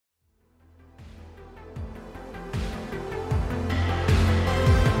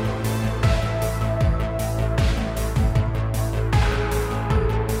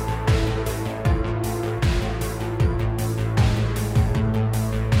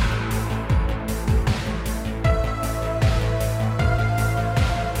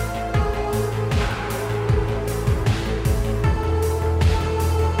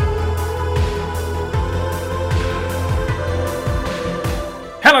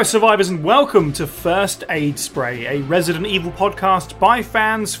Hello survivors and welcome to First Aid Spray, a Resident Evil podcast by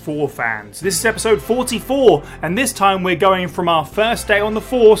fans for fans. This is episode 44 and this time we're going from our first day on the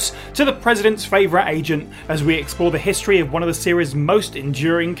force to the President's favourite agent as we explore the history of one of the series' most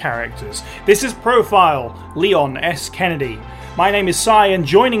enduring characters. This is Profile, Leon S. Kennedy. My name is Sai and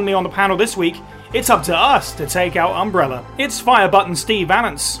joining me on the panel this week, it's up to us to take out Umbrella. It's Fire Button Steve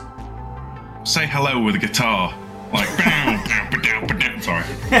Valance. Say hello with a guitar. Like, sorry.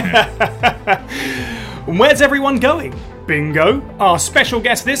 Yeah. Where's everyone going? Bingo! Our special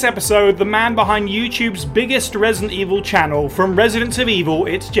guest this episode, the man behind YouTube's biggest Resident Evil channel. From Residents of Evil,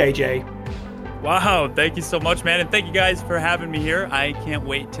 it's JJ. Wow, thank you so much, man, and thank you guys for having me here. I can't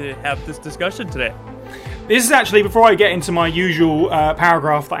wait to have this discussion today. This is actually, before I get into my usual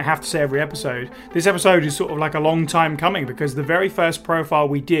paragraph that I have to say every episode, this episode is sort of like a long time coming because the very first profile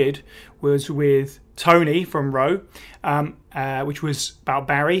we did was with Tony from Row, which was about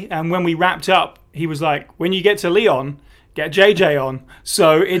Barry. And when we wrapped up, he was like, when you get to Leon, get JJ on.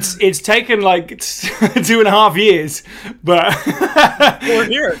 So it's taken like 2.5 years, but we're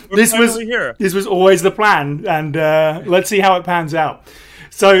here. This was always the plan, and let's see how it pans out.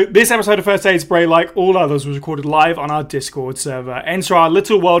 So this episode of First Aid Spray, like all others, was recorded live on our Discord server. Enter our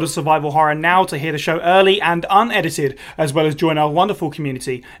little world of survival horror now to hear the show early and unedited, as well as join our wonderful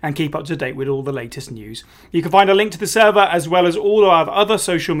community and keep up to date with all the latest news. You can find a link to the server, as well as all of our other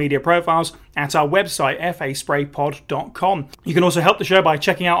social media profiles, at our website, faspraypod.com. You can also help the show by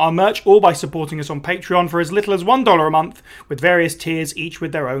checking out our merch or by supporting us on Patreon for as little as $1 a month, with various tiers, each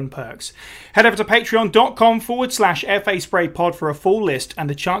with their own perks. Head over to patreon.com/faspraypod for a full list and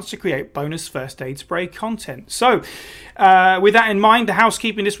the chance to create bonus First Aid Spray content. So, with that in mind, the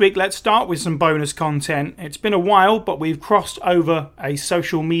housekeeping this week, let's start with some bonus content. It's been a while, but we've crossed over a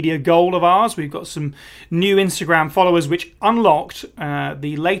social media goal of ours. We've got some new Instagram followers, which unlocked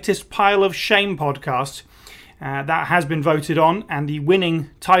the latest Pile of Shame podcast. That has been voted on, and the winning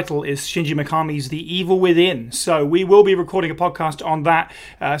title is Shinji Mikami's The Evil Within. So we will be recording a podcast on that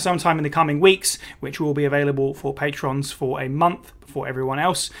sometime in the coming weeks, which will be available for patrons for a month before everyone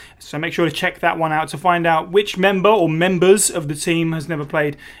else. So make sure to check that one out to find out which member or members of the team has never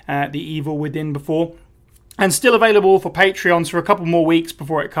played The Evil Within before. And still available for Patreons for a couple more weeks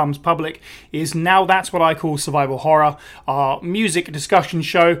before it comes public is Now That's What I Call Survival Horror, our music discussion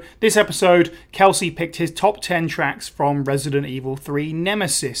show. This episode, Kelsey picked his top 10 tracks from Resident Evil 3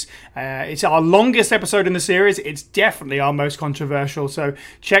 Nemesis. It's our longest episode in the series. It's definitely our most controversial, so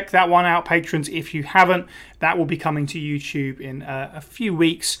check that one out, patrons, if you haven't. That will be coming to YouTube in a few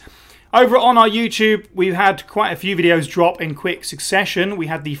weeks. Over on our YouTube, we've had quite a few videos drop in quick succession. We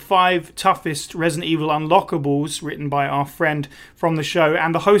had the 5 toughest Resident Evil unlockables written by our friend from the show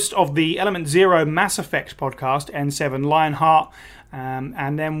and the host of the Element Zero Mass Effect podcast, N7 Lionheart.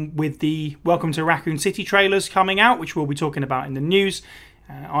 And then with the Welcome to Raccoon City trailers coming out, which we'll be talking about in the news,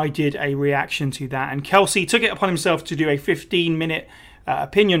 I did a reaction to that. And Kelsey took it upon himself to do a 15-minute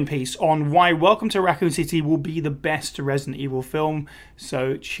opinion piece on why Welcome to Raccoon City will be the best Resident Evil film,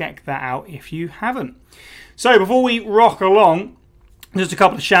 so check that out if you haven't. So before we rock along, just a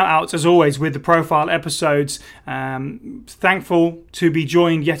couple of shout outs as always with the profile episodes. Thankful to be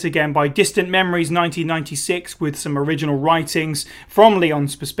joined yet again by Distant Memories 1996 with some original writings from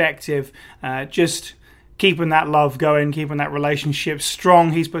Leon's perspective. Just keeping that love going, keeping that relationship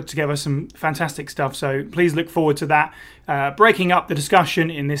strong. He's put together some fantastic stuff, so please look forward to that. Breaking up the discussion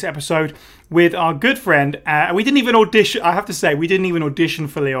in this episode with our good friend. We didn't even audition, I have to say, we didn't even audition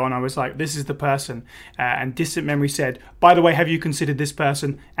for Leon. I was like, this is the person. And Distant Memory said, by the way, have you considered this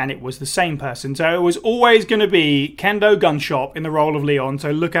person? And it was the same person. So it was always going to be Kendo Gunshop in the role of Leon,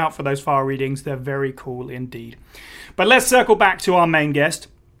 so look out for those file readings. They're very cool indeed. But let's circle back to our main guest.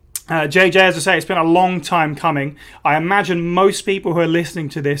 JJ, as I say, it's been a long time coming. I imagine most people who are listening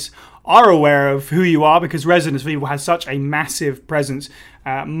to this are aware of who you are because Resident Evil has such a massive presence.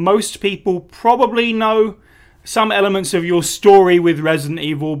 Most people probably know some elements of your story with Resident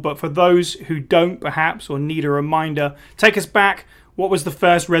Evil, but for those who don't perhaps or need a reminder, take us back. What was the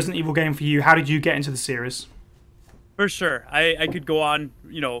first Resident Evil game for you? How did you get into the series? For sure. I could go on,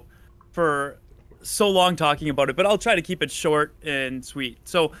 for so long talking about it, but I'll try to keep it short and sweet.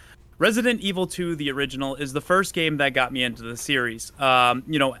 So Resident Evil 2, the original, is the first game that got me into the series.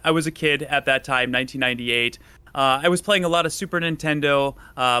 I was a kid at that time, 1998. I was playing a lot of Super Nintendo,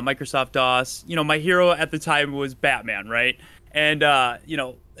 Microsoft DOS. My hero at the time was Batman, right? And,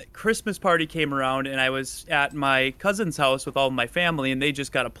 Christmas party came around and I was at my cousin's house with all of my family and they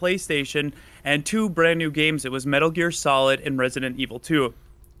just got a PlayStation and 2 brand new games. It was Metal Gear Solid and Resident Evil 2.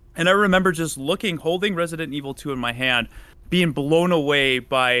 And I remember just holding Resident Evil 2 in my hand, being blown away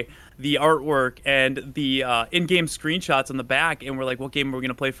by the artwork and the in-game screenshots on the back, and we're like, what game are we going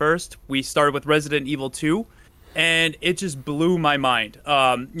to play first? We started with Resident Evil 2, and it just blew my mind.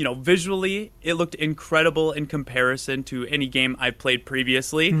 Visually, it looked incredible in comparison to any game I've played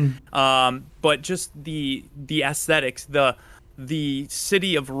previously. But just the aesthetics, the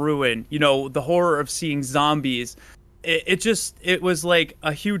city of ruin, the horror of seeing zombies, it was like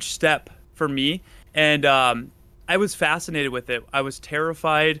a huge step for me. And I was fascinated with it. I was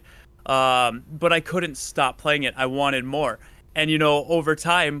terrified, but I couldn't stop playing it. I wanted more. And, over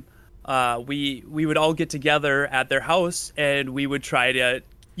time, we would all get together at their house and we would try to,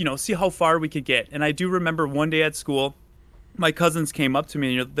 see how far we could get. And I do remember one day at school, my cousins came up to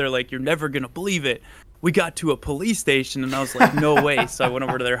me and they're like, "You're never going to believe it. We got to a police station." And I was like, "No way." So I went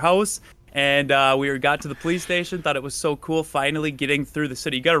over to their house and we got to the police station, thought it was so cool finally getting through the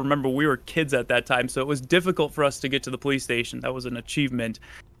city. You got to remember, we were kids at that time, so it was difficult for us to get to the police station. That was an achievement.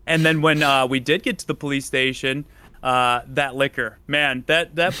 And then when we did get to the police station, that liquor, man,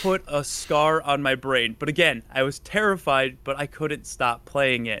 that put a scar on my brain. But again, I was terrified, but I couldn't stop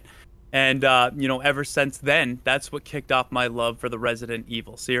playing it. And, ever since then, that's what kicked off my love for the Resident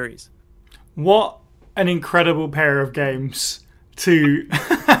Evil series. What an incredible pair of games to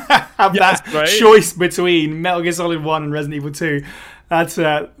have that right? choice between Metal Gear Solid 1 and Resident Evil 2. That's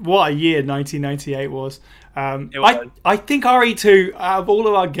what a year 1998 was. I think RE2, out of all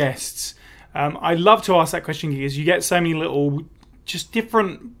of our guests, I'd love to ask that question because you get so many little, just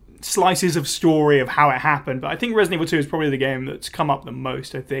different slices of story of how it happened. But I think Resident Evil 2 is probably the game that's come up the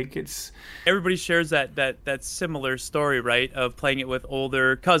most. I think everybody shares that similar story, right? Of playing it with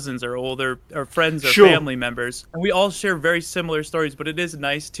older cousins or friends or family members. And we all share very similar stories, but it is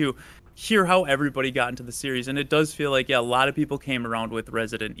nice to hear how everybody got into the series. And it does feel like, a lot of people came around with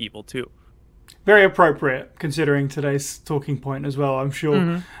Resident Evil 2. Very appropriate considering today's talking point as well, I'm sure.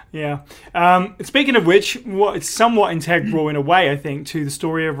 Mm-hmm. Yeah. Speaking of which, it's somewhat integral in a way, I think, to the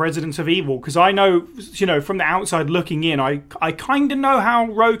story of Resident Evil, because I know, from the outside looking in, I kind of know how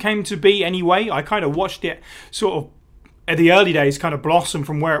Row came to be anyway. I kind of watched it sort of at the early days kind of blossom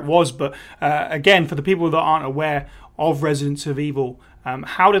from where it was. But again, for the people that aren't aware of Resident Evil,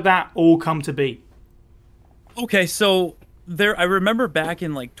 how did that all come to be? Okay, so I remember back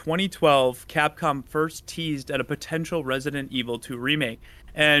in 2012, Capcom first teased at a potential Resident Evil 2 remake.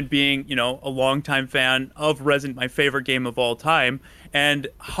 And being, a longtime fan of my favorite game of all time, and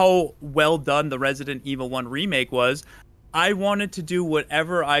how well done the Resident Evil 1 remake was, I wanted to do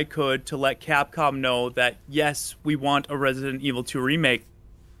whatever I could to let Capcom know that, yes, we want a Resident Evil 2 remake.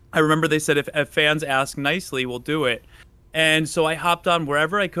 I remember they said if fans ask nicely, we'll do it. And so I hopped on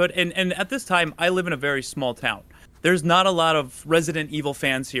wherever I could. And at this time, I live in a very small town. There's not a lot of Resident Evil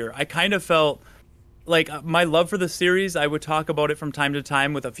fans here. I kind of felt like my love for the series, I would talk about it from time to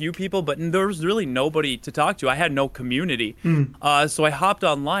time with a few people, but there was really nobody to talk to. I had no community. So I hopped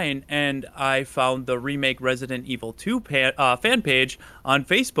online and I found the remake Resident Evil 2 fan page on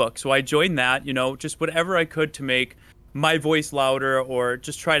Facebook. So I joined that, just whatever I could to make my voice louder or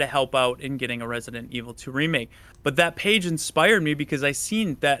just try to help out in getting a Resident Evil 2 remake. But that page inspired me because I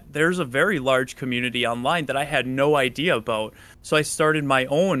seen that there's a very large community online that I had no idea about. So I started my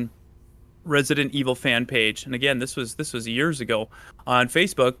own Resident Evil fan page. And again, this was years ago on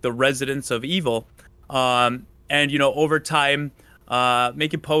Facebook, the Residents of Evil. And, over time,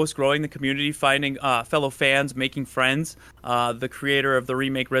 making posts, growing the community, finding fellow fans, making friends. The creator of the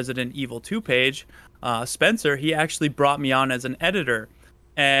remake Resident Evil 2 page, Spencer, he actually brought me on as an editor.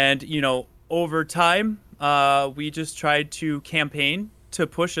 And, over time, we just tried to campaign to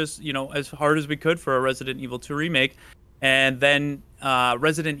push us, as hard as we could for a Resident Evil 2 remake. And then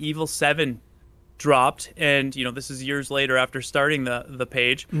Resident Evil 7 dropped. And, this is years later after starting the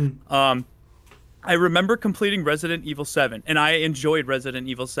page. I remember completing Resident Evil 7, and I enjoyed Resident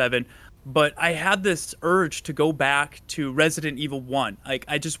Evil 7. But I had this urge to go back to Resident Evil 1.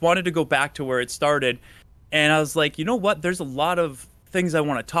 I just wanted to go back to where it started. And I was like, you know what? There's a lot of things I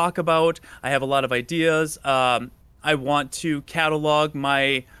want to talk about. I have a lot of ideas. I want to catalog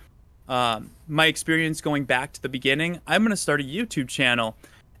my experience going back to the beginning. I'm going to start a YouTube channel.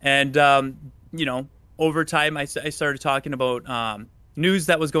 And, over time, I started talking about news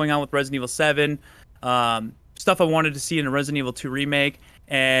that was going on with Resident Evil 7, stuff I wanted to see in a Resident Evil 2 remake.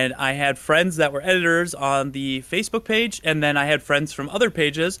 And I had friends that were editors on the Facebook page, and then I had friends from other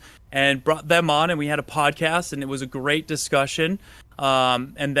pages and brought them on, and we had a podcast, and it was a great discussion.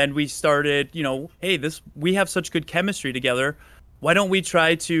 And then we started, hey, we have such good chemistry together. Why don't we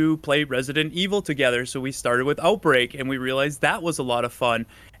try to play Resident Evil together? So we started with Outbreak, and we realized that was a lot of fun.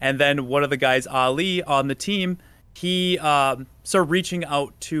 And then one of the guys, Ali, on the team, he started reaching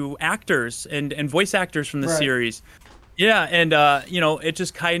out to actors and voice actors from the series. Yeah, and it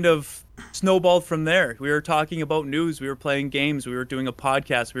just kind of snowballed from there. We were talking about news, we were playing games, we were doing a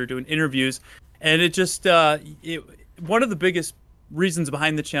podcast, we were doing interviews, and it just one of the biggest reasons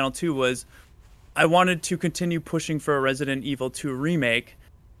behind the channel too was I wanted to continue pushing for a Resident Evil 2 remake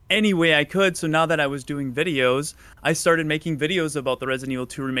any way I could. So now that I was doing videos, I started making videos about the Resident Evil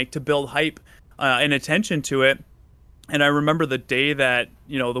 2 remake to build hype and attention to it. And I remember the day that,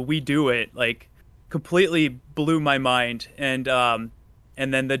 the We Do It, like, completely blew my mind. And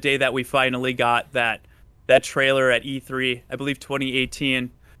then the day that we finally got that trailer at E3, I believe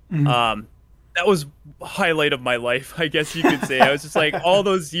 2018, that was a highlight of my life, I guess you could say. I was just like, all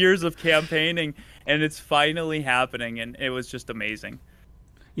those years of campaigning, and it's finally happening, and it was just amazing.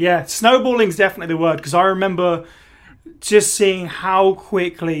 Yeah, snowballing's definitely the word, because I remember just seeing how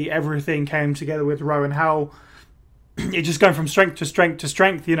quickly everything came together with Row and how it just going from strength to strength to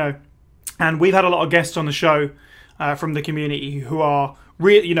strength, And we've had a lot of guests on the show from the community who are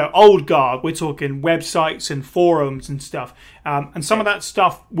really, old guard. We're talking websites and forums and stuff. And some of that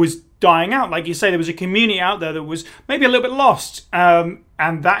stuff was dying out. Like you say, there was a community out there that was maybe a little bit lost. And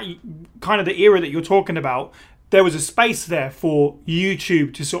that kind of the era that you're talking about, there was a space there for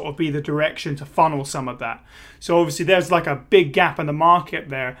YouTube to sort of be the direction to funnel some of that. So obviously there's like a big gap in the market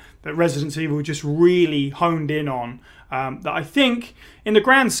there that Resident Evil just really honed in on. That I think in the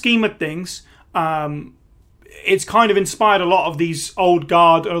grand scheme of things, it's kind of inspired a lot of these old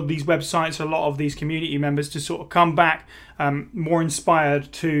guard, or these websites, a lot of these community members to sort of come back more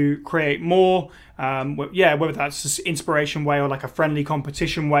inspired to create more. Whether that's just inspiration way or like a friendly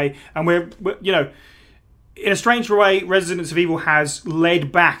competition way. And we're in a strange way, Resident Evil has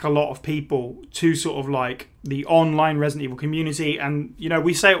led back a lot of people to sort of like the online Resident Evil community. And,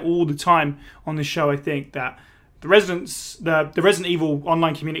 we say it all the time on the show, I think, that the Resident Evil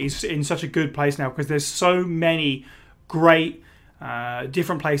online community is in such a good place now because there's so many great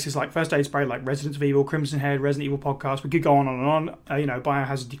different places like First Aid Spray, like Resident Evil, Crimson Head, Resident Evil Podcast. We could go on and on.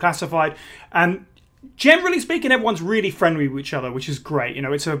 Biohazard Declassified. And generally speaking, everyone's really friendly with each other, which is great.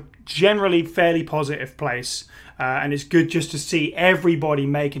 It's a generally fairly positive place, and it's good just to see everybody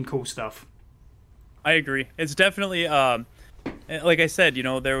making cool stuff. I agree. It's definitely, like I said,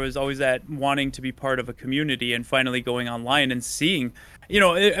 there was always that wanting to be part of a community, and finally going online and seeing,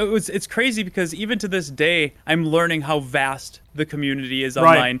 it's crazy because even to this day, I'm learning how vast the community is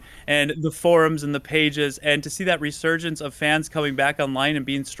online, and the forums and the pages, and to see that resurgence of fans coming back online and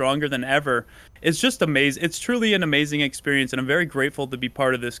being stronger than ever. It's just amazing. It's truly an amazing experience, and I'm very grateful to be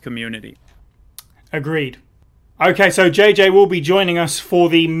part of this community. Agreed. Okay, so JJ will be joining us for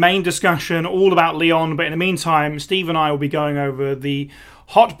the main discussion all about Leon, but in the meantime, Steve and I will be going over the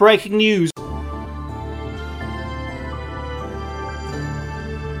hot breaking news.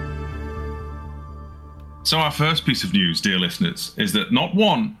 So our first piece of news, dear listeners, is that not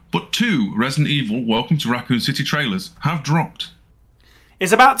one, but two Resident Evil Welcome to Raccoon City trailers have dropped.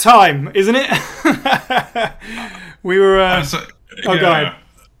 It's about time, isn't it? We were... go ahead.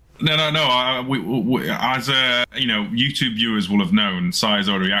 No. We, as YouTube viewers will have known, Si's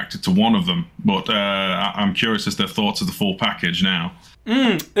already reacted to one of them, but I'm curious as to their thoughts of the full package now.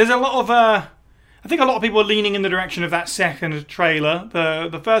 There's a lot of... I think a lot of people are leaning in the direction of that second trailer.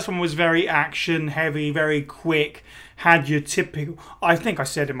 The first one was very action heavy, very quick, had your typical... I think I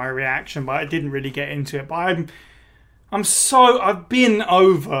said in my reaction, but I didn't really get into it. But I've been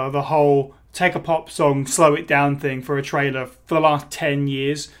over the whole take a pop song, slow it down thing for a trailer for the last 10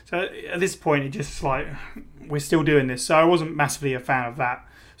 years. So at this point, it just like, we're still doing this. So I wasn't massively a fan of that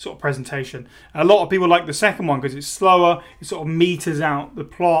sort of presentation. A lot of people like the second one because it's slower. It sort of meters out the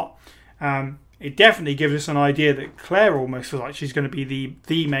plot. It definitely gives us an idea that Claire almost feels like she's going to be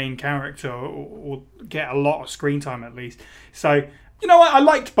the main character or get a lot of screen time at least. So, I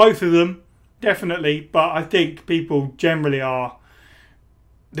liked both of them. Definitely, but I think people generally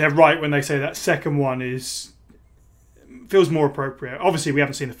they're right when they say that second one feels more appropriate. Obviously, we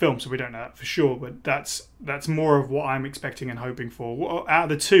haven't seen the film, so we don't know that for sure, but that's more of what I'm expecting and hoping for. Out of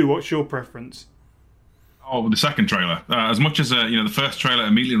the two, what's your preference? Oh, the second trailer. As much as the first trailer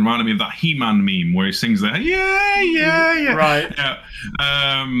immediately reminded me of that He-Man meme where he sings there, yeah. Right. Yeah.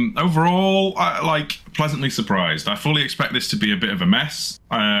 Overall, pleasantly surprised. I fully expect this to be a bit of a mess,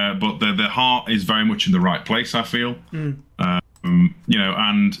 but the heart is very much in the right place, I feel.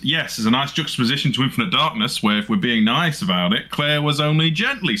 And yes, there's a nice juxtaposition to Infinite Darkness, where if we're being nice about it, Claire was only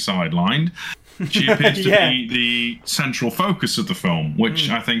gently sidelined. She appears to be the central focus of the film,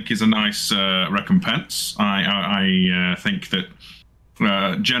 which I think is a nice recompense. I think that,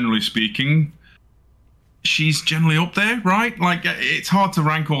 generally speaking, she's generally up there, right? Like, it's hard to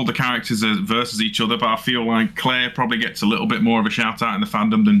rank all the characters versus each other, but I feel like Claire probably gets a little bit more of a shout out in the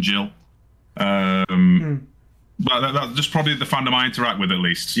fandom than Jill. But that's just probably the fandom I interact with, at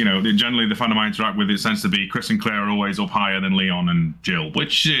least. You know, generally the fandom I interact with, it tends to be Chris and Claire are always up higher than Leon and Jill,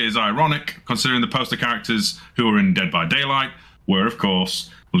 which is ironic, considering the poster characters who are in Dead by Daylight were, of course,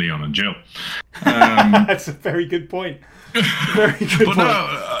 Leon and Jill. That's a very good point. Very good point.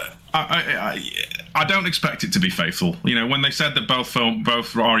 No, I don't expect it to be faithful. You know, when they said that both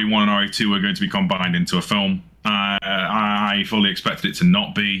RE1 and RE2 were going to be combined into a film, I fully expected it to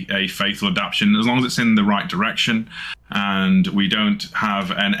not be a faithful adaptation, as long as it's in the right direction and we don't have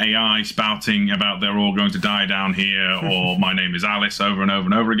an AI spouting about they're all going to die down here or my name is Alice over and over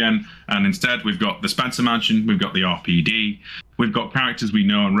and over again. And instead, we've got the Spencer Mansion, we've got the RPD, we've got characters we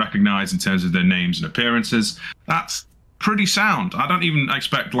know and recognize in terms of their names and appearances. That's pretty sound. I don't even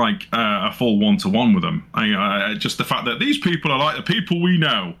expect like a full one-to-one with them. Just the fact that these people are like the people we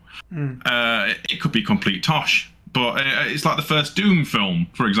know. It could be complete tosh, but it's like the first Doom film,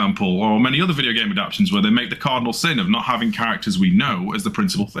 for example, or many other video game adaptations where they make the cardinal sin of not having characters we know as the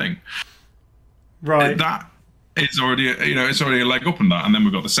principal thing. Right. That is already, it's already a leg up on that, and then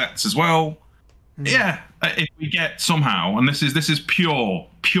we've got the sets as well. Yeah, if we get somehow, and this is pure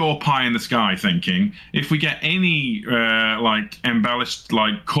pie in the sky thinking, if we get any like embellished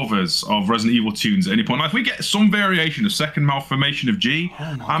like covers of Resident Evil tunes at any point, like if we get some variation of Second Malformation of G,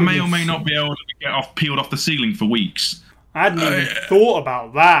 I may or may not be able to get peeled off the ceiling for weeks. I hadn't even thought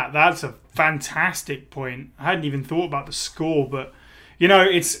about that. That's a fantastic point. I hadn't even thought about the score, but you know,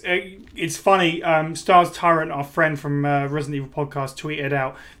 it's funny. Stars Tyrant, our friend from Resident Evil Podcast, tweeted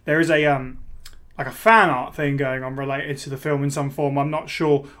out there is a like a fan art thing going on related to the film in some form. I'm not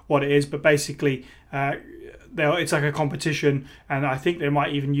sure what it is, but basically it's like a competition, and I think they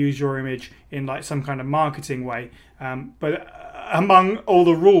might even use your image in like some kind of marketing way. But among all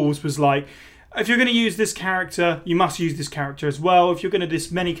the rules was like, if you're going to use this character, you must use this character as well. If you're going to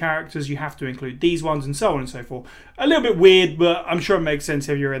this many characters, you have to include these ones, and so on and so forth. A little bit weird, but I'm sure it makes sense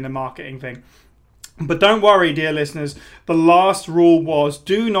if you're in the marketing thing. But don't worry, dear listeners, the last rule was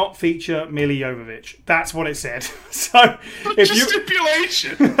do not feature Milla Jovovich. That's what it said. So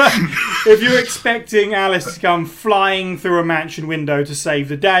stipulation. If you're expecting Alice to come flying through a mansion window to save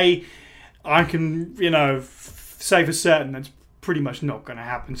the day, I can, say for certain that's pretty much not going to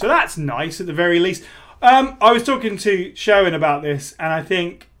happen. So that's nice at the very least. I was talking to Sherwin about this, and I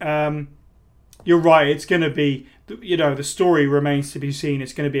think you're right. It's going to be, the story remains to be seen.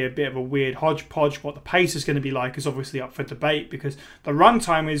 It's going to be a bit of a weird hodgepodge. What the pace is going to be like is obviously up for debate, because the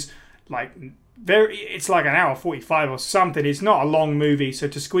runtime is like it's like an hour 45 or something. It's not a long movie, so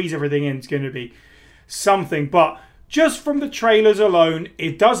to squeeze everything in is going to be something. But just from the trailers alone,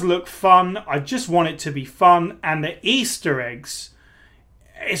 it does look fun. I just want it to be fun. And the Easter eggs,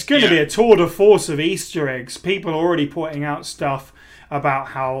 it's going to be a tour de force of Easter eggs. People are already putting out stuff about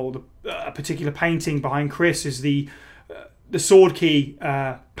how a particular painting behind Chris is the Sword Key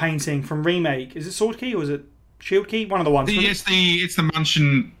painting from Remake. Is it Sword Key or is it Shield Key? One of the ones. It's the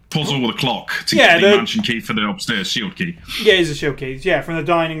mansion puzzle with a clock to get the mansion key for the upstairs Shield Key. Yeah, it's a Shield Key. Yeah, from the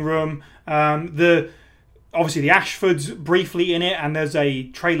dining room. Obviously the Ashfords briefly in it, and there's a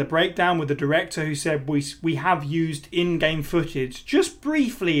trailer breakdown with the director who said we have used in-game footage just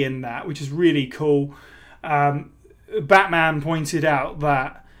briefly in that, which is really cool. Batman pointed out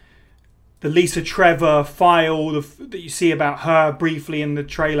that the Lisa Trevor file that you see about her briefly in the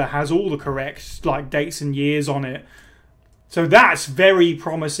trailer has all the correct dates and years on it. So that's very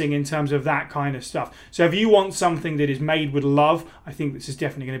promising in terms of that kind of stuff. So if you want something that is made with love, I think this is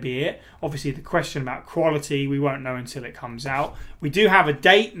definitely going to be it. Obviously, the question about quality, we won't know until it comes out. We do have a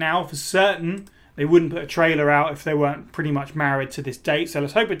date now for certain. They wouldn't put a trailer out if they weren't pretty much married to this date. So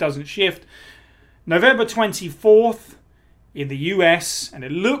let's hope it doesn't shift. November 24th in the US. And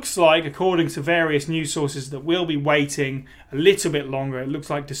it looks like, according to various news sources, that we'll be waiting a little bit longer. It looks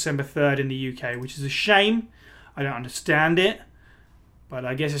like December 3rd in the UK, which is a shame. I don't understand it, but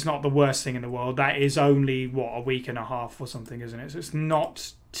I guess it's not the worst thing in the world. That is only, a week and a half or something, isn't it? So it's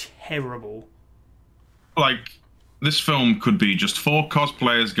not terrible. This film could be just 4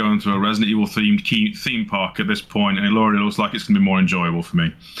 cosplayers going to a Resident Evil themed theme park at this point, and it already looks like it's going to be more enjoyable for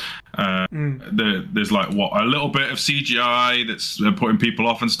me. There's a little bit of CGI that's putting people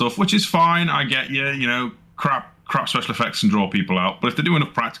off and stuff, which is fine. I get you, crap special effects and draw people out. But if they do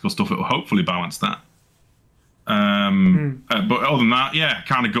enough practical stuff, it will hopefully balance that. But other than that,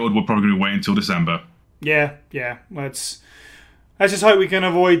 kind of gutted. We're probably going to wait until December. Yeah. Let's just hope we can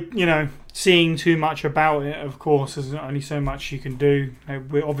avoid, seeing too much about it. Of course, there's only so much you can do.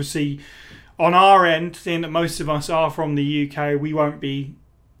 We're obviously on our end, seeing that most of us are from the UK, we won't be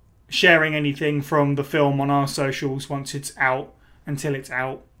sharing anything from the film on our socials once it's out, until it's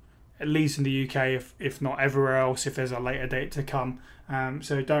out, at least in the UK, if not everywhere else, if there's a later date to come.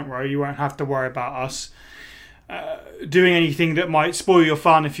 So don't worry, you won't have to worry about us doing anything that might spoil your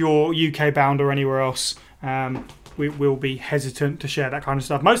fun if you're UK bound or anywhere else. We will be hesitant to share that kind of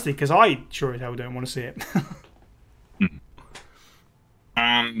stuff, mostly because I sure as hell don't want to see it.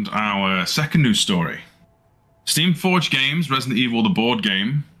 And our second news story. Steamforged Games Resident Evil the board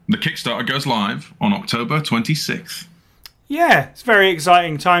game. The Kickstarter goes live on October 26th. Yeah, it's very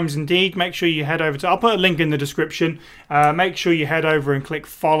exciting times indeed. Make sure you head over to... I'll put a link in the description. Make sure you head over and click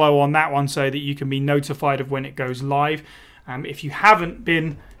follow on that one so that you can be notified of when it goes live. If you haven't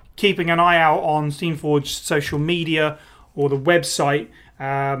been keeping an eye out on Steamforge's social media or the website,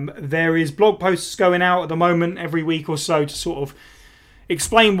 there is blog posts going out at the moment every week or so to sort of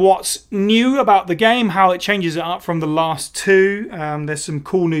explain what's new about the game, how it changes it up from the last two. There's some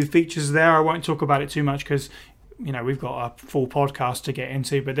cool new features there. I won't talk about it too much because, you know, we've got a full podcast to get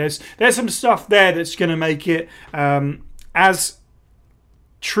into, but there's some stuff there that's going to make it as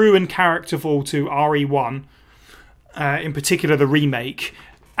true and characterful to RE1, in particular the remake,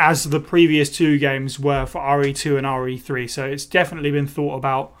 as the previous two games were for RE2 and RE3. So it's definitely been thought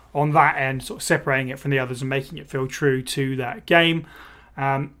about on that end, sort of separating it from the others and making it feel true to that game.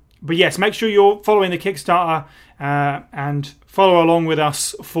 But yes, make sure you're following the Kickstarter and follow along with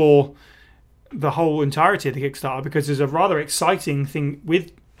us for the whole entirety of the Kickstarter, because there's a rather exciting thing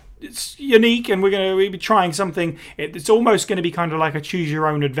with... It's unique, and we'll be trying something. It's almost going to be kind of like a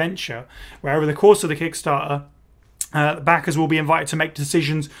choose-your-own adventure, where over the course of the Kickstarter, the backers will be invited to make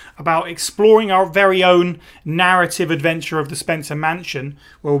decisions about exploring our very own narrative adventure of the Spencer Mansion,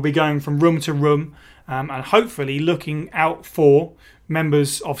 where we'll be going from room to room and hopefully looking out for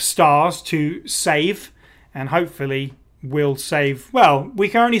members of STARS to save, and hopefully we'll save... Well, we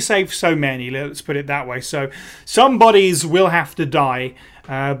can only save so many, let's put it that way. So some bodies will have to die,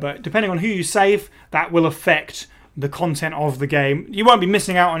 but depending on who you save, that will affect the content of the game. You won't be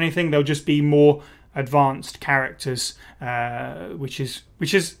missing out on anything, there'll just be more advanced characters, which is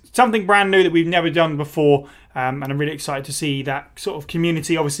something brand new that we've never done before, and I'm really excited to see that sort of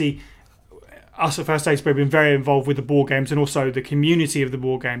community. Obviously, us at First Aid Spray have been very involved with the board games and also the community of the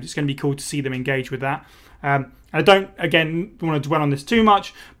board games. It's going to be cool to see them engage with that. I don't, again, want to dwell on this too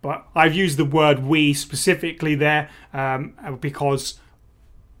much, but I've used the word we specifically there because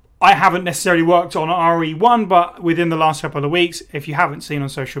I haven't necessarily worked on RE1, but within the last couple of weeks, if you haven't seen on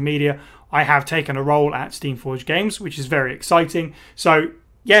social media, I have taken a role at Steamforged Games, which is very exciting. So,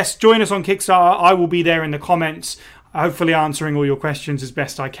 yes, join us on Kickstarter. I will be there in the comments, hopefully answering all your questions as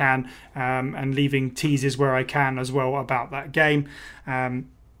best I can, and leaving teases where I can as well about that game.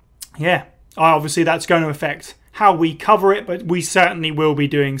 Obviously that's going to affect how we cover it, but we certainly will be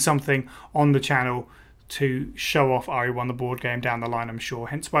doing something on the channel to show off RE1 the board game down the line, I'm sure.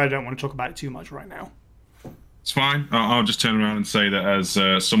 Hence why I don't want to talk about it too much right now. It's fine. I'll just turn around and say that as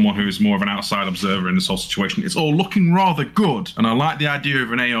someone who is more of an outside observer in this whole situation, it's all looking rather good. And I like the idea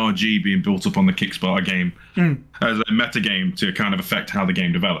of an ARG being built up on the Kickstarter game as a meta game to kind of affect how the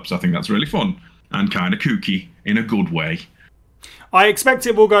game develops. I think that's really fun and kind of kooky in a good way. I expect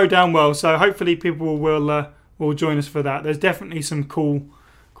it will go down well, so hopefully people will join us for that. There's definitely some cool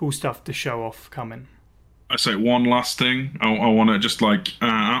stuff to show off coming. I say one last thing. I want to just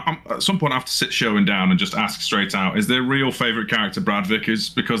at some point I have to sit showing down and just ask straight out, is their real favourite character Brad Vickers?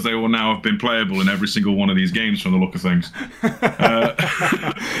 Because they will now have been playable in every single one of these games from the look of things.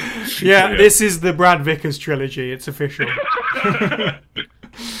 Yeah, this is the Brad Vickers trilogy. It's official.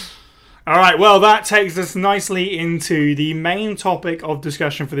 All right, well, that takes us nicely into the main topic of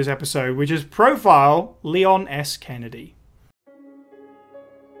discussion for this episode, which is Profile Leon S. Kennedy.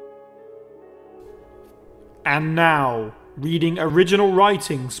 And now, reading original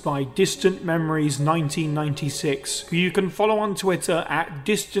writings by Distant Memories 1996, who you can follow on Twitter at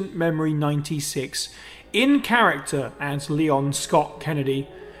DistantMemory96, in character as Leon Scott Kennedy,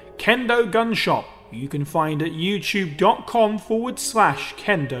 Kendo Gunshop, who you can find at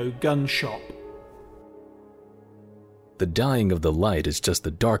youtube.com/Kendo Gunshop. The dying of the light is just the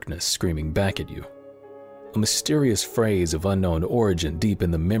darkness screaming back at you. A mysterious phrase of unknown origin deep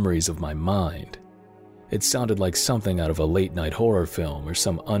in the memories of my mind. It sounded like something out of a late-night horror film or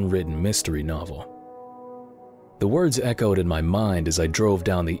some unwritten mystery novel. The words echoed in my mind as I drove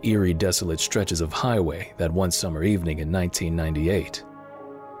down the eerie, desolate stretches of highway that one summer evening in 1998,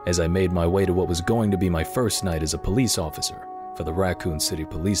 as I made my way to what was going to be my first night as a police officer for the Raccoon City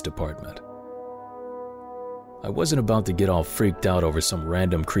Police Department. I wasn't about to get all freaked out over some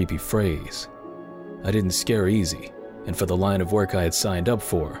random creepy phrase. I didn't scare easy, and for the line of work I had signed up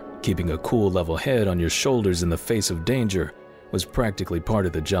for, keeping a cool, level head on your shoulders in the face of danger was practically part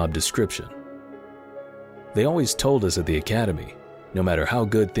of the job description. They always told us at the academy, no matter how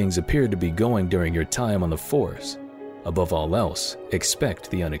good things appeared to be going during your time on the force, above all else,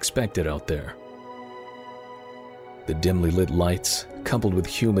 expect the unexpected out there. The dimly lit lights, coupled with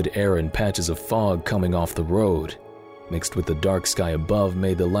humid air and patches of fog coming off the road, mixed with the dark sky above,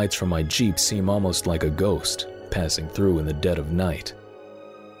 made the lights from my Jeep seem almost like a ghost passing through in the dead of night.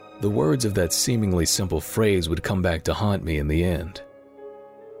 The words of that seemingly simple phrase would come back to haunt me in the end.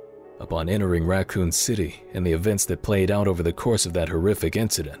 Upon entering Raccoon City and the events that played out over the course of that horrific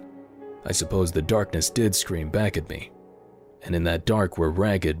incident, I suppose the darkness did scream back at me, and in that dark were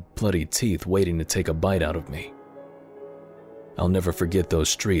ragged, bloody teeth waiting to take a bite out of me. I'll never forget those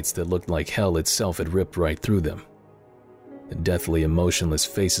streets that looked like hell itself had ripped right through them. The deathly, emotionless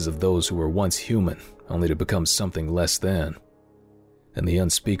faces of those who were once human, only to become something less than. And the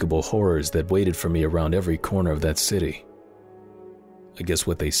unspeakable horrors that waited for me around every corner of that city. I guess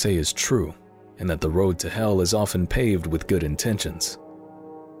what they say is true, and that the road to hell is often paved with good intentions.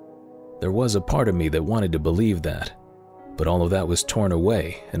 There was a part of me that wanted to believe that, but all of that was torn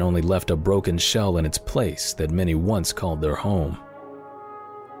away and only left a broken shell in its place that many once called their home.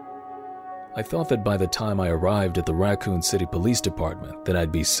 I thought that by the time I arrived at the Raccoon City Police Department that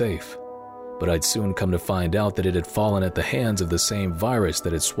I'd be safe, but I'd soon come to find out that it had fallen at the hands of the same virus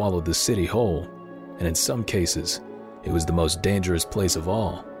that had swallowed the city whole, and in some cases, it was the most dangerous place of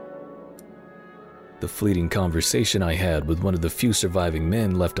all. The fleeting conversation I had with one of the few surviving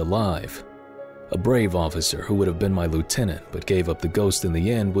men left alive, a brave officer who would have been my lieutenant but gave up the ghost in the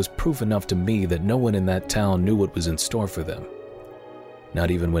end, was proof enough to me that no one in that town knew what was in store for them.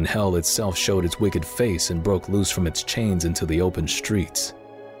 Not even when hell itself showed its wicked face and broke loose from its chains into the open streets.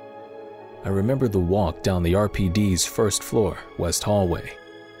 I remember the walk down the RPD's first floor, west hallway,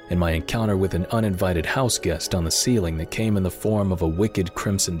 and my encounter with an uninvited house guest on the ceiling that came in the form of a wicked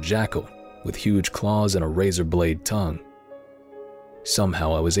crimson jackal with huge claws and a razor blade tongue.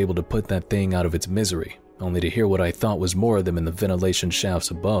 Somehow I was able to put that thing out of its misery, only to hear what I thought was more of them in the ventilation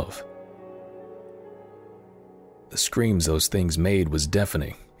shafts above. The screams those things made was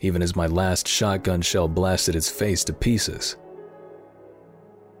deafening, even as my last shotgun shell blasted its face to pieces.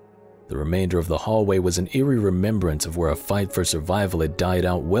 The remainder of the hallway was an eerie remembrance of where a fight for survival had died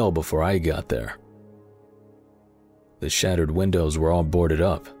out well before I got there. The shattered windows were all boarded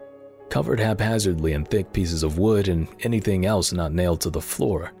up, covered haphazardly in thick pieces of wood and anything else not nailed to the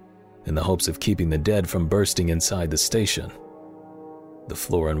floor, in the hopes of keeping the dead from bursting inside the station. The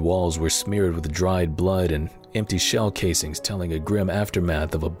floor and walls were smeared with dried blood and empty shell casings telling a grim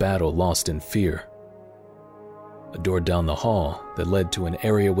aftermath of a battle lost in fear. A door down the hall that led to an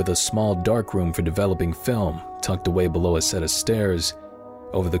area with a small dark room for developing film tucked away below a set of stairs,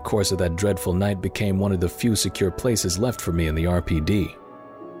 over the course of that dreadful night became one of the few secure places left for me in the RPD.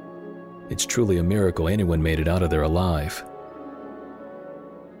 It's truly a miracle anyone made it out of there alive.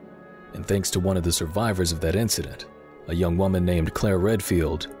 And thanks to one of the survivors of that incident, a young woman named Claire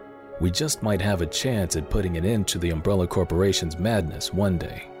Redfield, we just might have a chance at putting an end to the Umbrella Corporation's madness one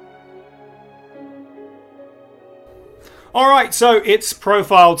day. Alright, so it's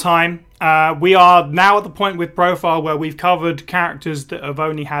profile time. We are now at the point with profile where we've covered characters that have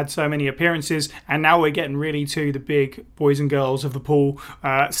only had so many appearances, and now we're getting really to the big boys and girls of the pool.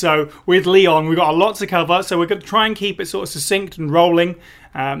 So with Leon, we've got a lot to cover, so we're going to try and keep it sort of succinct and rolling.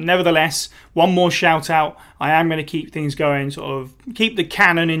 Nevertheless, one more shout out. I am going to keep things going, sort of keep the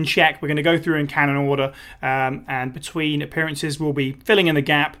canon in check. We're going to go through in canon order, and between appearances we'll be filling in the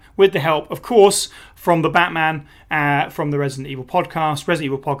gap with the help, of course, from the Batman, from the Resident Evil podcast,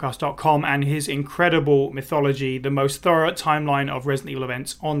 ResidentEvilPodcast.com, and his incredible mythology, the most thorough timeline of Resident Evil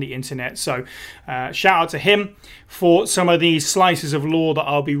events on the internet. So shout out to him for some of these slices of lore that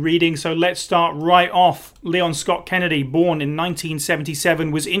I'll be reading. So let's start right off. Leon Scott Kennedy, born in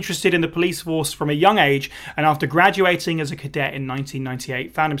 1977, was interested in the police force from a young age, and after graduating as a cadet in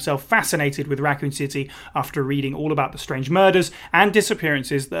 1998, found himself fascinated with Raccoon City after reading all about the strange murders and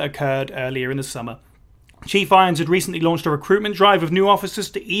disappearances that occurred earlier in the summer. Chief Irons had recently launched a recruitment drive of new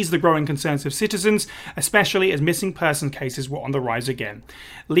officers to ease the growing concerns of citizens, especially as missing person cases were on the rise again.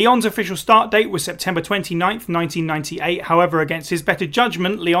 Leon's official start date was September 29th, 1998. However, against his better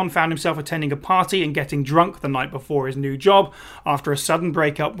judgment, Leon found himself attending a party and getting drunk the night before his new job after a sudden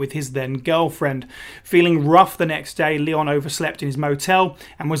breakup with his then girlfriend. Feeling rough the next day, Leon overslept in his motel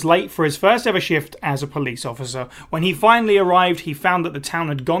and was late for his first ever shift as a police officer. When he finally arrived, he found that the town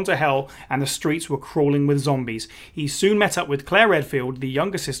had gone to hell and the streets were crawling with with zombies. He soon met up with Claire Redfield, the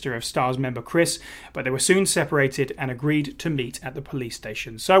younger sister of STARS member Chris, but they were soon separated and agreed to meet at the police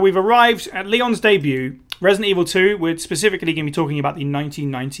station. So we've arrived at Leon's debut, Resident Evil 2. We're specifically going to be talking about the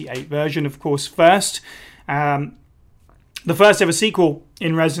 1998 version, of course, first. The first ever sequel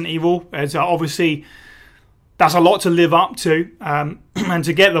in Resident Evil. It's obviously, that's a lot to live up to, and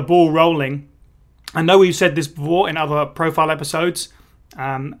to get the ball rolling. I know we've said this before in other profile episodes,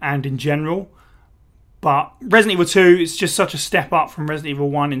 and in general, but Resident Evil 2 is just such a step up from Resident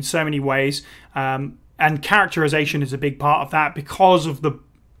Evil 1 in so many ways, and characterization is a big part of that because of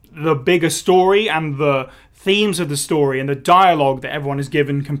the bigger story and the themes of the story and the dialogue that everyone is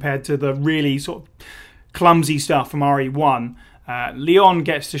given compared to the really sort of clumsy stuff from RE1. Leon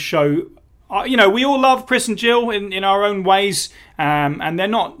gets to show, we all love Chris and Jill in our own ways, and they're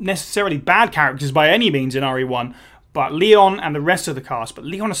not necessarily bad characters by any means in RE1, but Leon and the rest of the cast, but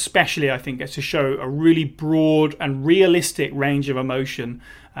Leon especially, I think, gets to show a really broad and realistic range of emotion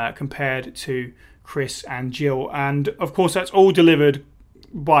compared to Chris and Jill. And, of course, that's all delivered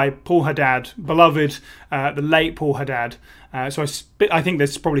by Paul Haddad, beloved, the late Paul Haddad. So I think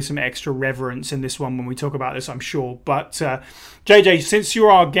there's probably some extra reverence in this one when we talk about this, I'm sure. But JJ, since you're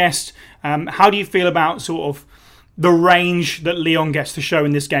our guest, how do you feel about sort of the range that Leon gets to show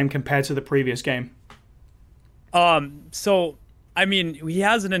in this game compared to the previous game? So, I mean, he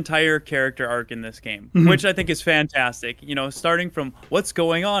has an entire character arc in this game, which I think is fantastic. Starting from what's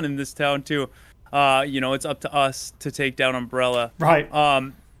going on in this town to, it's up to us to take down Umbrella. Right.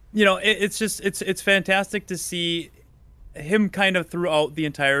 It's fantastic to see him kind of throughout the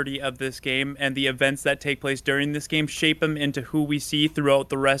entirety of this game, and the events that take place during this game shape him into who we see throughout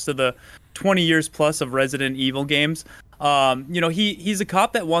the rest of the 20 years plus of Resident Evil games. He's a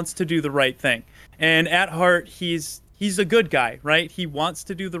cop that wants to do the right thing, and at heart he's a good guy, right? He wants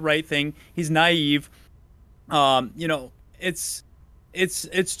to do the right thing. He's naive.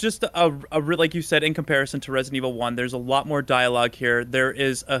 It's just a like you said, in comparison to Resident Evil 1, there's a lot more dialogue here. There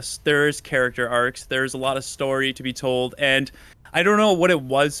is character arcs. There's a lot of story to be told, and I don't know what it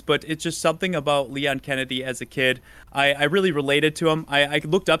was, but it's just something about Leon Kennedy as a kid. I really related to him. I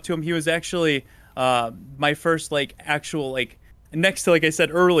looked up to him. He was actually my first actual next to, like I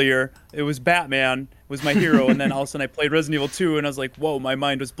said earlier, it was Batman was my hero, and then all of a sudden I played Resident Evil 2, and I was like, whoa, my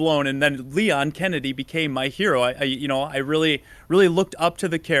mind was blown, and then Leon Kennedy became my hero. I really looked up to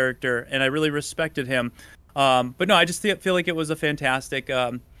the character, and I really respected him. But no, I just feel like it was a fantastic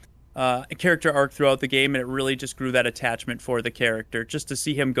character arc throughout the game, and it really just grew that attachment for the character, just to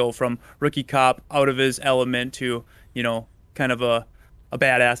see him go from rookie cop out of his element to, kind of a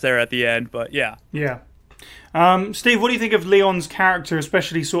badass there at the end. But yeah. Steve, what do you think of Leon's character,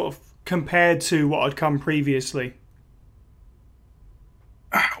 especially sort of compared to what had come previously?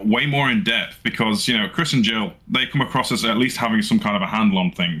 Way more in depth, because Chris and Jill, they come across as at least having some kind of a handle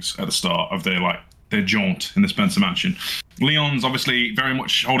on things at the start of their jaunt in the Spencer Mansion. Leon's obviously very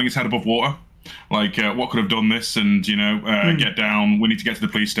much holding his head above water, what could have done this, and get down, we need to get to the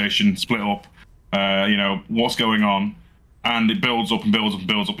police station, split up, what's going on. And it builds up and builds up and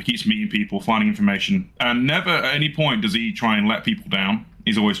builds up. He keeps meeting people, finding information. And never at any point does he try and let people down.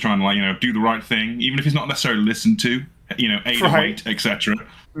 He's always trying to, do the right thing, even if he's not necessarily listened to, aid and weight, etc.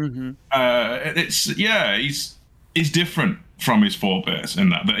 He's different from his forebears in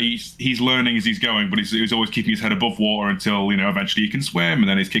that he's learning as he's going, but he's always keeping his head above water until, eventually he can swim, and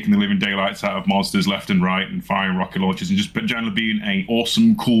then he's kicking the living daylights out of monsters left and right and firing rocket launchers and just generally being an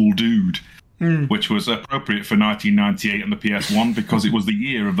awesome, cool dude. Which was appropriate for 1998 on the PS1 because it was the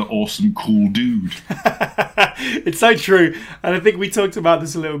year of the awesome, cool dude. It's so true. And I think we talked about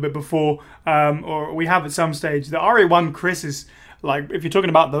this a little bit before, or we have at some stage. The RE1 Chris is, if you're talking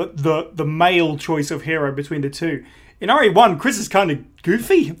about the male choice of hero between the two, in RE1, Chris is kind of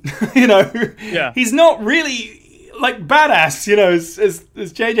goofy. Yeah. He's not really, badass, as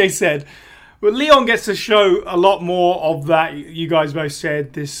JJ said. But Leon gets to show a lot more of that. You guys both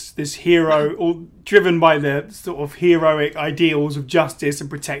said this hero, all driven by the sort of heroic ideals of justice and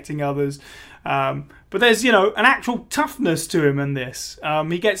protecting others. But there's, an actual toughness to him in this.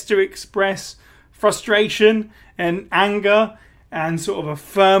 He gets to express frustration and anger and sort of a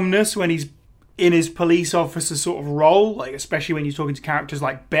firmness when he's in his police officer sort of role, especially when you're talking to characters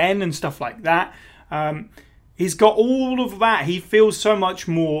like Ben and stuff like that. He's got all of that. He feels so much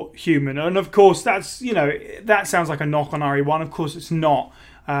more human. And of course, that's, that sounds like a knock on RE1. Of course, it's not.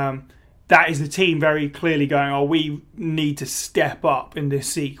 That is the team very clearly going, we need to step up in this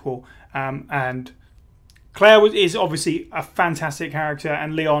sequel. And Claire is obviously a fantastic character,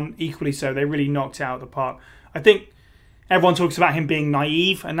 and Leon equally so. They really knocked it out of the park. I think everyone talks about him being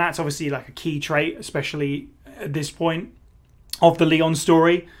naive, and that's obviously like a key trait, especially at this point of the Leon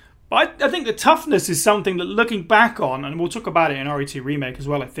story. But I think the toughness is something that, looking back on, and we'll talk about it in RE2 Remake as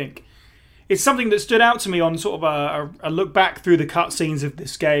well, I think, it's something that stood out to me on sort of a look back through the cutscenes of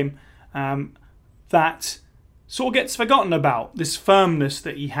this game, that sort of gets forgotten about. This firmness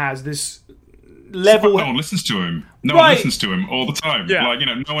that he has, this level. No one listens to him. No one listens to him all the time. Yeah. Like,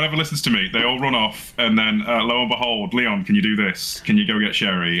 no one ever listens to me. They all run off, and then lo and behold, Leon, can you do this? Can you go get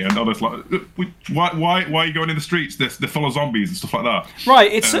Sherry? And others like, why are you going in the streets? They're full of zombies and stuff like that.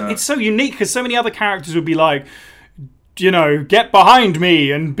 Right. It's so unique because so many other characters would be like, get behind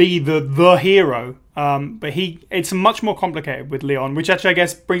me and be the hero. But it's much more complicated with Leon, which actually I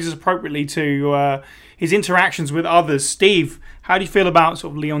guess brings us appropriately to his interactions with others. Steve, how do you feel about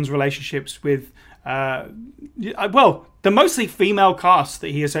sort of Leon's relationships with, the mostly female cast that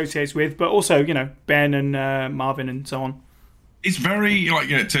he associates with, but also, Ben and Marvin and so on? It's very,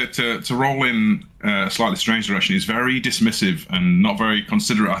 to roll in a slightly strange direction, he's very dismissive and not very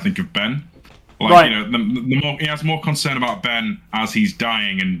considerate, I think, of Ben. The more he has more concern about Ben as he's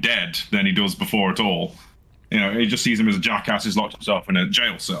dying and dead than he does before at all. He just sees him as a jackass who's locked himself in a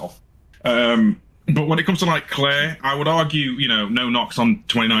jail cell. But when it comes to Claire, I would argue, no knocks on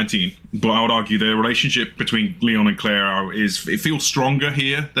 2019, but I would argue the relationship between Leon and Claire it feels stronger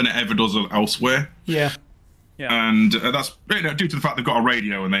here than it ever does elsewhere. Yeah. And that's due to the fact they've got a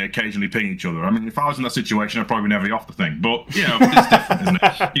radio and they occasionally ping each other. I mean, if I was in that situation, I'd probably never be off the thing. But, it's different, isn't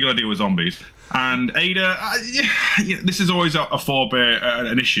it? You got to deal with zombies. And Ada, this is always a forebear,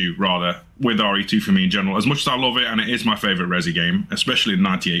 an issue, rather, with RE2 for me in general. As much as I love it, and it is my favourite Resi game, especially the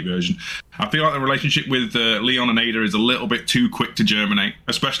 98 version, I feel like the relationship with Leon and Ada is a little bit too quick to germinate,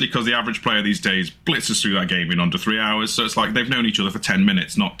 especially because the average player these days blitzes through that game in under 3 hours. So it's like they've known each other for 10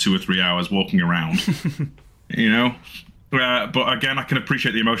 minutes, not 2 or 3 hours walking around. But again, I can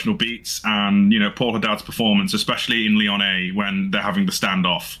appreciate the emotional beats and, Paul Haddad's performance, especially in Leon A when they're having the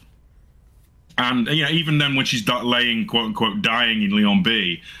standoff. And, even then when she's laying, quote unquote, dying in Leon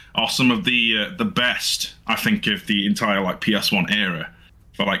B are some of the best, I think, of the entire PS1 era.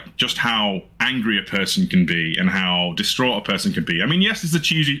 For just how angry a person can be and how distraught a person can be. I mean, yes, it's a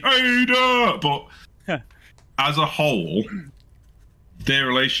cheesy Ada, but as a whole, their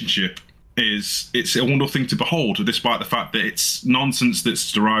relationship it's a wonderful thing to behold, despite the fact that it's nonsense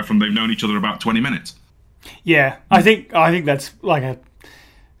that's derived from they've known each other about 20 minutes. Yeah, I think that's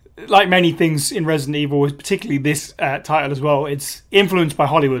like many things in Resident Evil, particularly this title as well. It's influenced by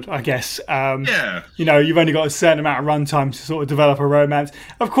Hollywood, I guess. You've only got a certain amount of runtime to sort of develop a romance.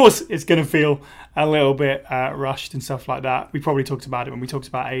 Of course, it's going to feel a little bit rushed and stuff like that. We probably talked about it when we talked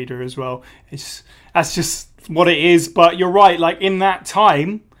about Ada as well. That's just what it is. But you're right. In that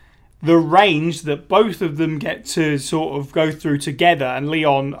time, the range that both of them get to sort of go through together, and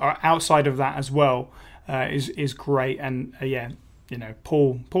Leon are outside of that as well, is great. And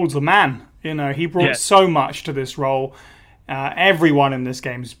Paul's the man. He brought so much to this role. Everyone in this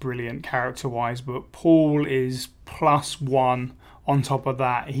game is brilliant character-wise, but Paul is +1 on top of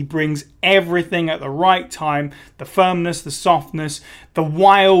that. He brings everything at the right time, the firmness, the softness, the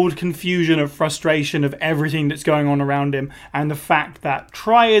wild confusion of frustration of everything that's going on around him, and the fact that,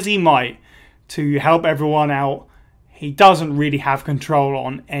 try as he might to help everyone out, he doesn't really have control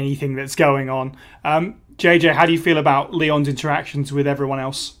on anything that's going on. JJ, how do you feel about Leon's interactions with everyone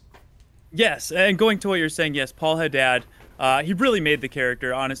else? Yes, and going to what you're saying, yes, Paul Haddad, he really made the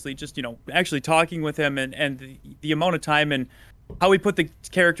character, honestly, just, actually talking with him and the amount of time and how he put the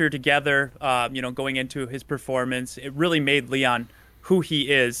character together, going into his performance, it really made Leon who he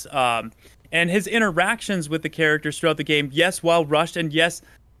is. And his interactions with the characters throughout the game, yes, while rushed, and yes,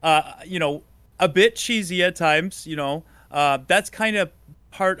 a bit cheesy at times, that's kind of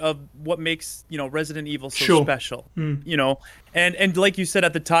part of what makes, Resident Evil so special, and like you said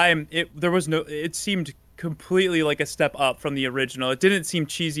at the time, it seemed completely like a step up from the original. It didn't seem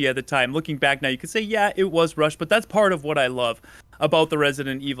cheesy at the time. Looking back now, you could say, yeah, it was rushed, but that's part of what I love about the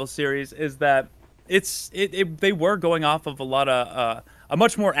Resident Evil series is that they were going off of a lot of a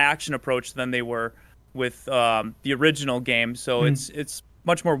much more action approach than they were with the original game. So it's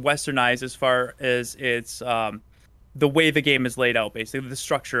much more westernized as far as its the way the game is laid out, basically the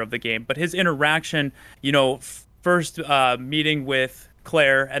structure of the game. But his interaction, first meeting with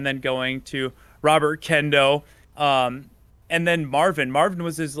Claire and then going to Robert Kendo, and then Marvin. Marvin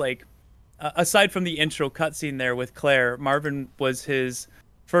was his, aside from the intro cutscene there with Claire, Marvin was his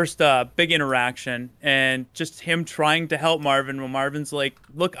first big interaction, and just him trying to help Marvin when Marvin's like,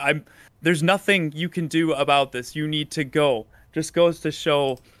 look, there's nothing you can do about this. You need to go. Just goes to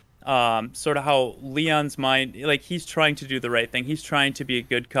show sort of how Leon's mind, like he's trying to do the right thing. He's trying to be a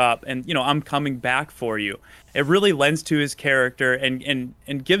good cop, and I'm coming back for you. It really lends to his character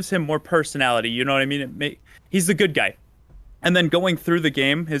and gives him more personality. You know what I mean? He's the good guy. And then going through the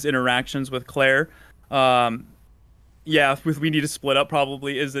game, his interactions with Claire, we need to split up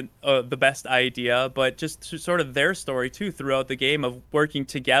probably isn't the best idea, but just sort of their story too throughout the game of working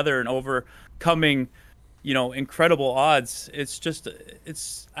together and overcoming incredible odds.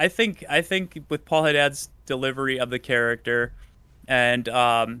 I think with Paul Haddad's delivery of the character and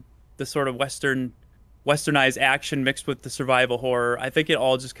the sort of westernized action mixed with the survival horror, I think it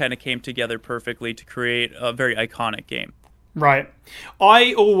all just kind of came together perfectly to create a very iconic game. Right.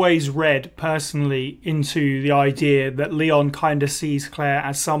 I always read personally into the idea that Leon kind of sees Claire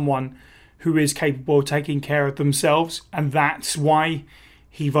as someone who is capable of taking care of themselves, and that's why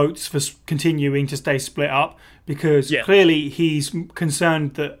he votes for continuing to stay split up, because clearly he's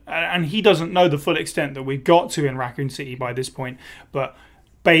concerned that, and he doesn't know the full extent that we've got to in Raccoon City by this point, but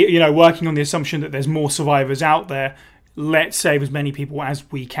working on the assumption that there's more survivors out there, let's save as many people as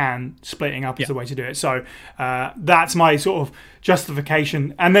we can. Splitting up is the way to do it. So that's my sort of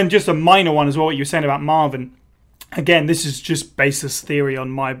justification. And then just a minor one as well, what you were saying about Marvin. Again, this is just baseless theory on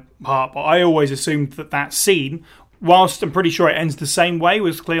my part, but I always assumed that scene, whilst I'm pretty sure it ends the same way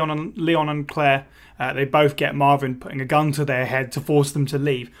with Leon and Claire, they both get Marvin putting a gun to their head to force them to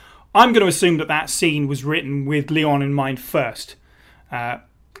leave. I'm going to assume that scene was written with Leon in mind first.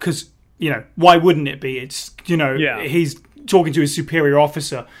 Because, why wouldn't it be? It's, he's talking to his superior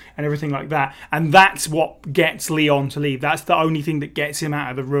officer and everything like that. And that's what gets Leon to leave. That's the only thing that gets him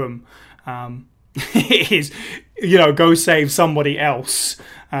out of the room. Is, go save somebody else.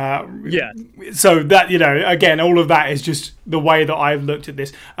 So that, again, all of that is just the way that I've looked at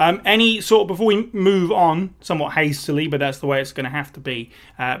this. Before we move on, somewhat hastily, but that's the way it's going to have to be,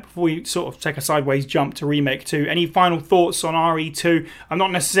 before we sort of take a sideways jump to Remake 2, any final thoughts on RE2? I'm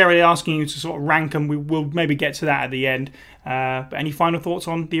not necessarily asking you to sort of rank them. We will maybe get to that at the end. But any final thoughts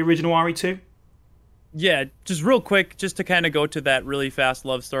on the original RE2? Yeah, just real quick, just to kind of go to that really fast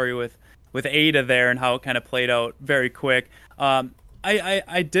love story with Ada there and how it kind of played out very quick.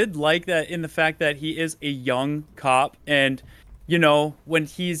 I did like that in the fact that he is a young cop, and when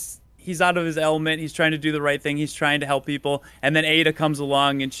he's out of his element, he's trying to do the right thing, he's trying to help people, and then Ada comes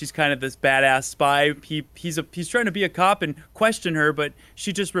along and she's kind of this badass spy. He's trying to be a cop and question her, but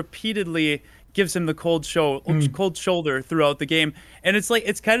she just repeatedly gives him the cold shoulder throughout the game, and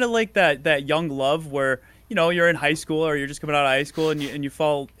it's kind of like that young love where you're in high school or you're just coming out of high school and you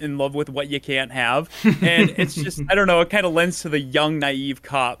fall in love with what you can't have. And it's just, I don't know, it kind of lends to the young, naive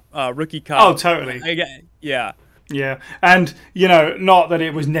cop, rookie cop. Oh, totally. Yeah. Yeah. And, not that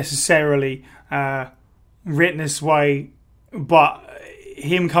it was necessarily written this way, but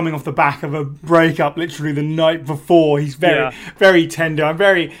him coming off the back of a breakup literally the night before, he's very, very tender. I'm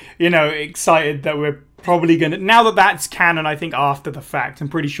very, excited that we're probably going to, now that that's canon, I think after the fact, I'm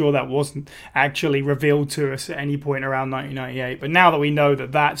pretty sure that wasn't actually revealed to us at any point around 1998, but now that we know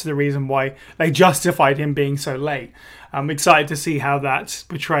that that's the reason why they justified him being so late, I'm excited to see how that's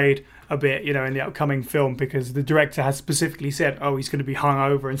portrayed a bit, in the upcoming film, because the director has specifically said, he's going to be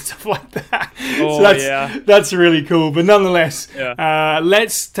hungover and stuff like that. So that's really cool. But nonetheless,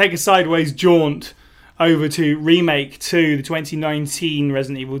 let's take a sideways jaunt over to Remake 2, the 2019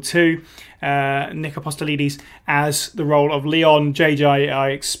 Resident Evil 2. Nick Apostolides as the role of Leon. JJ,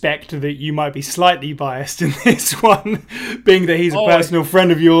 I expect that you might be slightly biased in this one, being that he's a personal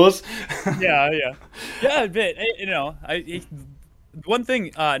friend of yours. Yeah, a bit. One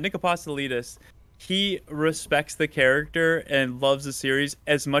thing, Nick Apostolides, he respects the character and loves the series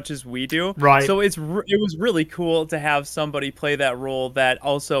as much as we do. Right. So it was really cool to have somebody play that role that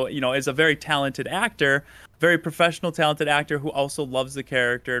also, is a very talented actor, very professional, talented actor who also loves the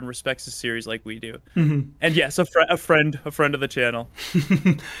character and respects the series like we do. Mm-hmm. And yes, a friend of the channel.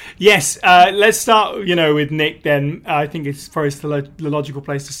 Yes. Let's start, with Nick then. I think it's probably the logical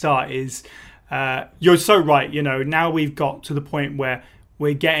place to start is, you're so right. Now we've got to the point where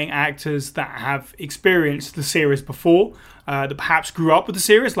we're getting actors that have experienced the series before, that perhaps grew up with the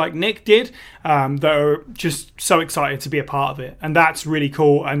series like Nick did, that are just so excited to be a part of it. And that's really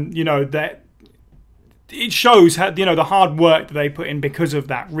cool. And, that it shows how, the hard work that they put in because of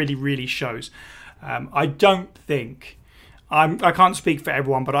that really, really shows. I don't think, I can't speak for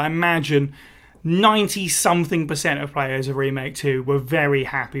everyone, but I imagine 90-something% of players of Remake 2 were very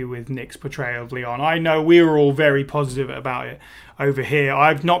happy with Nick's portrayal of Leon. I know we were all very positive about it over here.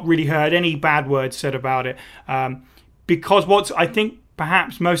 I've not really heard any bad words said about it. Because I think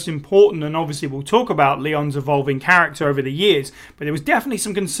perhaps most important, and obviously we'll talk about Leon's evolving character over the years, but there was definitely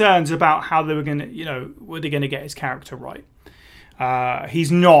some concerns about how they were going to, were they going to get his character right?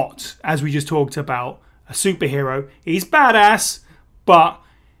 He's not, as we just talked about, a superhero. He's badass, but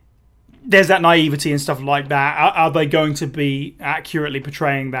there's that naivety and stuff like that. Are they going to be accurately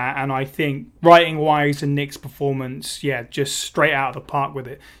portraying that? And I think writing-wise and Nick's performance, just straight out of the park with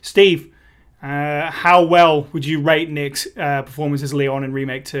it. Steve, how well would you rate Nick's performance as Leon in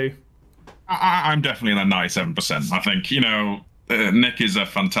Remake 2? I'm definitely in that 97%. I think, Nick is a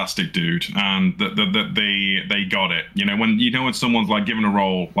fantastic dude, and they got it. When someone's like given a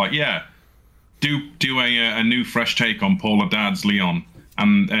role, like, do a new fresh take on Paul Haddad's Leon.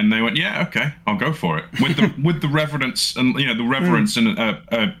 And they went, okay, I'll go for it with the reverence and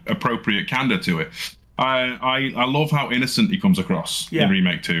and appropriate candor to it. I love how innocent he comes across in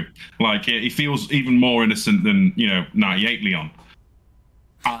Remake 2. Like he feels even more innocent than 98 Leon.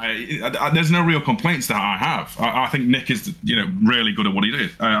 There's no real complaints that I have. I think Nick is really good at what he did.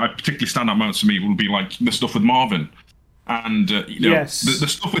 I particularly standout moments for me would be like the stuff with Marvin. And the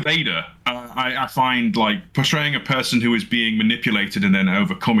stuff with Ada, I find like portraying a person who is being manipulated and then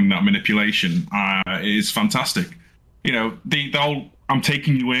overcoming that manipulation is fantastic. The whole "I'm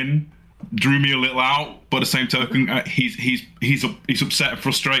taking you in" drew me a little out, but at the same token, he's upset and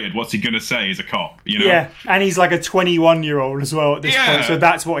frustrated. What's he going to say as a cop? Yeah, and he's like a 21-year-old as well at this point, so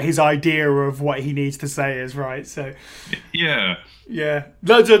that's what his idea of what he needs to say is, right? So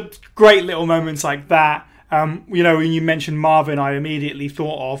those are great little moments like that. When you mentioned Marvin, I immediately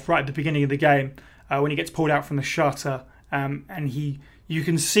thought of right at the beginning of the game when he gets pulled out from the shutter, and you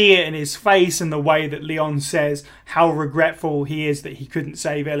can see it in his face and the way that Leon says how regretful he is that he couldn't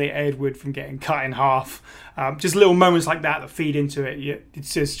save Elliot Edward from getting cut in half. Just little moments like that feed into it.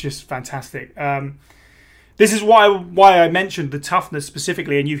 It's just fantastic. This is why I mentioned the toughness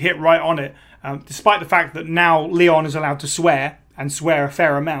specifically, and you hit right on it. Despite the fact that now Leon is allowed to swear and swear a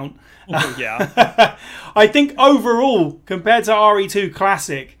fair amount. I think overall, compared to RE2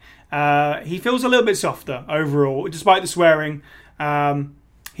 Classic, he feels a little bit softer overall, despite the swearing.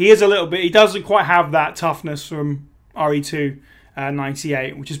 He doesn't quite have that toughness from RE2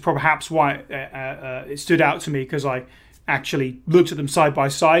 98, which is perhaps why it stood out to me, because I actually looked at them side by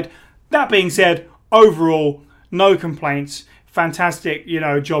side. That being said, overall, no complaints. Fantastic,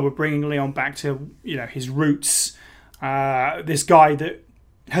 job of bringing Leon back to, his roots. This guy that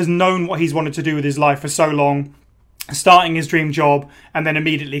has known what he's wanted to do with his life for so long, starting his dream job, and then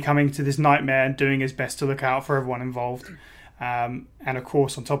immediately coming to this nightmare and doing his best to look out for everyone involved. And of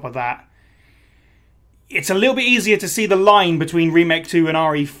course, on top of that, it's a little bit easier to see the line between Remake 2 and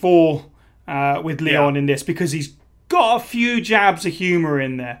RE4 with Leon in this, because he's got a few jabs of humour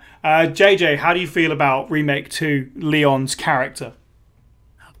in there. JJ, how do you feel about Remake 2 Leon's character?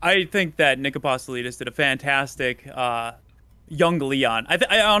 I think that Nick Apostolidis did a fantastic young Leon.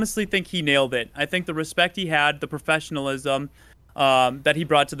 I honestly think he nailed it. I think the respect he had, the professionalism that he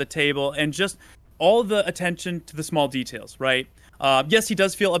brought to the table, and just all the attention to the small details, right? Yes, he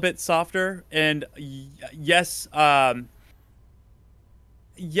does feel a bit softer, and yes, I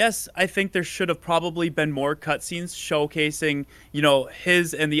think there should have probably been more cutscenes showcasing,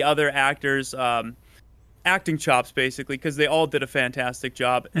 his and the other actors' acting chops, basically, because they all did a fantastic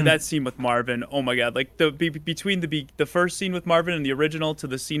job. And that scene with Marvin, oh my god, like between the first scene with Marvin and the original to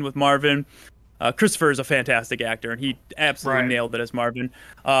the scene with Marvin, Christopher is a fantastic actor, and he absolutely nailed it as Marvin.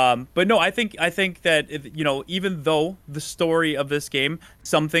 But no, I think that even though the story of this game,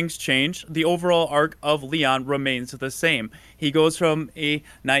 some things change, the overall arc of Leon remains the same. He goes from a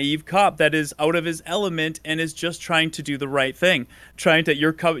naive cop that is out of his element and is just trying to do the right thing, trying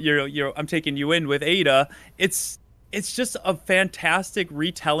to I'm taking you in with Ada. It's just a fantastic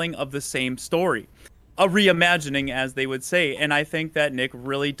retelling of the same story. A reimagining, as they would say, and I think that Nick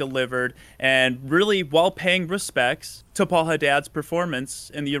really delivered, and really, while paying respects to Paul Haddad's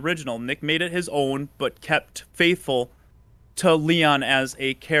performance in the original, Nick made it his own, but kept faithful to Leon as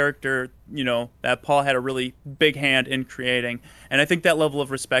a character, that Paul had a really big hand in creating. And I think that level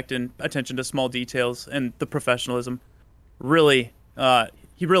of respect and attention to small details and the professionalism, really,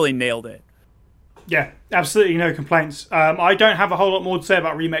 he really nailed it. Yeah, absolutely no complaints. I don't have a whole lot more to say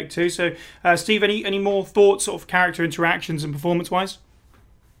about Remake 2. So, Steve, any more thoughts, sort of character interactions and performance-wise?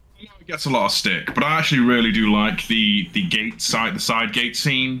 It gets a lot of stick, but I actually really do like the side gate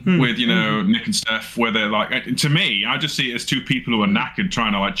scene with Nick and Steph, where they're like, to me, I just see it as two people who are knackered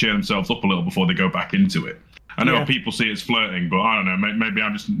trying to like cheer themselves up a little before they go back into it. I know people see it as flirting, but I don't know, maybe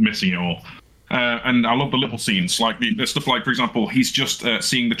I'm just missing it all. And I love the little scenes, like the stuff like, for example, he's just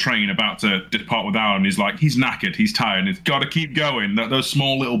seeing the train about to depart with Alan, and he's like, he's knackered, he's tired, and he's got to keep going. Those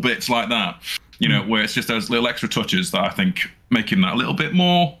small little bits like that, where it's just those little extra touches that I think make him that a little bit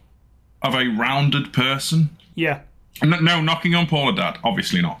more of a rounded person. Yeah. No, knocking on Paul or Dad,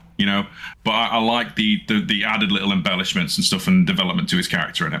 obviously not, But I like the added little embellishments and stuff and development to his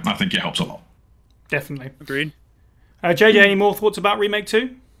character in it. I think it helps a lot. Definitely. Agreed. JJ, any more thoughts about Remake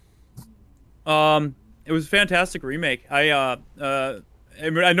 2? It was a fantastic remake. I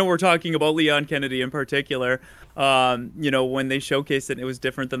know we're talking about Leon Kennedy in particular. When they showcased it was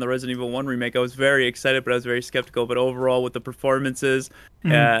different than the Resident Evil 1 remake. I was very excited, but I was very skeptical. But overall, with the performances,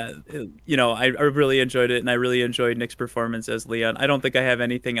 I really enjoyed it, and I really enjoyed Nick's performance as Leon. I don't think I have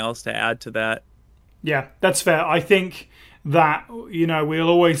anything else to add to that. Yeah, that's fair. I think that, we'll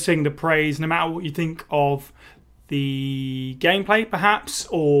always sing the praise, no matter what you think of the gameplay, perhaps,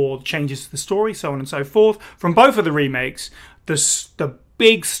 or changes to the story, so on and so forth. From both of the remakes, the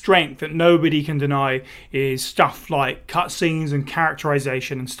big strength that nobody can deny is stuff like cutscenes and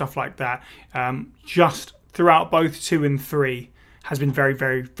characterization and stuff like that. Just throughout both 2 and 3 has been very,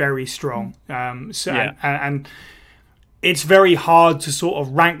 very, very strong. And it's very hard to sort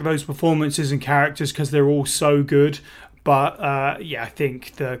of rank those performances and characters because they're all so good. But I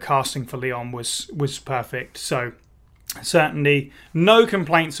think the casting for Leon was perfect. So certainly no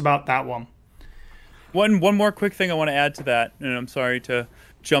complaints about that one. One more quick thing I want to add to that, and I'm sorry to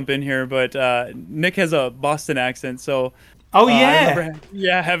jump in here, but Nick has a Boston accent, so I remember,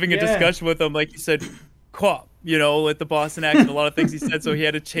 having a discussion with him, like he said, "Quap," with the Boston accent, a lot of things he said, so he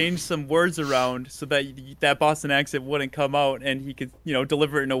had to change some words around so that Boston accent wouldn't come out, and he could,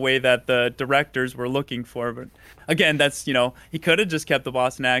 deliver it in a way that the directors were looking for. But again, that's, he could have just kept the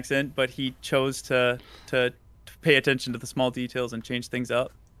Boston accent, but he chose to pay attention to the small details and change things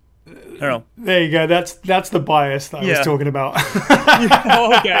up. I don't know. There you go. That's the bias that I was talking about.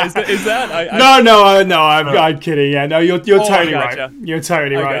 Okay, is that? No. I'm kidding. Yeah, no, you're totally right. You're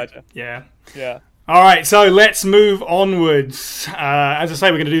totally right. Gotcha. Yeah. All right, so let's move onwards. As I say,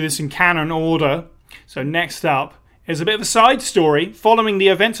 we're going to do this in canon order. So next up is a bit of a side story. Following the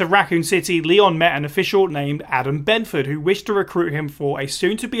events of Raccoon City, Leon met an official named Adam Benford who wished to recruit him for a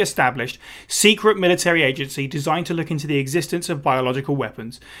soon-to-be-established secret military agency designed to look into the existence of biological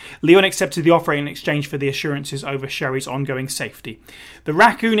weapons. Leon accepted the offer in exchange for the assurances over Sherry's ongoing safety. The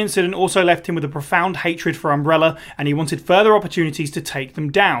Raccoon incident also left him with a profound hatred for Umbrella, and he wanted further opportunities to take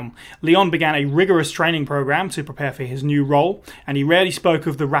them down. Leon began a rigorous training program to prepare for his new role, and he rarely spoke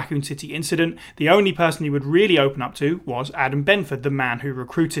of the Raccoon City incident. The only person he would really open up to was Adam Benford, the man who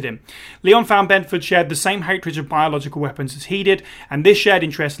recruited him. Leon found Benford shared the same hatred of biological weapons as he did, and this shared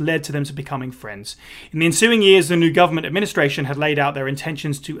interest led to them to becoming friends. In the ensuing years, the new government administration had laid out their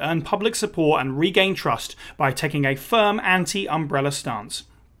intentions to earn public support and regain trust by taking a firm anti-Umbrella stance.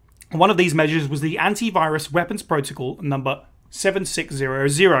 One of these measures was the Antivirus Weapons Protocol number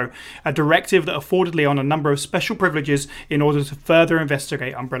 7600, a directive that afforded Leon a number of special privileges in order to further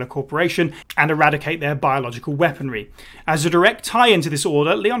investigate Umbrella Corporation and eradicate their biological weaponry. As a direct tie-in to this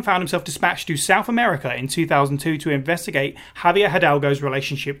order, Leon found himself dispatched to South America in 2002 to investigate Javier Hidalgo's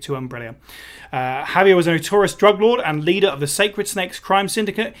relationship to Umbrella. Javier was a notorious drug lord and leader of the Sacred Snakes crime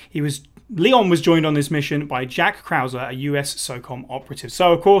syndicate. Leon was joined on this mission by Jack Krauser, a US SOCOM operative.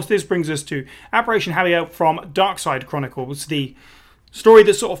 So, of course, this brings us to Operation Javier from Darkside Chronicles, the story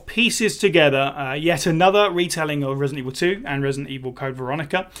that sort of pieces together yet another retelling of Resident Evil 2 and Resident Evil Code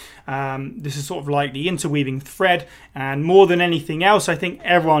Veronica. This is sort of like the interweaving thread, and more than anything else, I think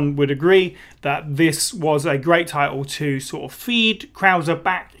everyone would agree that this was a great title to sort of feed Krauser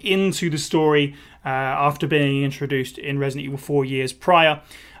back into the story after being introduced in Resident Evil 4 years prior.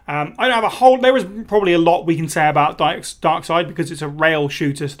 I don't have there is probably a lot we can say about Darkside because it's a rail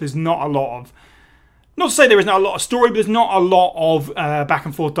shooter, so there's not a lot of, not to say there isn't a lot of story, but there's not a lot of back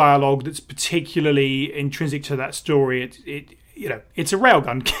and forth dialogue that's particularly intrinsic to that story. It's a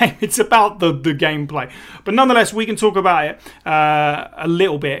railgun game. It's about the gameplay. But nonetheless, we can talk about it a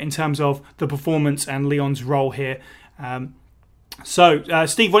little bit in terms of the performance and Leon's role here. So,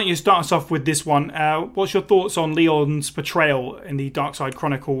 Steve, why don't you start us off with this one? What's your thoughts on Leon's portrayal in the Darkside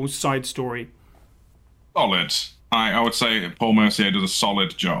Chronicles side story? Solid. I would say Paul Mercier does a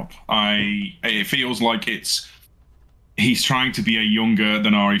solid job. It feels like he's trying to be a younger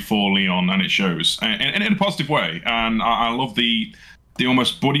than RE4 Leon, and it shows in a positive way. And I love the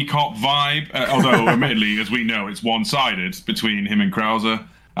almost buddy cop vibe, although admittedly, as we know, it's one-sided between him and Krauser,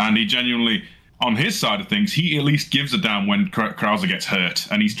 and he genuinely... on his side of things, he at least gives a damn when Krauser gets hurt,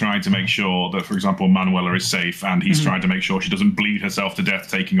 and he's trying to make sure that, for example, Manuela is safe, and he's trying to make sure she doesn't bleed herself to death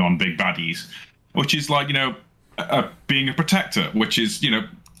taking on big baddies, which is like, being a protector, which is,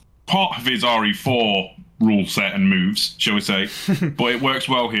 part of his RE4 rule set and moves, shall we say, but it works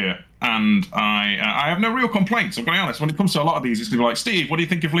well here. And I have no real complaints, I'm going to be honest. When it comes to a lot of these, it's going to be like, Steve, what do you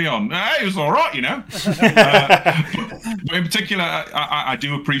think of Leon? He was all right, but in particular, I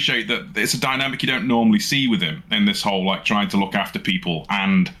do appreciate that it's a dynamic you don't normally see with him in this whole, like, trying to look after people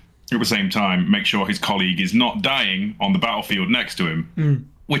and at the same time make sure his colleague is not dying on the battlefield next to him,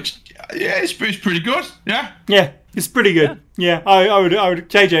 which, it's pretty good, yeah? Yeah, it's pretty good. Yeah, I would,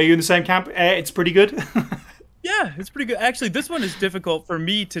 JJ, are you in the same camp? It's pretty good. Yeah, it's pretty good. Actually, this one is difficult for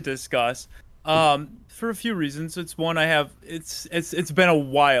me to discuss for a few reasons. It's one, it's been a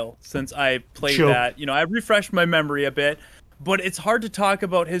while since I played that. I refreshed my memory a bit, but it's hard to talk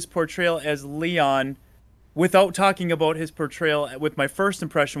about his portrayal as Leon without talking about his portrayal with my first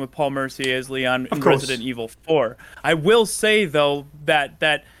impression with Paul Mercier as Leon in Resident Evil 4. I will say, though,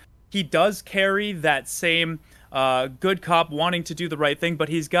 that he does carry that same good cop wanting to do the right thing, but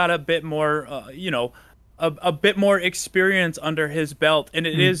he's got a bit more, a bit more experience under his belt, and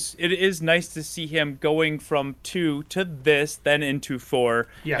it is nice to see him going from 2 to this, then into 4,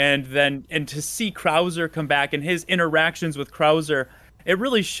 and to see Krauser come back and his interactions with Krauser. It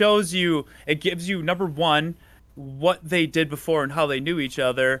really shows you. It gives you, number one, what they did before and how they knew each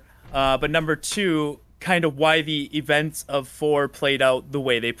other, but number two, kind of why the events of 4 played out the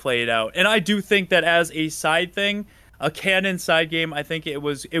way they played out. And I do think that as a side thing, a canon side game, I think it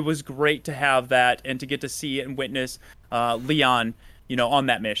was great to have that and to get to see and witness Leon, on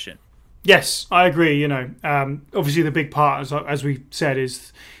that mission. Yes, I agree. Obviously the big part, as we said,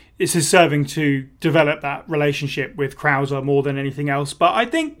 is serving to develop that relationship with Krauser more than anything else. But I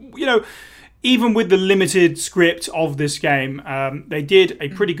think, even with the limited script of this game, they did a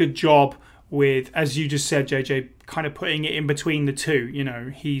pretty good job with, as you just said, JJ, kind of putting it in between the two.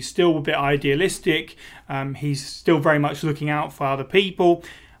 He's still a bit idealistic. He's still very much looking out for other people.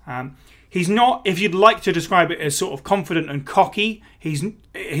 He's not, if you'd like to describe it as sort of confident and cocky, his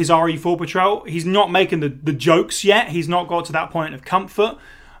RE4 portrayal, he's not making the jokes yet. He's not got to that point of comfort,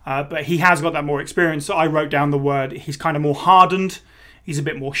 but he has got that more experience. So I wrote down the word, he's kind of more hardened. He's a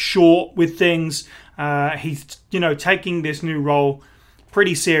bit more short with things. He's, taking this new role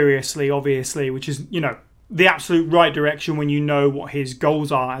pretty seriously, obviously, which is, the absolute right direction when you know what his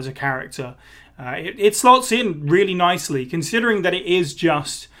goals are as a character. It slots in really nicely, considering that it is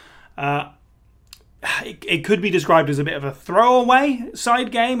just... it could be described as a bit of a throwaway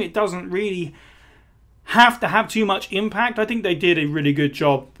side game. It doesn't really have to have too much impact. I think they did a really good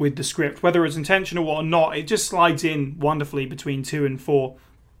job with the script. Whether it's intentional or not, it just slides in wonderfully between 2 and 4.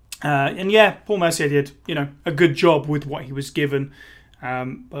 And yeah, Paul Mercier did, a good job with what he was given.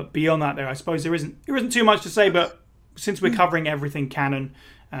 But beyond that, I suppose there isn't too much to say. But since we're covering everything canon,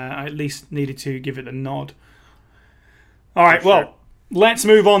 I at least needed to give it a nod. All right, well, let's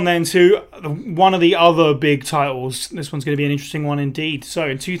move on then to one of the other big titles. This one's going to be an interesting one indeed. So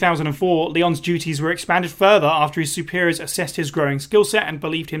in 2004, Leon's duties were expanded further after his superiors assessed his growing skill set and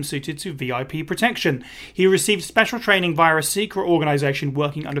believed him suited to VIP protection. He received special training via a secret organization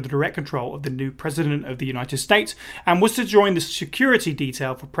working under the direct control of the new President of the United States and was to join the security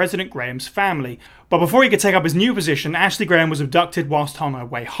detail for President Graham's family. But before he could take up his new position, Ashley Graham was abducted whilst on her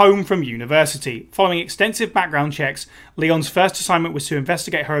way home from university. Following extensive background checks, Leon's first assignment was to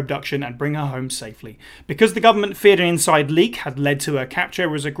investigate her abduction and bring her home safely. Because the government feared an inside leak had led to her capture, it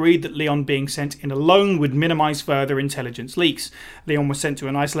was agreed that Leon being sent in alone would minimise further intelligence leaks. Leon was sent to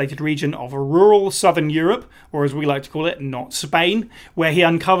an isolated region of rural southern Europe, or as we like to call it, not Spain, where he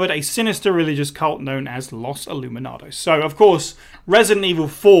uncovered a sinister religious cult known as Los Illuminados. So, of course, Resident Evil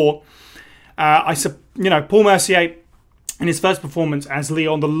 4... Paul Mercier, in his first performance as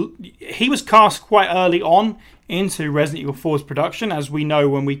Leon, he was cast quite early on into Resident Evil 4's production. As we know,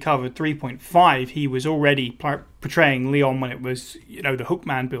 when we covered 3.5, he was already portraying Leon when it was, the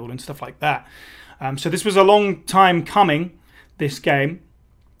Hookman build and stuff like that. So this was a long time coming, this game.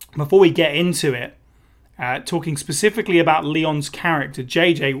 Before we get into it, talking specifically about Leon's character,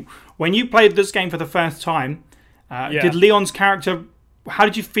 JJ, when you played this game for the first time, did Leon's character... How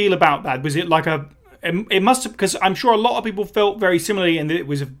did you feel about that? Was it like it must have, because I'm sure a lot of people felt very similarly and that it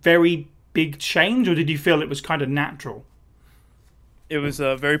was a very big change, or did you feel it was kind of natural? It was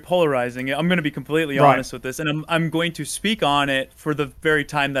very polarizing. I'm going to be completely honest with this, and I'm going to speak on it for the very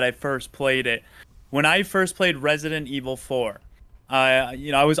time that I first played it. When I first played Resident Evil 4,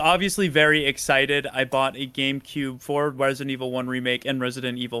 I was obviously very excited. I bought a GameCube for Resident Evil 1 Remake and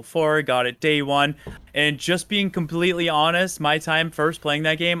Resident Evil 4. Got it day one. And just being completely honest, my time first playing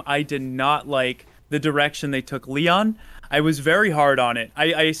that game, I did not like the direction they took Leon. I was very hard on it.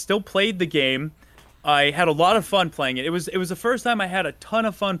 I still played the game. I had a lot of fun playing it. It was the first time I had a ton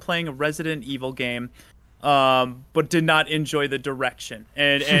of fun playing a Resident Evil game. But did not enjoy the direction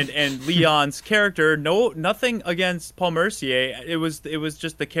and Leon's character. Nothing against Paul Mercier. It was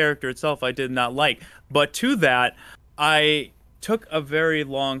just the character itself I did not like. But to that, I took a very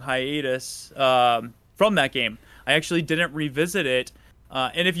long hiatus from that game. I actually didn't revisit it.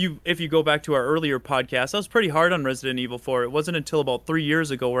 And if you go back to our earlier podcast, I was pretty hard on Resident Evil 4. It wasn't until about 3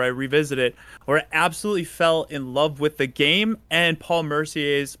 years ago where I revisited it, where I absolutely fell in love with the game and Paul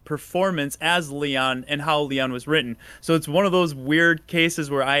Mercier's performance as Leon and how Leon was written. So it's one of those weird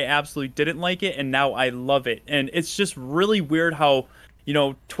cases where I absolutely didn't like it and now I love it. And it's just really weird how,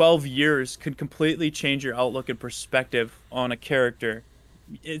 12 years could completely change your outlook and perspective on a character.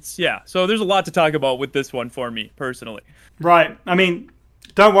 So there's a lot to talk about with this one for me personally. Right. I mean,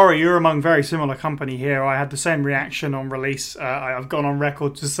 don't worry, you're among very similar company here. I had the same reaction on release. I've gone on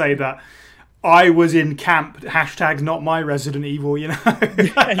record to say that I was in camp, #not my Resident Evil, Yeah.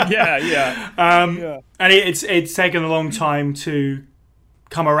 And it's taken a long time to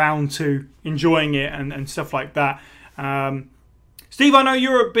come around to enjoying it and stuff like that. Steve, I know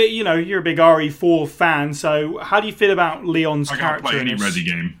you're a bit, you're a big RE4 fan. So how do you feel about Leon's character? I can't play any Resi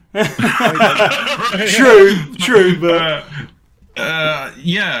game. True, but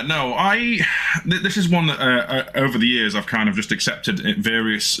this is one that over the years I've kind of just accepted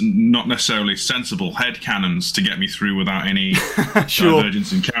various, not necessarily sensible headcanons to get me through without any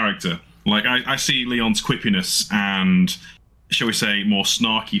divergence in character. Like I see Leon's quippiness and, shall we say, more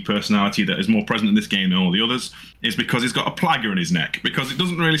snarky personality that is more present in this game than all the others is because he's got a plagger in his neck, because it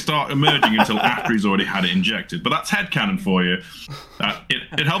doesn't really start emerging until after he's already had it injected. But that's headcanon for you.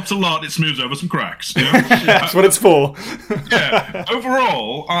 It helps a lot. It smooths over some cracks. That's what it's for. Yeah.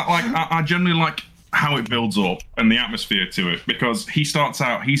 Overall, I generally like how it builds up and the atmosphere to it, because he starts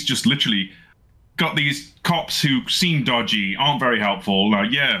out, he's just literally got these cops who seem dodgy, aren't very helpful. Like,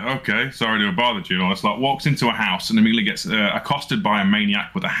 yeah, okay, sorry to have bothered you. It's like walks into a house and immediately gets accosted by a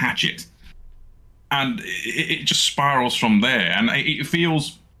maniac with a hatchet, and it just spirals from there. And it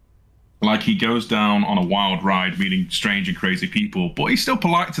feels like he goes down on a wild ride, meeting strange and crazy people, but he's still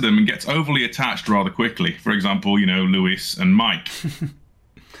polite to them and gets overly attached rather quickly. For example, Lewis and Mike.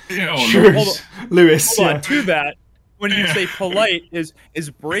 Lewis. Hold on, to that. When you say polite, is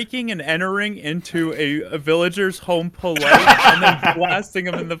breaking and entering into a villager's home polite and then blasting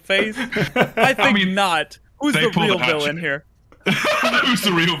him in the face? I think not. Who's the real villain here? Who's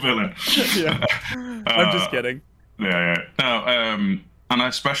the real villain? Yeah. I'm just kidding. Yeah. No, and I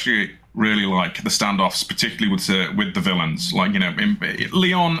especially really like the standoffs, particularly with the villains. Like,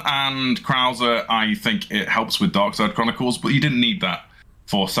 Leon and Krauser, I think it helps with Darkside Chronicles, but you didn't need that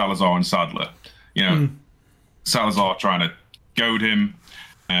for Salazar and Sadler. Salazar trying to goad him,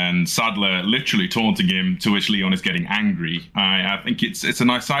 and Sadler literally taunting him, to which Leon is getting angry. I think it's a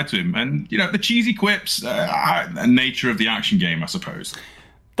nice side to him. And, the cheesy quips, nature of the action game, I suppose.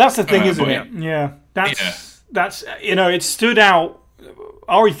 That's the thing, isn't it? Yeah. That's it stood out.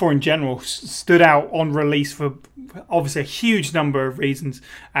 RE4 in general stood out on release for obviously a huge number of reasons,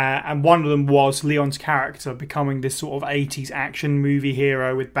 and one of them was Leon's character becoming this sort of 80s action movie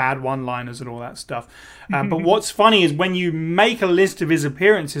hero with bad one-liners and all that stuff. But what's funny is when you make a list of his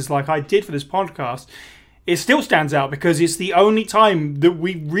appearances like I did for this podcast, it still stands out because it's the only time that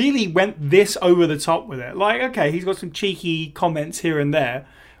we really went this over the top with it. Like, okay, he's got some cheeky comments here and there,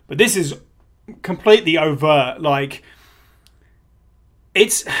 but this is completely overt. Like,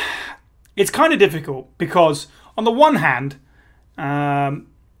 it's kind of difficult because on the one hand,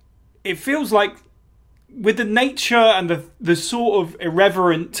 it feels like with the nature and the sort of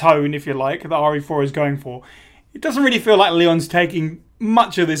irreverent tone, if you like, that RE4 is going for, it doesn't really feel like Leon's taking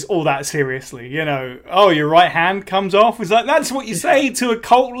much of this all that seriously. Your right hand comes off. It's like, that's what you say to a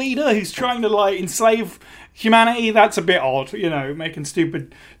cult leader who's trying to enslave humanity. That's a bit odd, making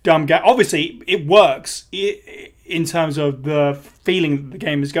stupid, dumb Obviously, it works in terms of the feeling that the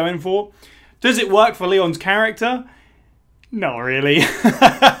game is going for. Does it work for Leon's character? Not really.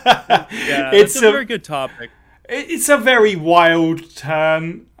 Yeah, it's a very good topic. It's a very wild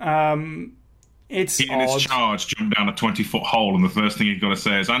turn. It's in his charge, jump down a 20-foot hole, and the first thing he's got to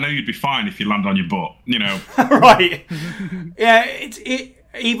say is, "I know you'd be fine if you land on your butt." Right? Yeah.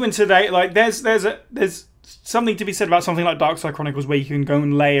 Even today, there's something to be said about something like Darkside Chronicles, where you can go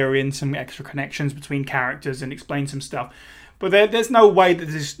and layer in some extra connections between characters and explain some stuff. But there's no way that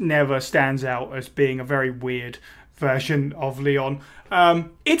this never stands out as being a very weird version of Leon.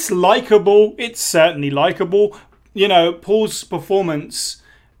 It's likable. It's certainly likable. Paul's performance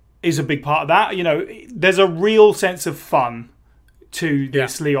is a big part of that. There's a real sense of fun to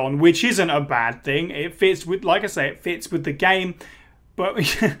this Leon, which isn't a bad thing. It fits with, like I say, it fits with the game. But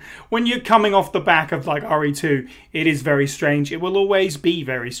when you're coming off the back of like RE2, it is very strange. It will always be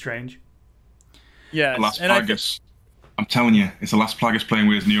very strange. Yes. Last Plagueis. I'm telling you, it's the last Plagueis playing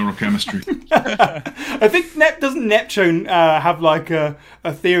with his neurochemistry. I think doesn't Neptune have like a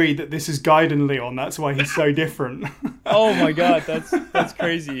theory that this is Gaiden Leon? That's why he's so different. Oh my god, that's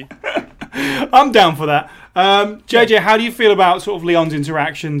crazy. I'm down for that. JJ, how do you feel about sort of Leon's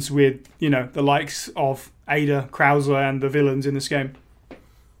interactions with the likes of Ada, Krauser, and the villains in this game?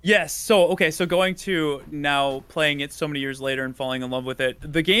 Yes. So going to now playing it so many years later and falling in love with it.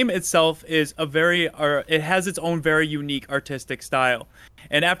 The game itself is it has its own very unique artistic style.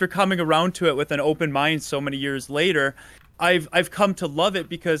 And after coming around to it with an open mind so many years later, I've come to love it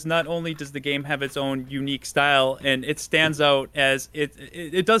because not only does the game have its own unique style, and it stands out as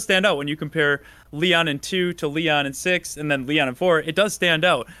it does stand out when you compare Leon in 2 to Leon in 6 and then Leon in 4. It does stand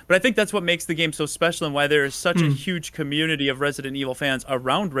out. But I think that's what makes the game so special and why there is such a huge community of Resident Evil fans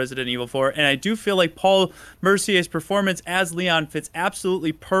around Resident Evil 4. And I do feel like Paul Mercier's performance as Leon fits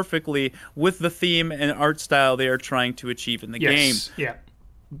absolutely perfectly with the theme and art style they are trying to achieve in the game. Yeah.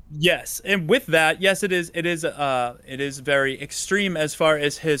 Yes, and with that, yes, it is very extreme as far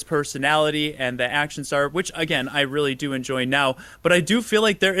as his personality and the actions are, which again I really do enjoy now. But I do feel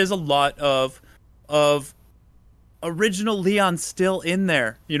like there is a lot of original Leon still in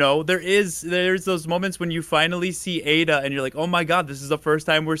there. There's those moments when you finally see Ada and you're like, oh my god, this is the first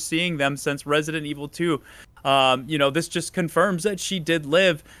time we're seeing them since Resident Evil 2. This just confirms that she did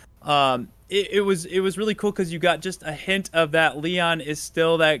live. It was really cool because you got just a hint of that Leon is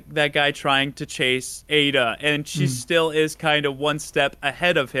still that guy trying to chase Ada, and she still is kind of one step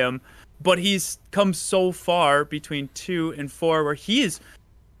ahead of him, but he's come so far between 2 and 4 where he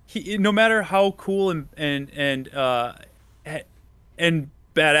no matter how cool and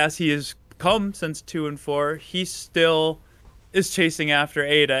badass he has come since 2 and 4, he still is chasing after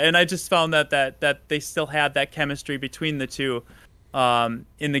Ada, and I just found that they still had that chemistry between the two.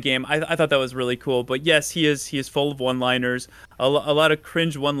 In the game, I thought that was really cool. But yes, he is full of one-liners, a lot of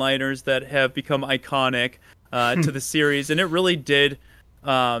cringe one-liners that have become iconic to the series, and it really did.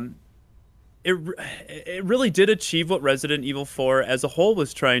 It really did achieve what Resident Evil 4 as a whole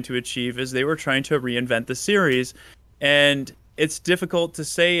was trying to achieve, as they were trying to reinvent the series, and it's difficult to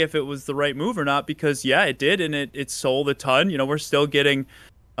say if it was the right move or not because it did, and it sold a ton. We're still getting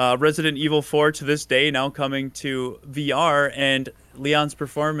Resident Evil 4 to this day now coming to VR, and Leon's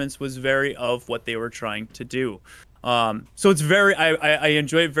performance was very of what they were trying to do. So it's I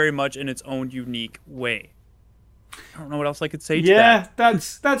enjoy it very much in its own unique way. I don't know what else I could say to that. Yeah,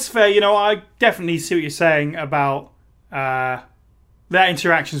 that's fair. I definitely see what you're saying about their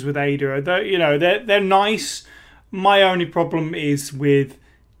interactions with Ada. They're nice. My only problem is with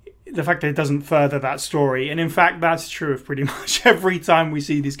the fact that it doesn't further that story, and in fact that's true of pretty much every time we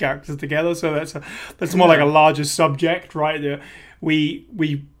see these characters together, so that's more like a larger subject, right?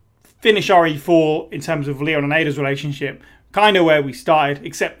 We finish RE4 in terms of Leon and Ada's relationship kind of where we started,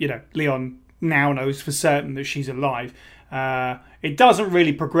 except Leon now knows for certain that she's alive. It doesn't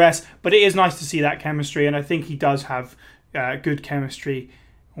really progress, but it is nice to see that chemistry, and I think he does have good chemistry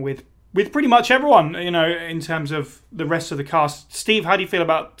with pretty much everyone, in terms of the rest of the cast. Steve, how do you feel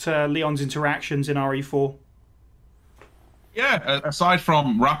about Leon's interactions in RE4? Yeah, aside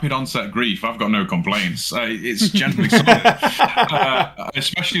from rapid onset grief, I've got no complaints. It's generally solid. I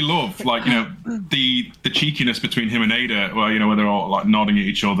especially love, the cheekiness between him and Ada, where they're all nodding at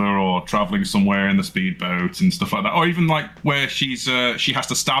each other or traveling somewhere in the speedboat and stuff like that, or even where she has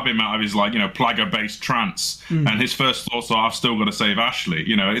to stab him out of his Plaga-based trance, and his first thoughts are, I've still got to save Ashley.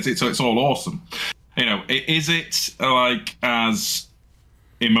 It's all awesome. Is it as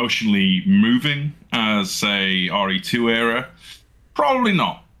emotionally moving as, say, RE2 era? Probably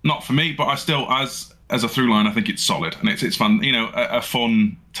not. Not for me, but I still, as a through line, I think it's solid and it's fun. A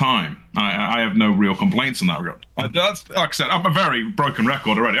fun time. I have no real complaints in that regard. That's, like I said, I'm a very broken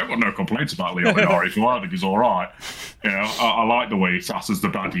record already. I've got no complaints about Leon in RE4. I think he's all right. I like the way he sasses the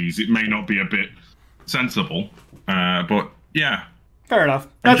baddies. It may not be a bit sensible, but yeah, fair enough.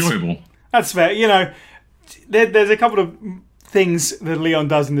 Enjoyable. That's fair. There's a couple of things that Leon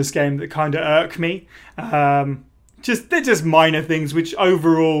does in this game that kind of irk me. They're just minor things, which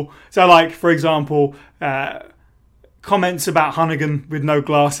overall... So, for example, comments about Hunnigan with no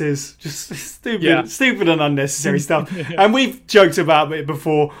glasses, just stupid and unnecessary stuff. And we've joked about it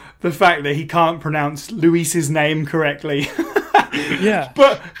before, the fact that he can't pronounce Luis's name correctly. Yeah.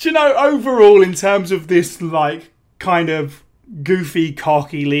 But, overall, in terms of this, like, kind of goofy,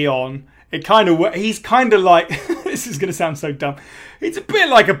 cocky Leon, he's kind of like, this is going to sound so dumb, it's a bit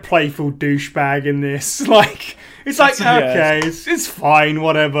like a playful douchebag in this. Like, it's like, okay, it's fine,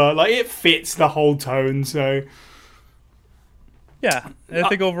 whatever. Like, it fits the whole tone, so... Yeah, I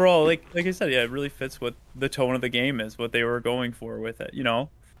think overall, like I said, it really fits what the tone of the game is, what they were going for with it,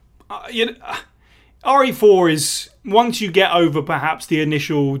 RE4 is, once you get over perhaps the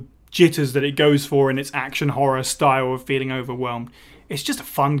initial jitters that it goes for in its action horror style of feeling overwhelmed, it's just a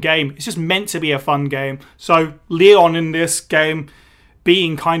fun game. It's just meant to be a fun game. So Leon in this game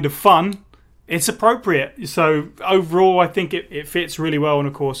being kind of fun, it's appropriate. So overall, I think it fits really well. And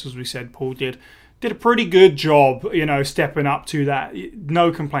of course, as we said, Paul did a pretty good job, stepping up to that.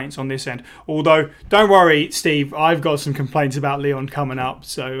 No complaints on this end. Although, don't worry, Steve, I've got some complaints about Leon coming up.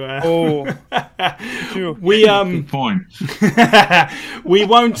 So, we good point. We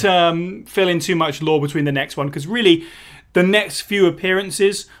won't fill in too much lore between the next one, because really, the next few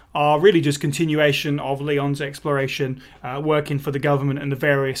appearances are really just continuation of Leon's exploration, working for the government and the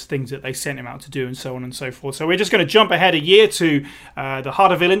various things that they sent him out to do, and so on and so forth. So we're just going to jump ahead a year to the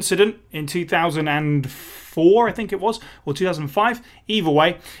Harderville incident in 2004, I think it was, or 2005, either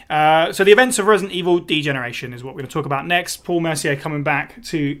way. So the events of Resident Evil Degeneration is what we're going to talk about next. Paul Mercier coming back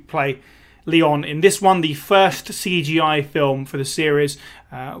to play Leon in this one, the first CGI film for the series.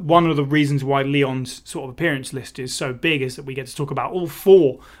 One of the reasons why Leon's sort of appearance list is so big is that we get to talk about all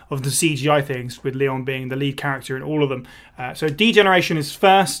 4 of the CGI things, with Leon being the lead character in all of them. So Degeneration is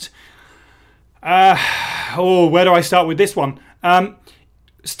first. Where do I start with this one?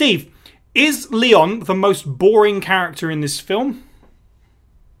 Steve, is Leon the most boring character in this film?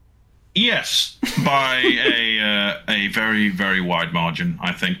 Yes, by a very, very wide margin,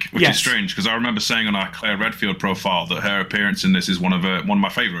 I think, which is strange, because I remember saying on our Claire Redfield profile that her appearance in this is one of my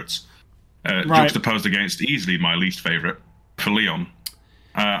favourites, juxtaposed against easily my least favourite for Leon.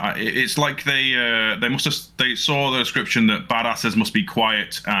 It's like they saw the description that badasses must be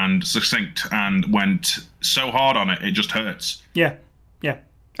quiet and succinct, and went so hard on it just hurts. Yeah,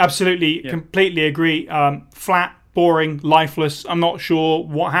 absolutely, completely agree. Flat, boring, lifeless. I'm not sure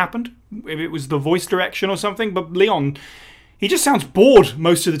what happened, if it was the voice direction or something, but Leon, he just sounds bored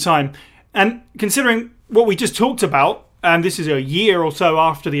most of the time. And considering what we just talked about, and this is a year or so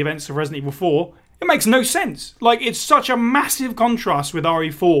after the events of Resident Evil 4, it makes no sense. Like, it's such a massive contrast with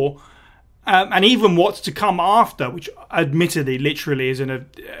RE4, and even what's to come after, which admittedly literally is an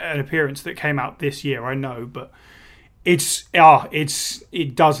appearance that came out this year, I know, but it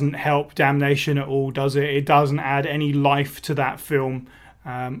doesn't help Damnation at all, does it? It doesn't add any life to that film.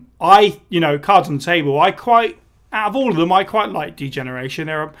 Cards on the table, out of all of them, I quite like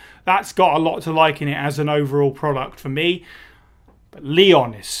Degeneration. That's got a lot to like in it as an overall product for me. But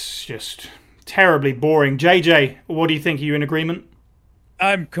Leon is just terribly boring. JJ, what do you think? Are you in agreement?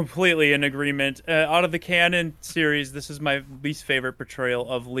 I'm completely in agreement. Out of the canon series, this is my least favorite portrayal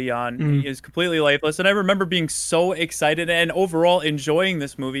of Leon. He is completely lifeless. And I remember being so excited and overall enjoying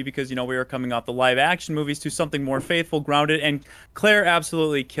this movie because, we were coming off the live action movies to something more faithful, grounded. And Claire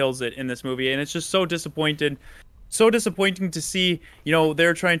absolutely kills it in this movie. And it's just so disappointing to see,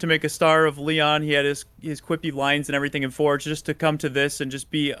 they're trying to make a star of Leon. He had his quippy lines and everything in Forge, just to come to this and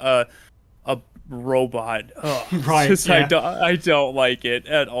just be a robot. Right. I don't like it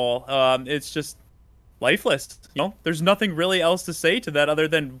at all. It's just lifeless. There's nothing really else to say to that other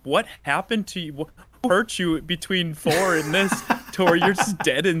than what happened to you, what hurt you between 4 and this, to where you're just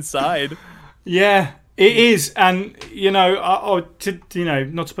dead inside. Yeah, it is. And not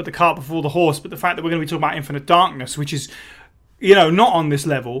to put the cart before the horse, but the fact that we're going to be talking about Infinite Darkness, which is not on this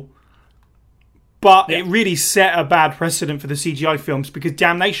level, but it really set a bad precedent for the CGI films, because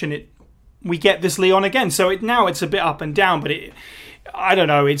Damnation, we get this Leon again. So now it's a bit up and down, but I don't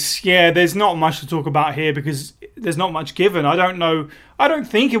know. There's not much to talk about here because there's not much given. I don't know. I don't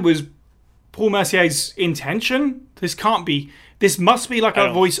think it was Paul Mercier's intention. This must be like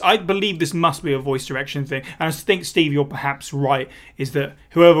a voice. I believe this must be a voice direction thing. And I think, Steve, you're perhaps right, is that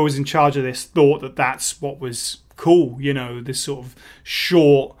whoever was in charge of this thought that that's what was cool. This sort of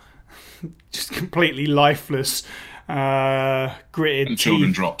short, just completely lifeless, gritted and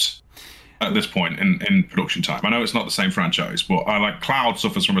children dropped at this point in production time. I know it's not the same franchise, but I like Cloud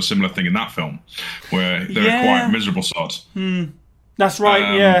suffers from a similar thing in that film, where they're quite miserable sods. That's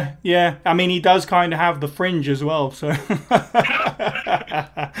right. Yeah. I mean, he does kind of have the fringe as well. So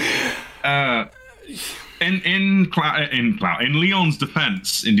In Leon's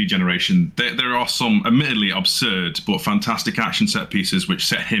defense in Degeneration, there are some admittedly absurd but fantastic action set pieces which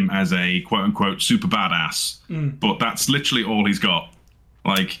set him as a quote-unquote super badass. But that's literally all he's got.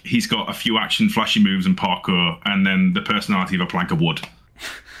 Like, he's got a few action flashy moves and parkour, and then the personality of a plank of wood.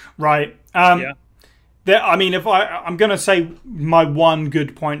 Right. I mean, if I'm going to say my one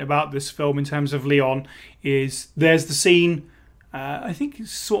good point about this film in terms of Leon is there's the scene, I think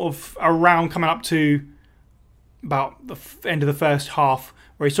it's sort of around coming up to about the end of the first half,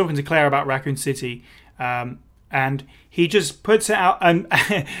 where he's talking to Claire about Raccoon City, and he just puts it out, and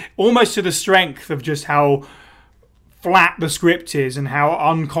almost to the strength of just how flat the script is and how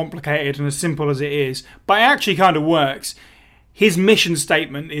uncomplicated and as simple as it is, but it actually kind of works. His mission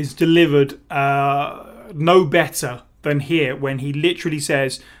statement is delivered no better than here, when he literally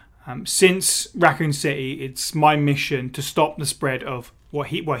says, since Raccoon City, it's my mission to stop the spread of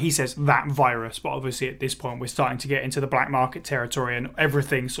he says that virus, but obviously at this point we're starting to get into the black market territory and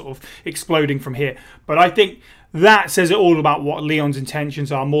everything sort of exploding from here. But I think that says it all about what Leon's intentions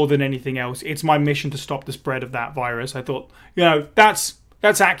are more than anything else. It's my mission to stop the spread of that virus. I thought, that's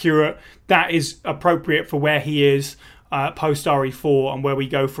accurate. That is appropriate for where he is post RE4 and where we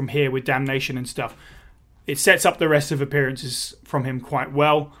go from here with Damnation and stuff. It sets up the rest of appearances from him quite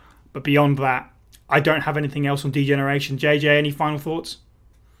well. But beyond that, I don't have anything else on Degeneration. JJ, any final thoughts?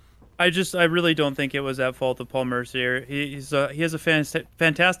 I really don't think it was at fault of Paul Mercier. He has a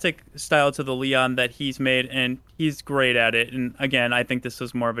fantastic style to the Leon that he's made, and he's great at it. And again, I think this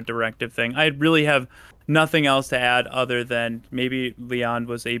was more of a directive thing. I really have nothing else to add other than maybe Leon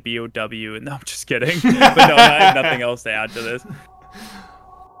was a BOW. And no, I'm just kidding. But no, I have nothing else to add to this.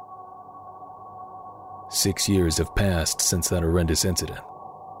 6 years have passed since that horrendous incident.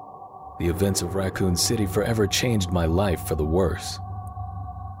 The events of Raccoon City forever changed my life for the worse.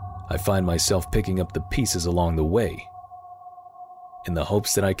 I find myself picking up the pieces along the way, in the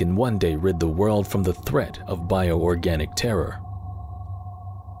hopes that I can one day rid the world from the threat of bioorganic terror.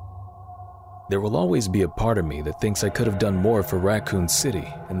 There will always be a part of me that thinks I could have done more for Raccoon City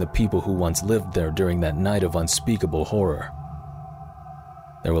and the people who once lived there during that night of unspeakable horror.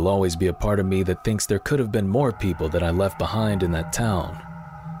 There will always be a part of me that thinks there could have been more people that I left behind in that town.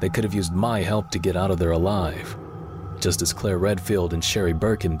 They could have used my help to get out of there alive, just as Claire Redfield and Sherry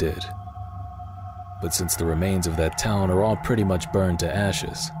Birkin did. But since the remains of that town are all pretty much burned to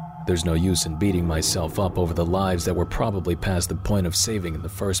ashes, there's no use in beating myself up over the lives that were probably past the point of saving in the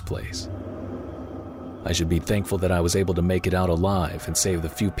first place. I should be thankful that I was able to make it out alive and save the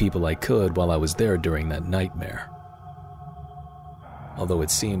few people I could while I was there during that nightmare. Although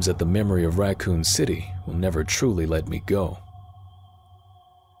it seems that the memory of Raccoon City will never truly let me go.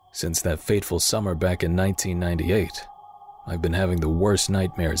 Since that fateful summer back in 1998, I've been having the worst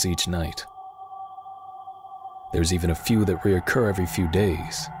nightmares each night. There's even a few that reoccur every few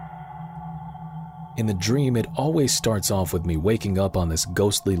days. In the dream, it always starts off with me waking up on this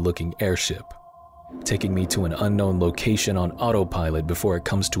ghostly-looking airship, taking me to an unknown location on autopilot before it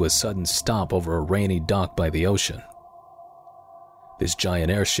comes to a sudden stop over a rainy dock by the ocean. This giant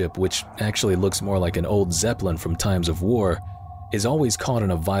airship, which actually looks more like an old Zeppelin from times of war, is always caught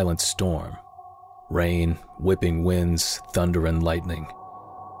in a violent storm. Rain, whipping winds, thunder and lightning.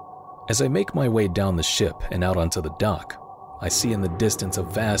 As I make my way down the ship and out onto the dock, I see in the distance a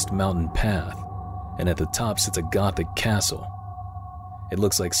vast mountain path, and at the top sits a gothic castle. It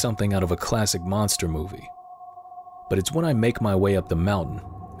looks like something out of a classic monster movie. But it's when I make my way up the mountain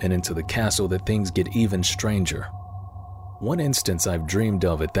and into the castle that things get even stranger. One instance I've dreamed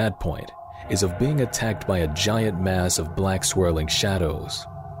of at that point is of being attacked by a giant mass of black swirling shadows.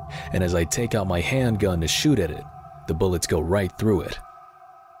 And as I take out my handgun to shoot at it, the bullets go right through it.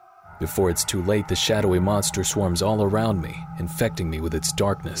 Before it's too late, the shadowy monster swarms all around me, infecting me with its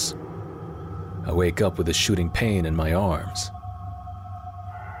darkness. I wake up with a shooting pain in my arms.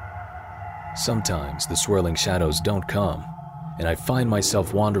 Sometimes the swirling shadows don't come, and I find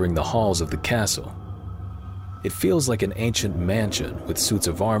myself wandering the halls of the castle. It feels like an ancient mansion with suits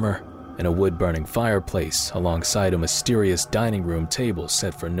of armor and a wood-burning fireplace alongside a mysterious dining room table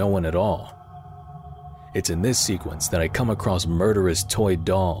set for no one at all. It's in this sequence that I come across murderous toy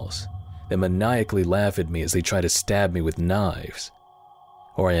dolls that maniacally laugh at me as they try to stab me with knives.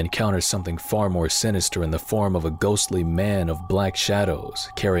 Or I encounter something far more sinister in the form of a ghostly man of black shadows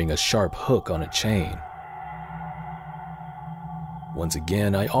carrying a sharp hook on a chain. Once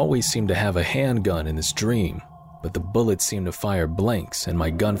again, I always seem to have a handgun in this dream, but the bullets seem to fire blanks and my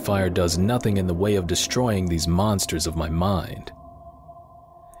gunfire does nothing in the way of destroying these monsters of my mind.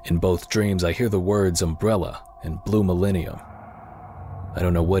 In both dreams, I hear the words Umbrella and Blue Millennium. I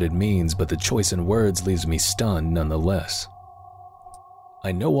don't know what it means, but the choice in words leaves me stunned nonetheless.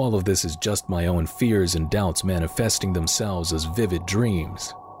 I know all of this is just my own fears and doubts manifesting themselves as vivid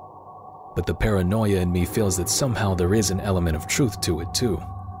dreams, but the paranoia in me feels that somehow there is an element of truth to it too.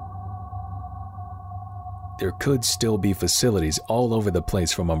 There could still be facilities all over the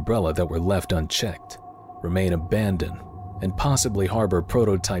place from Umbrella that were left unchecked, remain abandoned, and possibly harbor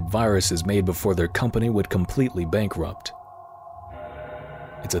prototype viruses made before their company would completely bankrupt.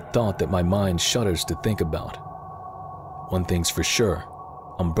 It's a thought that my mind shudders to think about. One thing's for sure,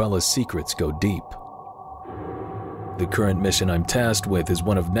 Umbrella's secrets go deep. The current mission I'm tasked with is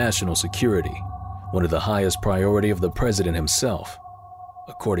one of national security, one of the highest priority of the president himself.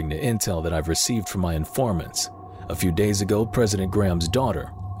 According to intel that I've received from my informants, a few days ago President Graham's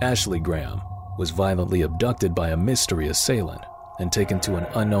daughter, Ashley Graham, was violently abducted by a mystery assailant and taken to an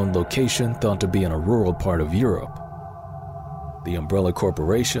unknown location thought to be in a rural part of Europe. The Umbrella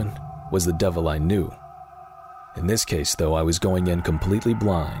Corporation was the devil I knew. In this case, though, I was going in completely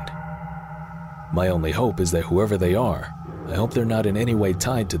blind. My only hope is that whoever they are, I hope they're not in any way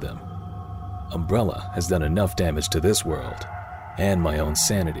tied to them. Umbrella has done enough damage to this world, and my own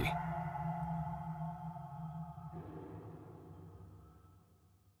sanity.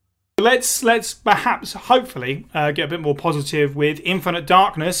 Let's perhaps, hopefully, get a bit more positive with Infinite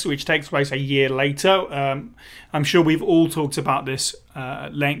Darkness, which takes place a year later. I'm sure we've all talked about this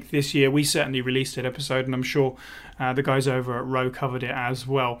at length this year. We certainly released an episode, and I'm sure the guys over at Row covered it as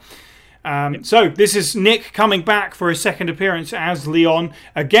well. So this is Nick coming back for his second appearance as Leon.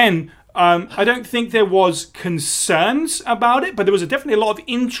 Again, I don't think there was concerns about it, but there was definitely a lot of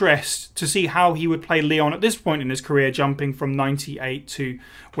interest to see how he would play Leon at this point in his career, jumping from 98 to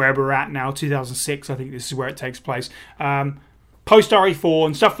where we're at now, 2006. I think this is where it takes place. Post RE4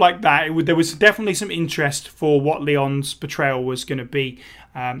 and stuff like that, there was definitely some interest for what Leon's portrayal was going to be.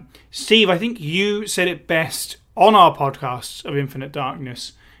 Steve, I think you said it best on our podcast of Infinite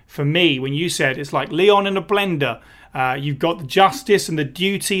Darkness. For me, when you said it's like Leon in a blender. You've got the justice and the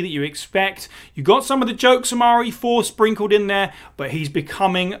duty that you expect. You've got some of the jokes from RE4 sprinkled in there, but he's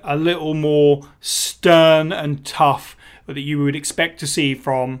becoming a little more stern and tough that you would expect to see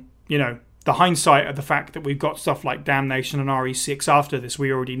from, the hindsight of the fact that we've got stuff like Damnation and RE6 after this,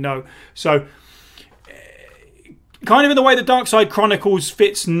 we already know. So, kind of in the way that Darkside Chronicles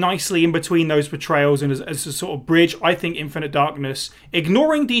fits nicely in between those portrayals and as a sort of bridge, I think Infinite Darkness,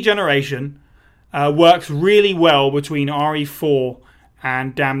 ignoring Degeneration, works really well between RE4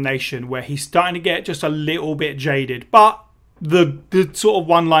 and Damnation, where he's starting to get just a little bit jaded, but the sort of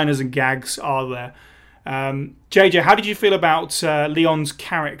one-liners and gags are there. JJ, how did you feel about Leon's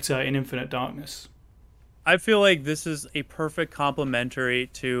character in Infinite Darkness? I feel like this is a perfect complementary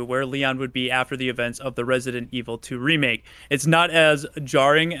to where Leon would be after the events of the Resident Evil 2 remake. It's not as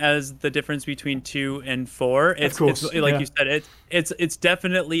jarring as the difference between 2 and 4. It's like you said, it's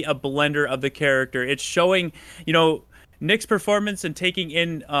definitely a blender of the character. It's showing, Nick's performance and taking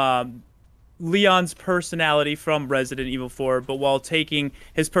in Leon's personality from Resident Evil 4, but while taking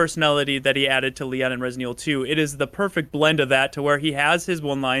his personality that he added to Leon in Resident Evil 2, it is the perfect blend of that to where he has his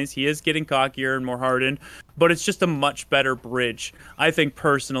one-liners, he is getting cockier and more hardened, but it's just a much better bridge, I think,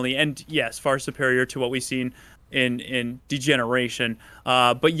 personally, and yes, far superior to what we've seen in Degeneration.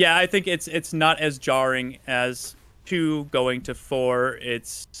 But yeah, I think it's not as jarring as 2 going to 4.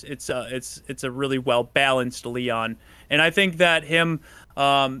 It's a really well-balanced Leon, and I think that him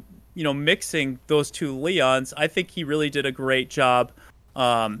mixing those two Leons, I think he really did a great job.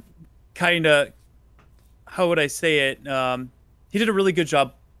 Kind of, how would I say it? He did a really good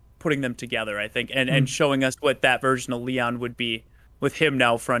job putting them together, I think, and showing us what that version of Leon would be with him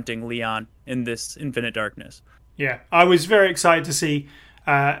now fronting Leon in this Infinite Darkness. Yeah, I was very excited to see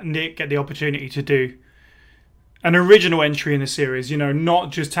Nick get the opportunity to do an original entry in the series,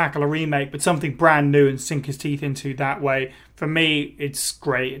 not just tackle a remake, but something brand new and sink his teeth into that way. For me, it's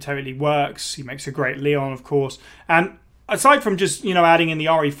great. It totally works. He makes a great Leon, of course. And aside from just, adding in the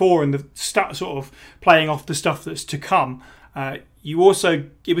RE4 and the sort of playing off the stuff that's to come, it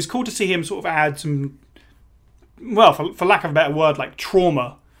was cool to see him sort of add some, well, for lack of a better word, like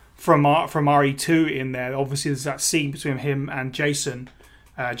trauma from RE2 in there. Obviously, there's that scene between him and Jason,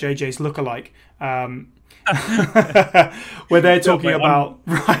 JJ's lookalike, where they're talking about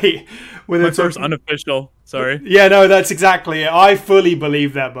first unofficial. Sorry. Yeah, no, that's exactly it. I fully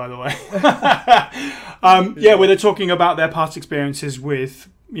believe that, by the way. Where they're talking about their past experiences with,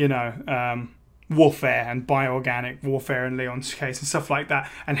 warfare and bioorganic warfare in Leon's case and stuff like that,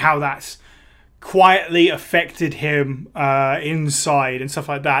 and how that's quietly affected him inside and stuff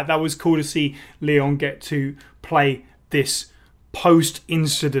like that. That was cool to see Leon get to play this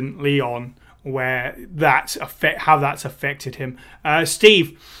post-incident Leon, where how that's affected him.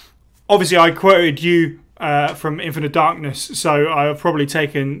 Steve, obviously I quoted you from Infinite Darkness, so I've probably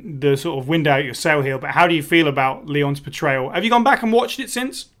taken the sort of wind out your sail here, but how do you feel about Leon's portrayal? Have you gone back and watched it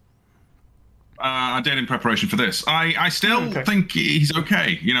since? I did in preparation for this. I still think he's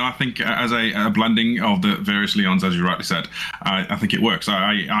okay. I think as a blending of the various Leons, as you rightly said, I think it works.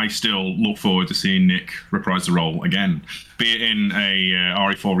 I still look forward to seeing Nick reprise the role again, be it in a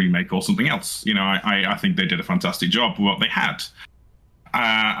RE4 remake or something else. I think they did a fantastic job with what they had.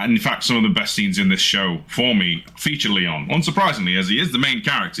 And in fact, some of the best scenes in this show, for me, feature Leon. Unsurprisingly, as he is the main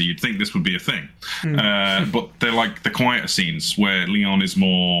character, you'd think this would be a thing. But they're like the quieter scenes where Leon is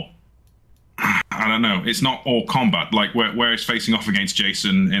more... I don't know. It's not all combat. Like where he's facing off against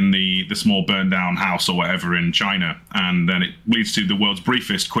Jason in the small burned down house or whatever in China, and then it leads to the world's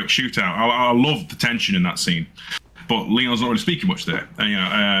briefest quick shootout. I love the tension in that scene, but Leon's not really speaking much there.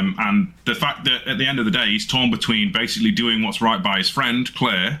 And the fact that at the end of the day he's torn between basically doing what's right by his friend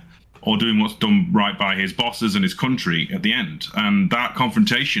Claire or doing what's done right by his bosses and his country at the end. And that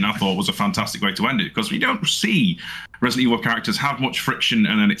confrontation, I thought, was a fantastic way to end it, because we don't see Resident Evil characters have much friction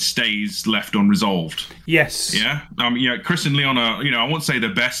and then it stays left unresolved. Yes. Yeah? Chris and Leon are, I won't say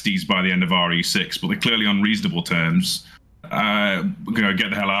they're besties by the end of RE6, but they're clearly on reasonable terms. Get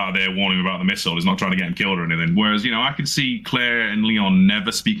the hell out of there, warning him about the missile. He's not trying to get him killed or anything. Whereas, I could see Claire and Leon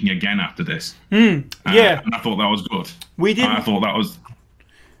never speaking again after this. Yeah. And I thought that was good. We didn't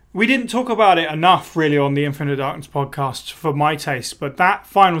talk about it enough, really, on the Infinite Darkness podcast, for my taste, but that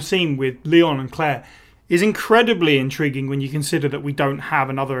final scene with Leon and Claire is incredibly intriguing when you consider that we don't have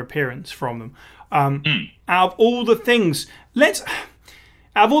another appearance from them. Out of all the things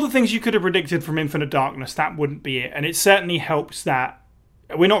you could have predicted from Infinite Darkness, that wouldn't be it. And it certainly helps that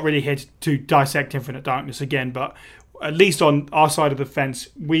we're not really here to dissect Infinite Darkness again, but at least on our side of the fence,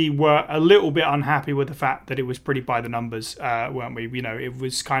 we were a little bit unhappy with the fact that it was pretty by the numbers, weren't we? It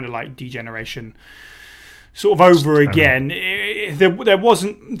was kind of like Degeneration sort of over again. There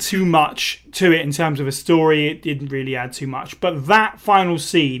wasn't too much to it in terms of a story. It didn't really add too much. But that final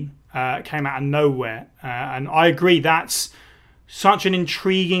scene came out of nowhere. And I agree, that's such an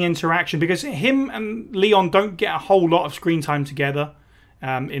intriguing interaction, because him and Leon don't get a whole lot of screen time together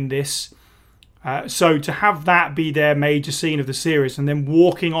in this. So to have that be their major scene of the series and then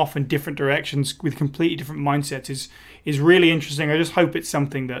walking off in different directions with completely different mindsets is really interesting. I just hope it's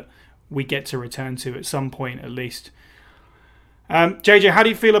something that we get to return to at some point at least. JJ, how do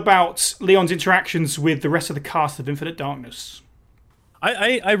you feel about Leon's interactions with the rest of the cast of Infinite Darkness?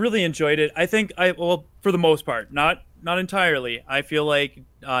 I really enjoyed it. I think for the most part, not entirely. I feel like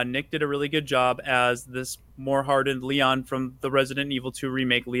Nick did a really good job as this more hardened Leon from the Resident Evil 2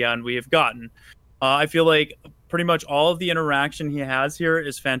 remake Leon we have gotten. I feel like pretty much all of the interaction he has here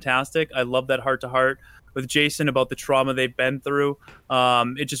is fantastic. I love that heart-to-heart with Jason about the trauma they've been through.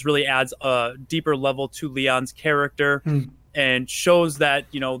 It just really adds a deeper level to Leon's character and shows that,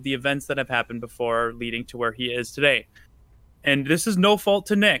 the events that have happened before are leading to where he is today. And this is no fault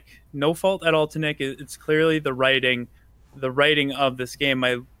to Nick. No fault at all to Nick. It's clearly the writing of this game.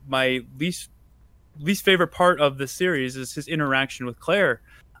 My least favorite part of the series is his interaction with Claire.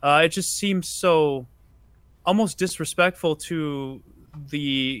 It just seems so almost disrespectful to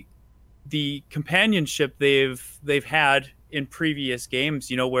the companionship they've had in previous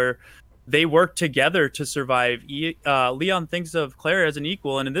games, where they work together to survive. Leon thinks of Claire as an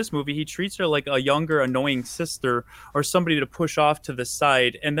equal, and in this movie he treats her like a younger annoying sister or somebody to push off to the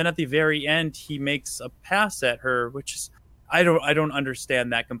side, and then at the very end he makes a pass at her, which is I don't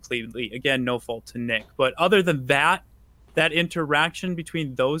understand that completely. Again, no fault to Nick, but other than that interaction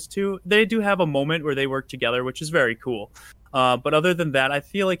between those two, they do have a moment where they work together, which is very cool. But other than that, I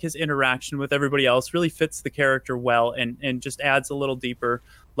feel like his interaction with everybody else really fits the character well and just adds a little deeper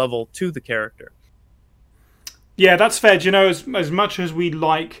level to the character. Yeah, that's fair. As much as we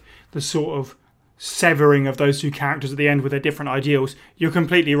like the sort of severing of those two characters at the end with their different ideals, you're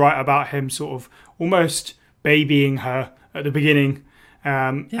completely right about him sort of almost babying her at the beginning.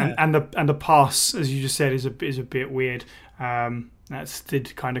 And the pass, as you just said, is a bit weird. That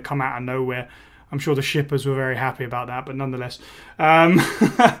did kind of come out of nowhere. I'm sure the shippers were very happy about that, but nonetheless,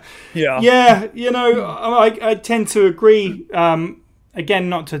 yeah, I tend to agree. Again,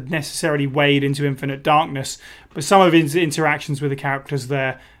 not to necessarily wade into Infinite Darkness, but some of his interactions with the characters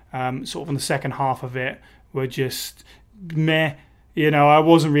there, sort of in the second half of it, were just meh. I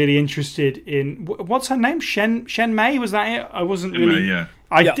wasn't really interested in what's her name. Shen Mei, was that it? I wasn't really. Yeah.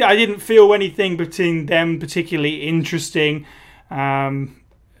 I didn't feel anything between them particularly interesting.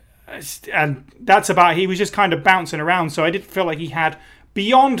 and that's about. He was just kind of bouncing around, so I didn't feel like he had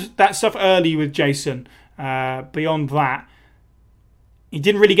beyond that stuff early with Jason. Beyond that, he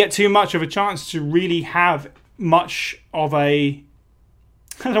didn't really get too much of a chance to really have much of a,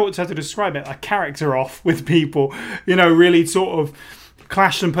 I don't know how to describe it, a character off with people, really sort of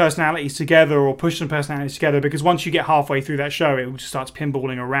clash some personalities together or push some personalities together, because once you get halfway through that show, it just starts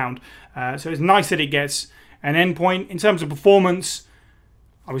pinballing around. So it's nice that it gets an end point. In terms of performance,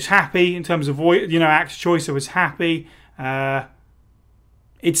 I was happy. In terms of actor choice, I was happy.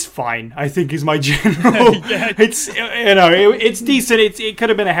 It's fine, I think, is my general. Yeah. It's decent. It could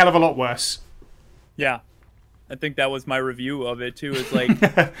have been a hell of a lot worse. Yeah, I think that was my review of it too. It's like,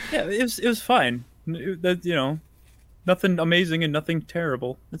 yeah, it was fine. Nothing amazing and nothing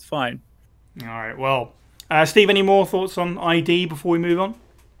terrible. It's fine. All right. Well, Steve, any more thoughts on ID before we move on?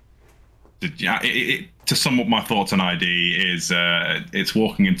 Yeah, to sum up my thoughts on ID is it's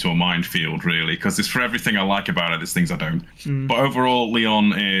walking into a minefield, really, because it's for everything I like about it, there's things I don't. But overall,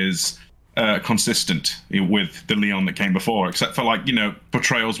 Leon is consistent with the Leon that came before, except for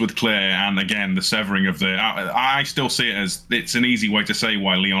portrayals with Claire, and again the severing of the. I still see it as it's an easy way to say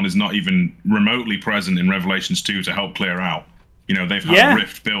why Leon is not even remotely present in Revelations 2 to help Claire out. They've had a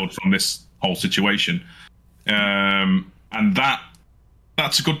rift build from this whole situation, and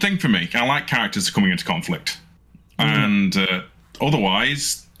that's a good thing for me. I like characters coming into conflict, and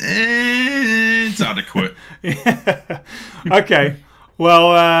otherwise it's adequate. Okay,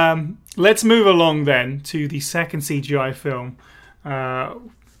 well, let's move along then to the second CGI film,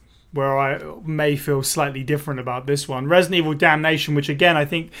 where I may feel slightly different about this one. Resident Evil Damnation, which again I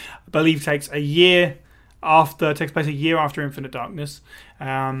believe takes place a year after Infinite Darkness.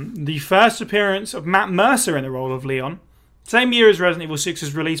 The first appearance of Matt Mercer in the role of Leon. Same year as Resident Evil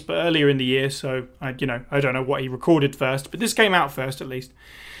 6's release, but earlier in the year, so I don't know what he recorded first, but this came out first at least.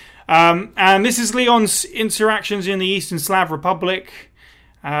 And this is Leon's interactions in the Eastern Slav Republic.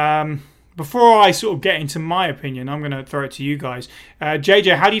 Before I sort of get into my opinion, I'm going to throw it to you guys.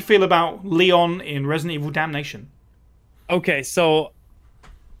 JJ, how do you feel about Leon in Resident Evil Damnation? Okay, so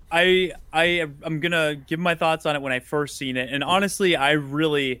I'm going to give my thoughts on it when I first seen it, and honestly, I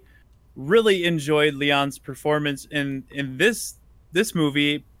really enjoyed Leon's performance in this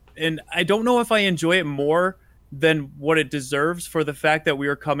movie, and I don't know if I enjoy it more than what it deserves for the fact that we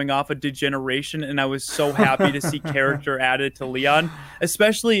were coming off a Degeneration, and I was so happy to see character added to Leon.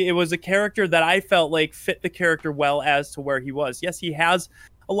 Especially, it was a character that I felt like fit the character well as to where he was. Yes, he has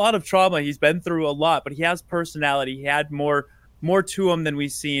a lot of trauma, he's been through a lot, but he has personality. He had more to him than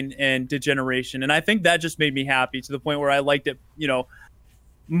we've seen in Degeneration, and I think that just made me happy to the point where I liked it,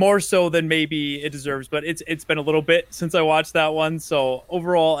 more so than maybe it deserves, but it's been a little bit since I watched that one. So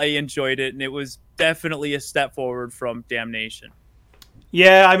overall, I enjoyed it, and it was definitely a step forward from Damnation.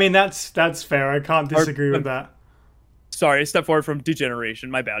 Yeah, I mean that's fair. I can't disagree with that. Sorry, a step forward from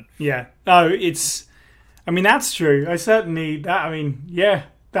Degeneration. My bad. Yeah. No, that's true. That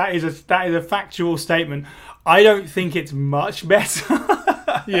is a factual statement. I don't think it's much better.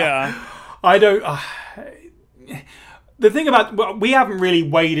 Yeah. I don't. The thing about, we haven't really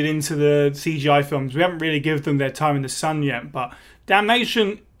waded into the CGI films. We haven't really given them their time in the sun yet. But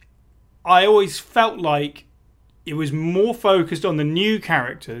Damnation, I always felt like it was more focused on the new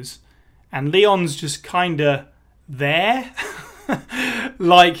characters, and Leon's just kind of there.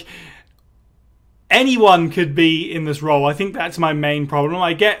 Like, anyone could be in this role. I think that's my main problem.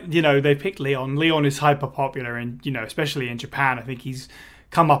 I get, they picked Leon. Leon is hyper popular, and especially in Japan, I think he's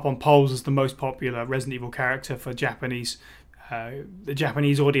come up on polls as the most popular Resident Evil character for the Japanese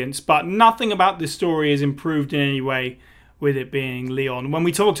audience. But nothing about this story is improved in any way with it being Leon. When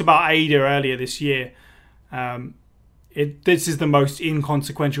we talked about Ada earlier this year, this is the most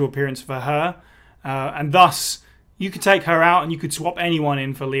inconsequential appearance for her, and thus you could take her out and you could swap anyone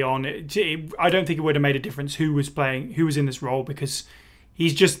in for Leon. I don't think it would have made a difference who was in this role, because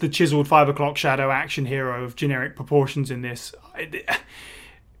he's just the chiseled 5 o'clock shadow action hero of generic proportions in this.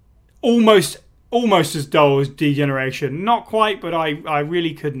 Almost as dull as Degeneration. Not quite, but I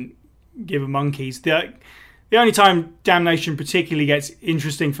really couldn't give a monkeys. The only time Damnation particularly gets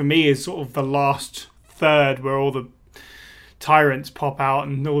interesting for me is sort of the last third, where all the tyrants pop out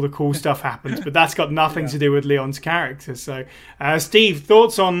and all the cool stuff happens. But that's got nothing to do with Leon's character. So, Steve,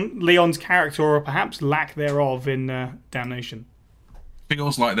 thoughts on Leon's character, or perhaps lack thereof, in Damnation?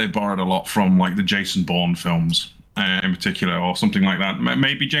 Feels like they borrowed a lot from the Jason Bourne films. In particular, or something like that.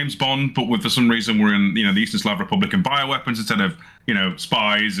 Maybe James Bond, but for some reason we're in the Eastern Slav Republic and bioweapons instead of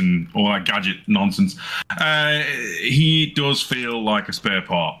spies and all that gadget nonsense. He does feel like a spare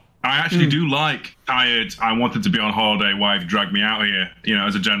part I actually do like tired, I wanted to be on holiday, why have you dragged me out here? You know,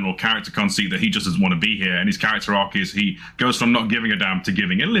 as a general character conceit that he just doesn't want to be here. And his character arc is he goes from not giving a damn to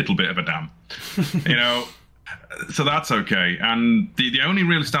giving a little bit of a damn. You know, so that's okay. And the only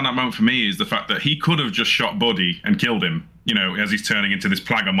really standout moment for me is the fact that he could have just shot Buddy and killed him, you know, as he's turning into this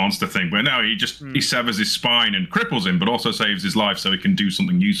plaga monster thing. But no, he severs his spine and cripples him, but also saves his life so he can do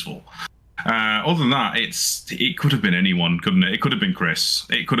something useful. Other than that, it could have been anyone, couldn't it? It could have been Chris.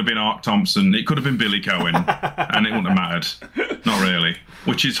 It could have been Ark Thompson. It could have been Billy Cohen. And it wouldn't have mattered. Not really.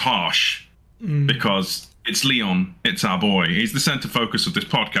 Which is harsh, because it's Leon. It's our boy. He's the centre focus of this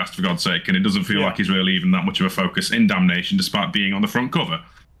podcast, for God's sake, and it doesn't feel like he's really even that much of a focus in Damnation, despite being on the front cover.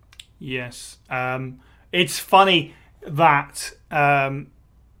 Yes. It's funny that...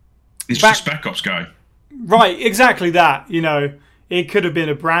 he's just a Spec Ops guy. Right, exactly that, you know. It could have been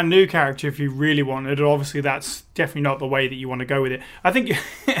a brand new character if you really wanted. Obviously, that's definitely not the way that you want to go with it. I think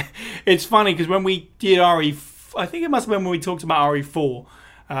it's funny because when we did I think it must have been when we talked about RE4,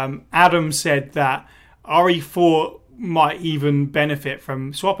 Adam said that RE4 might even benefit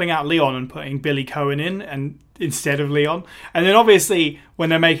from swapping out Leon and putting Billy Cohen in and instead of Leon. And then obviously, when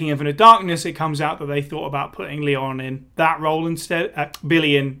they're making Infinite Darkness, it comes out that they thought about putting Leon in that role instead,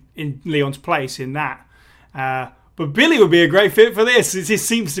 Billy in Leon's place in that. But Billy would be a great fit for this. It just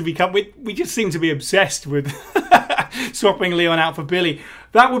seems to become... We just seem to be obsessed with swapping Leon out for Billy.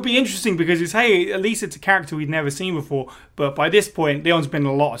 That would be interesting because it's, hey, at least it's a character we've never seen before. But by this point, Leon's been in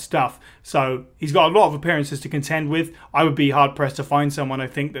a lot of stuff. So he's got a lot of appearances to contend with. I would be hard-pressed to find someone I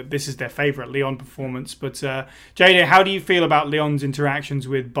think that this is their favourite Leon performance. But JD, how do you feel about Leon's interactions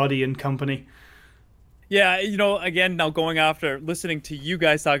with Buddy and company? Yeah, you know, again, now going after listening to you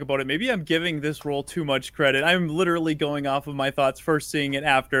guys talk about it, maybe I'm giving this role too much credit. I'm literally going off of my thoughts first seeing it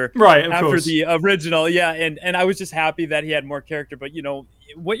after the original. Yeah, and I was just happy that he had more character. But, you know,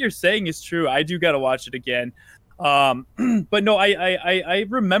 what you're saying is true. I do got to watch it again. But no, I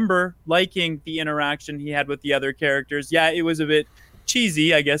remember liking the interaction he had with the other characters. Yeah, it was a bit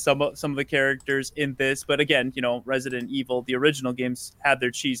cheesy, I guess, some of the characters in this, but again, you know, Resident Evil, the original games had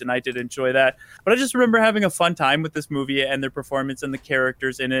their cheese, and I did enjoy that. But I just remember having a fun time with this movie and their performance and the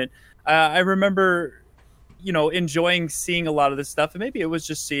characters in it. I remember, you know, enjoying seeing a lot of this stuff, and maybe it was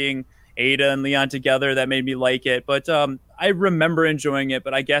just seeing Ada and Leon together that made me like it. But I remember enjoying it,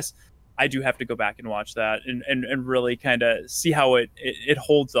 but I guess I do have to go back and watch that and really kind of see how it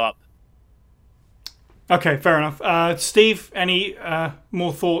holds up. Okay, fair enough. Steve, any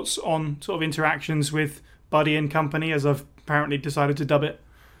more thoughts on sort of interactions with Buddy and company, as I've apparently decided to dub it?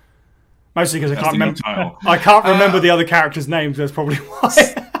 Mostly because I can't remember. I can't remember the other characters' names. That's probably why.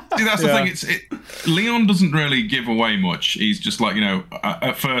 See, that's the thing. Leon doesn't really give away much. He's just like, you know,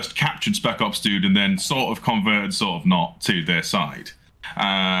 at first captured Spec Ops dude, and then sort of converted, sort of not to their side.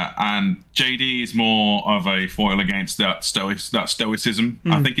 And JD is more of a foil against that stoicism.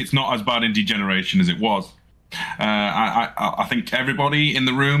 I think it's not as bad in Degeneration as it was. I think everybody in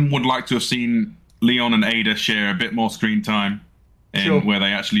the room would like to have seen Leon and Ada share a bit more screen time, where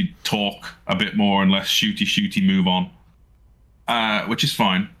they actually talk a bit more and less shooty move on, which is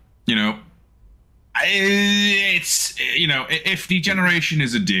fine. You know, it's, you know, if Degeneration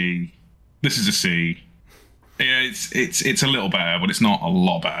is a D, this is a C. Yeah, it's a little better, but it's not a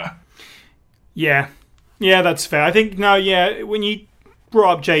lot better. Yeah, that's fair. I think when you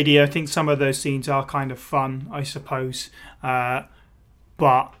brought up JD, I think some of those scenes are kind of fun, I suppose. But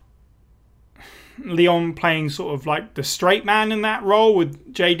Leon playing sort of like the straight man in that role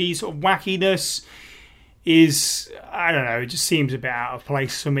with JD's sort of wackiness is, I don't know, it just seems a bit out of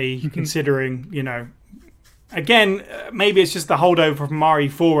place for me, considering, you know. Again, maybe it's just the holdover from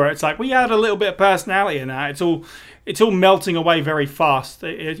RE4 where it's like, we had a little bit of personality in that. It's all melting away very fast,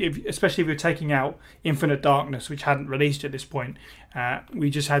 especially if you're taking out Infinite Darkness, which hadn't released at this point. We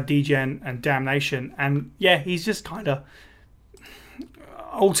just had Degen and Damnation. And yeah, he's just kind of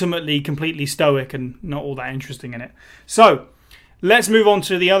ultimately completely stoic and not all that interesting in it. So, let's move on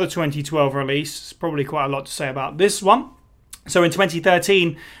to the other 2012 release. There's probably quite a lot to say about this one. So in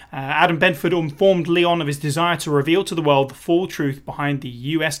 2013, Adam Benford informed Leon of his desire to reveal to the world the full truth behind the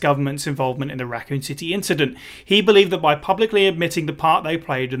US government's involvement in the Raccoon City incident. He believed that by publicly admitting the part they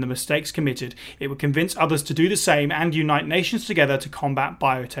played and the mistakes committed, it would convince others to do the same and unite nations together to combat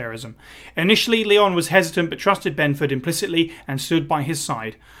bioterrorism. Initially, Leon was hesitant but trusted Benford implicitly and stood by his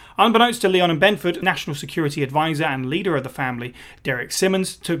side. Unbeknownst to Leon and Benford, National Security Advisor and leader of the family, Derek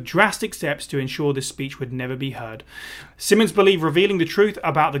Simmons, took drastic steps to ensure this speech would never be heard. Simmons believed revealing the truth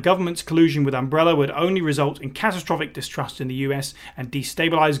about the government's collusion with Umbrella would only result in catastrophic distrust in the US and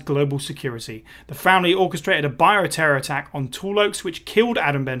destabilize global security. The family orchestrated a bioterror attack on Tall Oaks which killed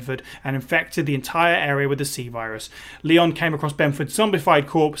Adam Benford and infected the entire area with the C virus. Leon came across Benford's zombified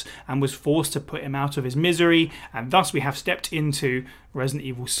corpse and was forced to put him out of his misery, and thus we have stepped into Resident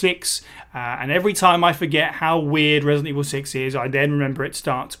Evil 6, and every time I forget how weird Resident Evil 6 is, I then remember it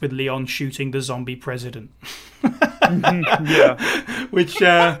starts with Leon shooting the zombie president. Yeah. Which,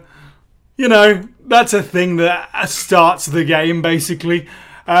 that's a thing that starts the game, basically.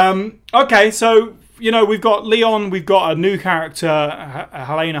 Okay, so, we've got Leon, we've got a new character,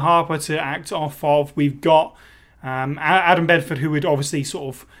 Helena Harper, to act off of. We've got Adam Bedford, who would obviously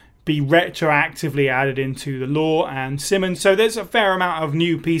sort of be retroactively added into the lore, and Simmons. So there's a fair amount of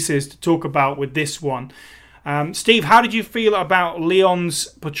new pieces to talk about with this one. Steve, how did you feel about Leon's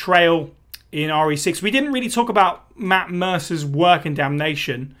portrayal in RE6? We didn't really talk about Matt Mercer's work in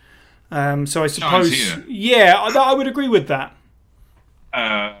Damnation. So I suppose... I would agree with that.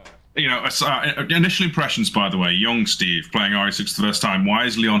 Initial impressions, by the way, young Steve playing RE6 for the first time. Why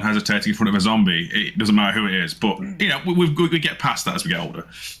is Leon hesitating in front of a zombie? It doesn't matter who it is, but we get past that as we get older.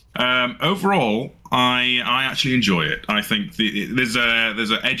 Overall, I actually enjoy it. I think there's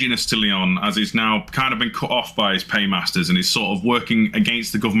an edginess to Leon, as he's now kind of been cut off by his paymasters, and he's sort of working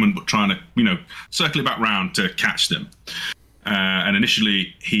against the government, but trying to circle it back round to catch them. And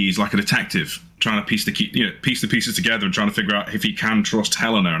initially, he's like a detective, trying to piece the pieces together and trying to figure out if he can trust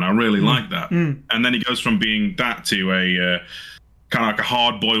Helena, and I really like that. And then he goes from being that to a kind of like a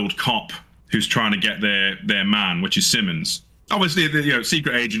hard-boiled cop who's trying to get their man, which is Simmons. Obviously,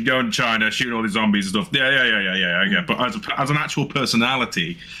 secret agent going to China, shooting all these zombies and stuff. Yeah. But as an actual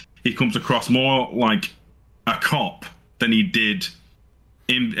personality, he comes across more like a cop than he did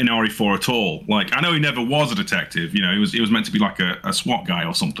in RE4 at all. Like, I know he never was a detective. He was meant to be like a SWAT guy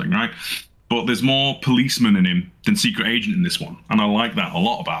or something, right? But there's more policeman in him than secret agent in this one, and I like that a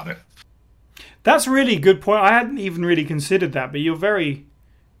lot about it. That's a really good point. I hadn't even really considered that, but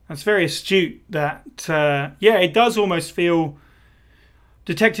that's very astute. That it does almost feel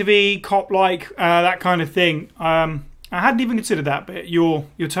detective-y, cop-like, that kind of thing. I hadn't even considered that, but you're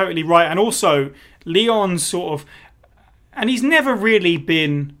totally right. And also, Leon's sort of, and he's never really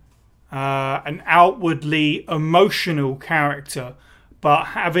been an outwardly emotional character, but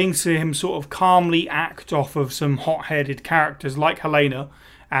having to him sort of calmly act off of some hot-headed characters like Helena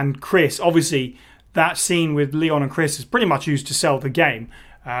and Chris. Obviously, that scene with Leon and Chris is pretty much used to sell the game.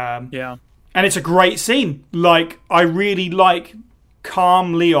 And it's a great scene. Like, I really like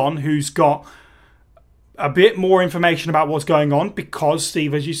calm Leon, who's got a bit more information about what's going on, because,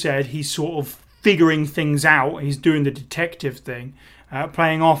 Steve, as you said, he's sort of figuring things out. He's doing the detective thing,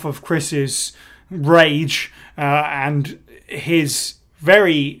 playing off of Chris's rage and his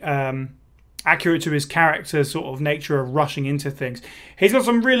very accurate to his character sort of nature of rushing into things. He's got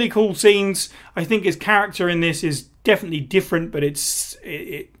some really cool scenes. I think his character in this is definitely different, but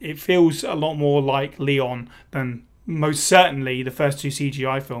it feels a lot more like Leon than most certainly the first two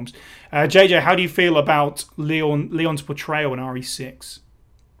CGI films. JJ, how do you feel about Leon's portrayal in RE6?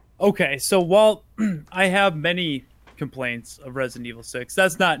 Okay, so while I have many complaints of Resident Evil 6,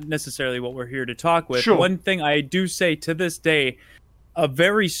 that's not necessarily what we're here to talk with. Sure. One thing I do say to this day, a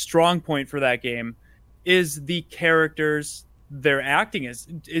very strong point for that game is the characters. Their acting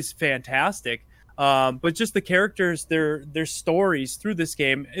is fantastic, but just the characters, their stories through this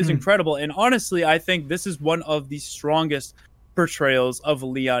game is incredible. And honestly, I think this is one of the strongest portrayals of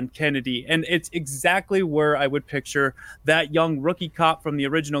Leon Kennedy, and it's exactly where I would picture that young rookie cop from the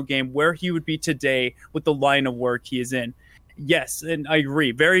original game, where he would be today with the line of work he is in. Yes, and I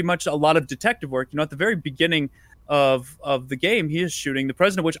agree, very much a lot of detective work. At the very beginning of the game, he is shooting the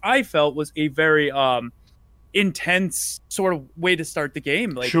president, which I felt was a very intense sort of way to start the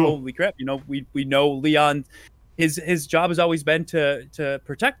game. Like, sure. Holy crap, we know Leon, his job has always been to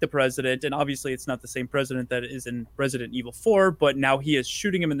protect the president, and obviously it's not the same president that is in Resident Evil 4, but now he is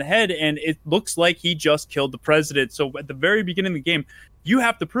shooting him in the head, and it looks like he just killed the president. So at the very beginning of the game, you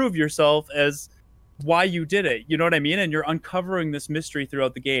have to prove yourself as why you did it. You know what I mean? And you're uncovering this mystery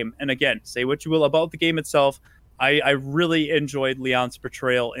throughout the game. And again, say what you will about the game itself, I really enjoyed Leon's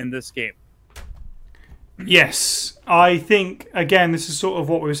portrayal in this game. Yes, I think, again, this is sort of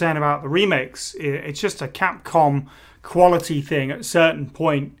what we were saying about the remakes. It's just a Capcom quality thing at a certain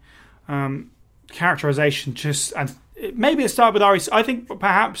point. Characterization just, and maybe it started with RE. I think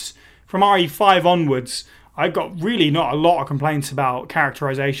perhaps from RE5 onwards, I've got really not a lot of complaints about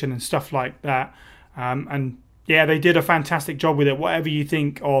characterization and stuff like that. And yeah, they did a fantastic job with it. Whatever you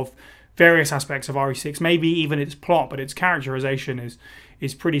think of various aspects of RE6, maybe even its plot, but its characterization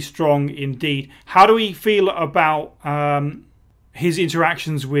is pretty strong indeed. How do we feel about his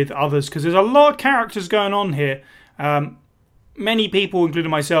interactions with others? Because there's a lot of characters going on here. Many people, including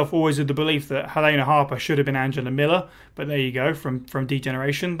myself, always had the belief that Helena Harper should have been Angela Miller, but there you go, from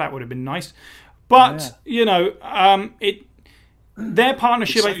Degeneration. That would have been nice. But, their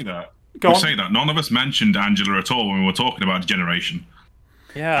partnership... We say that. None of us mentioned Angela at all when we were talking about Degeneration.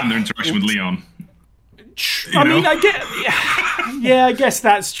 Yeah. And their interaction with Leon. I guess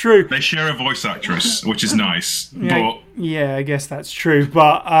that's true. They share a voice actress, which is nice. I guess that's true.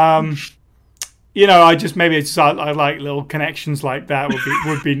 But I like little connections like that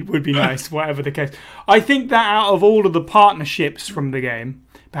would be nice, whatever the case. I think that out of all of the partnerships from the game,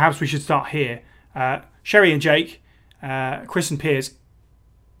 perhaps we should start here. Sherry and Jake, Chris and Piers,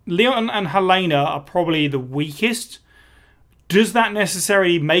 Leon and Helena are probably the weakest. Does that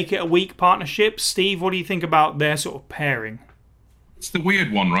necessarily make it a weak partnership? Steve, what do you think about their sort of pairing? It's the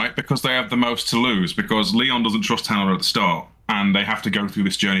weird one, right? Because they have the most to lose, because Leon doesn't trust Helena at the start, and they have to go through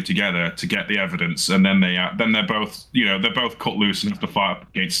this journey together to get the evidence, and then they're both cut loose and have to fight up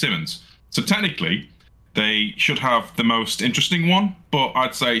against Simmons. So technically, they should have the most interesting one, but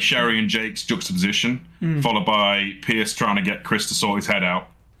I'd say Sherry and Jake's juxtaposition, followed by Pierce trying to get Chris to sort his head out,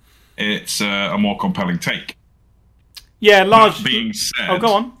 it's a more compelling take. Yeah, That being said... Oh,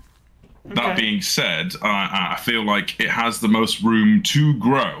 go on. That being said, I feel like it has the most room to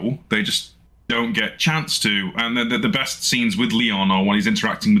grow. They just don't get chance to. And the best scenes with Leon are when he's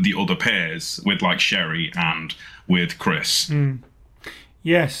interacting with the other pairs, with like Sherry and with Chris.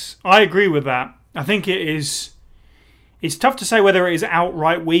 Yes, I agree with that. I think it is... It's tough to say whether it is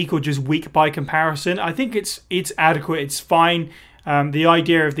outright weak or just weak by comparison. I think it's adequate, it's fine. The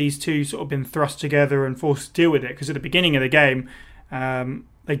idea of these two sort of been thrust together and forced to deal with it, because at the beginning of the game,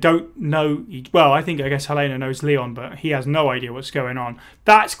 they don't know... I guess Helena knows Leon, but he has no idea what's going on.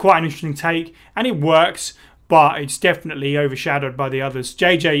 That's quite an interesting take, and it works, but it's definitely overshadowed by the others.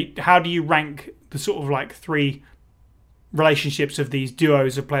 JJ, how do you rank the sort of like three relationships of these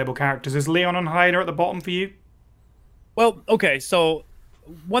duos of playable characters? Is Leon and Helena at the bottom for you? Well, okay, so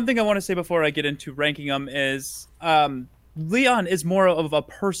one thing I want to say before I get into ranking them is... Leon is more of a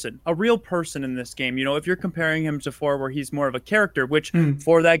person, a real person in this game. You know, if you're comparing him to 4, where he's more of a character, which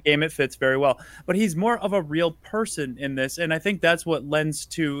for that game it fits very well. But he's more of a real person in this, and I think that's what lends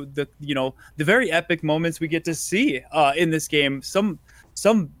to the very epic moments we get to see in this game. Some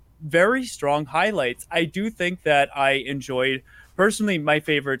very strong highlights. I do think that I enjoyed. Personally, my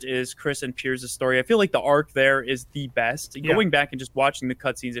favorite is Chris and Piers' story. I feel like the arc there is the best. Yeah. Going back and just watching the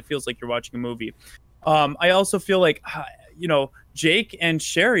cutscenes, it feels like you're watching a movie. I also feel like, Jake and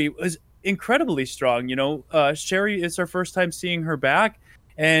Sherry was incredibly strong. Sherry is our first time seeing her back,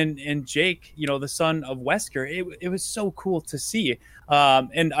 and Jake, the son of Wesker, it was so cool to see.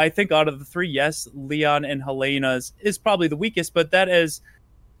 And I think out of the three, yes, Leon and Helena's is probably the weakest, but that is,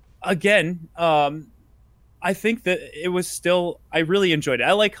 again, I think that it was still, I really enjoyed it.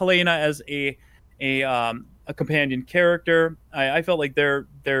 I like Helena as a companion character. I felt like their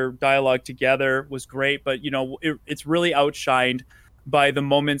dialogue together was great, but it's really outshined by the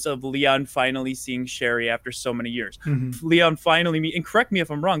moments of Leon finally seeing Sherry after so many years. Leon finally meet, and correct me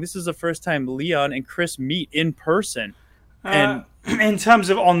if I'm wrong, this is the first time Leon and Chris meet in person. And in terms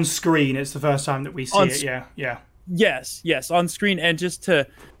of on screen, it's the first time that we see it. Yeah. Yes, on screen, and just to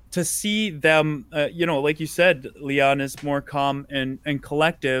see them, like you said, Leon is more calm and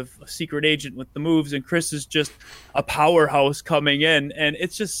collective, a secret agent with the moves, and Chris is just a powerhouse coming in, and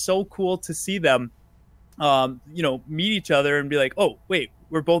it's just so cool to see them, meet each other and be like, oh, wait,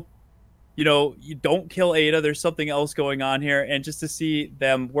 we're both, you don't kill Ada, there's something else going on here, and just to see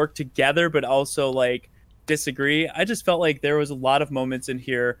them work together, but also, like, disagree. I just felt like there was a lot of moments in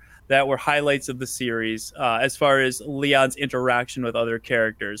here that were highlights of the series as far as Leon's interaction with other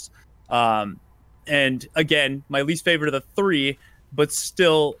characters. And again, my least favorite of the three, but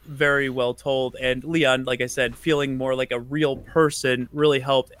still very well told. And Leon, like I said, feeling more like a real person really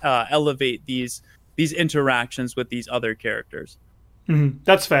helped elevate these interactions with these other characters.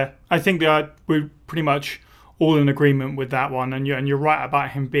 That's fair. I think that we're pretty much all in agreement with that one. And you're right about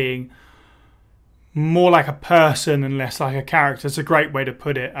him being more like a person and less like a character. It's a great way to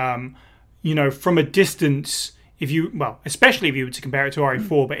put it. From a distance, especially if you were to compare it to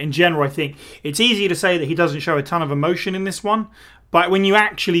RE4, but in general, I think it's easy to say that he doesn't show a ton of emotion in this one. But when you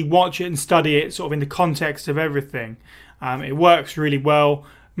actually watch it and study it sort of in the context of everything, it works really well.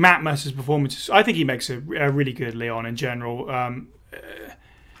 Matt Mercer's performance, I think he makes a really good Leon in general.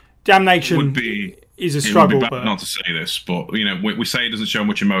 Damnation is a struggle. It would be bad not to say this, but we say he doesn't show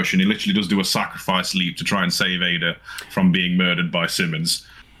much emotion. He literally does do a sacrifice leap to try and save Ada from being murdered by Simmons.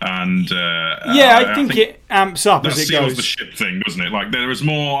 And I think it amps up as it goes. That seals the ship thing, doesn't it? Like there's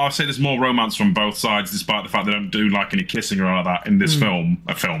more romance from both sides, despite the fact they don't do like any kissing or all that in this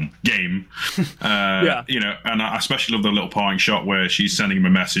game. And I especially love the little parting shot where she's sending him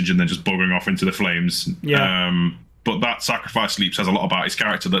a message and then just buggering off into the flames. But that sacrifice leap says a lot about his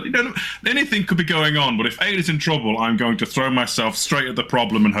character, that anything could be going on, but if Ada's in trouble, I'm going to throw myself straight at the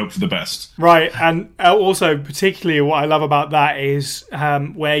problem and hope for the best. Right, and also particularly what I love about that is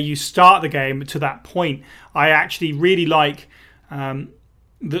where you start the game to that point. I actually really like that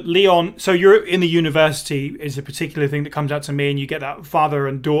Leon, so you're in the university is a particular thing that comes out to me, and you get that father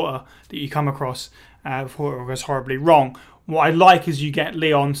and daughter that you come across before it goes horribly wrong. What I like is you get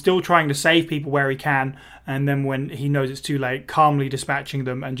Leon still trying to save people where he can, and then when he knows it's too late, calmly dispatching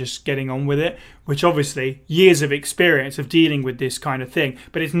them and just getting on with it, which obviously years of experience of dealing with this kind of thing.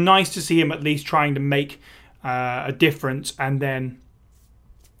 But it's nice to see him at least trying to make a difference, and then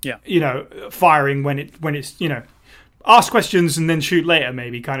firing when it's ask questions and then shoot later,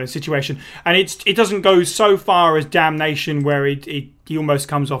 maybe kind of situation. And it doesn't go so far as Damnation, where he almost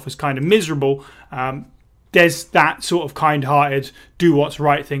comes off as kind of miserable. There's that sort of kind-hearted, do what's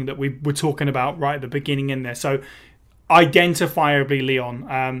right thing that we were talking about right at the beginning in there. So, identifiably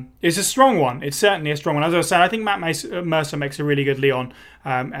Leon is a strong one. It's certainly a strong one. As I said, I think Matt Mercer makes a really good Leon,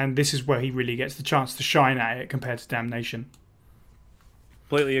 and this is where he really gets the chance to shine at it compared to Damnation.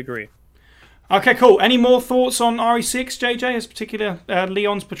 Completely agree. Okay, cool. Any more thoughts on RE6, JJ, as particular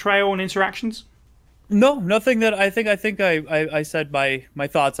Leon's portrayal and interactions? No, nothing that I think I said my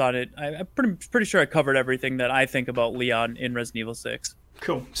thoughts on it. I'm pretty sure I covered everything that I think about Leon in Resident Evil 6.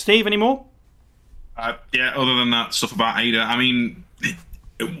 Cool. Steve, any more? Other than that stuff about Ada, I mean,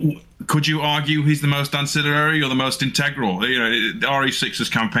 could you argue he's the most ancillary or the most integral? RE6's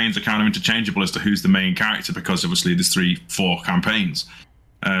campaigns are kind of interchangeable as to who's the main character, because obviously there's 3-4 campaigns.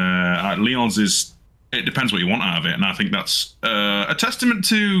 Leon's it depends what you want out of it, and I think that's a testament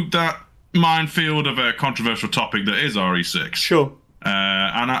to that minefield of a controversial topic that is RE6. Sure.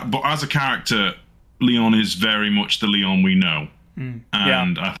 But as a character, Leon is very much the Leon we know, and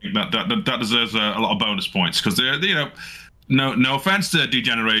I think that deserves a lot of bonus points, because no offense to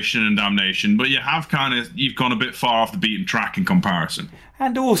Degeneration and Damnation, but you've gone a bit far off the beaten track in comparison.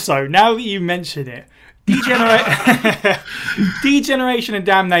 And also, now that you mention it, Degeneration and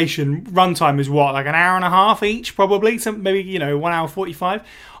Damnation runtime is what, like an hour and a half each, probably, maybe 1 hour 45.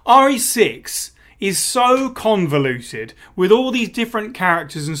 RE6 is so convoluted with all these different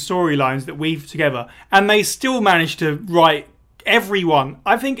characters and storylines that weave together, and they still manage to write everyone,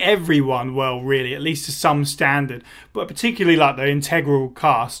 I think everyone well, really, at least to some standard, but particularly like the integral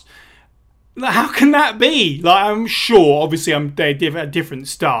cast. How can that be? Like, I'm sure, obviously, they have different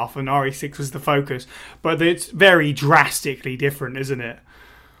staff, and RE6 was the focus, but it's very drastically different, isn't it?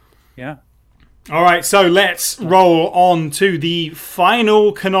 Yeah. All right, so let's roll on to the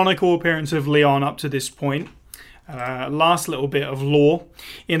final canonical appearance of Leon up to this point. Last little bit of lore.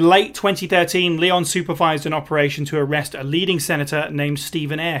 In late 2013, Leon supervised an operation to arrest a leading senator named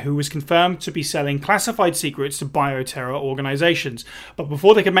Stephen Eyre, who was confirmed to be selling classified secrets to bioterror organizations. But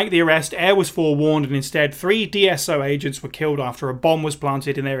before they could make the arrest, Eyre was forewarned, and instead 3 DSO agents were killed after a bomb was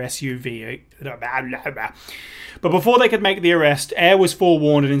planted in their SUV. But before they could make the arrest, Eyre was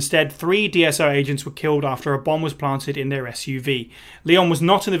forewarned, and instead 3 DSO agents were killed after a bomb was planted in their SUV. Leon was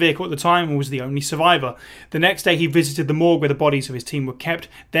not in the vehicle at the time and was the only survivor. The next day he visited the morgue where the bodies of his team were kept.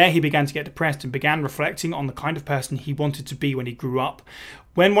 There he began to get depressed and began reflecting on the kind of person he wanted to be when he grew up.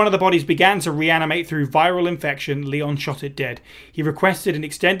 When one of the bodies began to reanimate through viral infection, Leon shot it dead. He requested an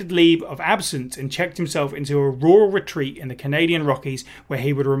extended leave of absence and checked himself into a rural retreat in the Canadian Rockies, where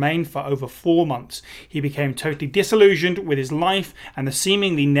he would remain for over 4 months. He became totally disillusioned with his life and the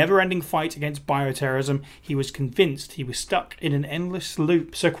seemingly never-ending fight against bioterrorism. He was convinced he was stuck in an endless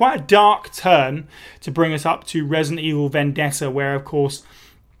loop. So quite a dark turn to bring us up to Resident Evil Vendetta, where, of course,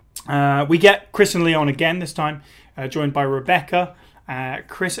 we get Chris and Leon again, this time joined by Rebecca.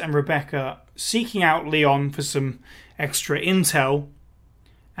 Chris and Rebecca seeking out Leon for some extra intel,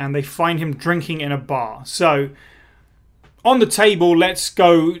 and they find him drinking in a bar. So, on the table, let's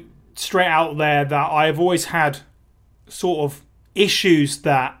go straight out there that I've always had sort of issues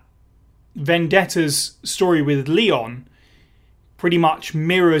that Vendetta's story with Leon pretty much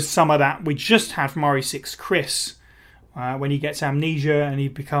mirrors some of that we just had from RE6 Chris when he gets amnesia and he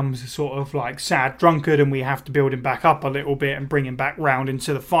becomes a sort of like sad drunkard, and we have to build him back up a little bit and bring him back round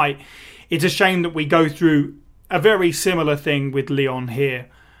into the fight. It's a shame that we go through a very similar thing with Leon here.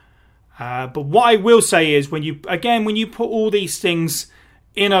 But what I will say is, when you put all these things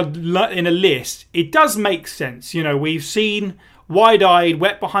in a list, it does make sense. You know, we've seen wide-eyed,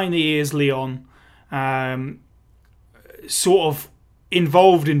 wet behind the ears Leon, sort of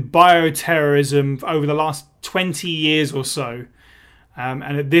involved in bioterrorism over the last 20 years or so. And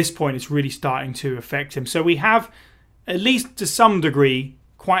at this point, it's really starting to affect him. So we have, at least to some degree,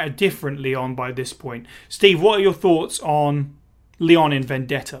 quite a different Leon by this point. Steve, what are your thoughts on Leon in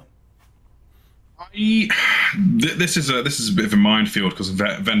Vendetta? This is a bit of a minefield, because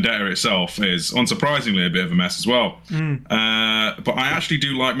Vendetta itself is unsurprisingly a bit of a mess as well. But I actually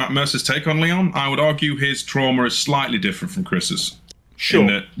do like Matt Mercer's take on Leon. I would argue his trauma is slightly different from Chris's. Sure. In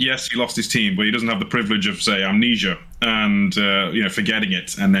that, yes, he lost his team, but he doesn't have the privilege of, say, amnesia and forgetting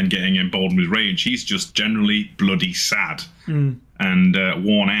it and then getting emboldened with rage. He's just generally bloody sad and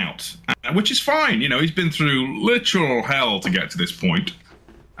worn out, which is fine. You know, he's been through literal hell to get to this point.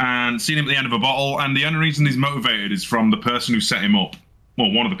 And seen him at the end of a bottle, and the only reason he's motivated is from the person who set him up,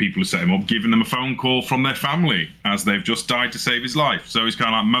 well, one of the people who set him up, giving them a phone call from their family as they've just died to save his life. So he's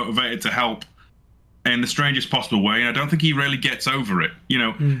kind of like motivated to help in the strangest possible way, and I don't think he really gets over it. You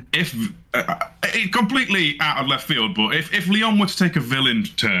know, if completely out of left field, but if Leon were to take a villain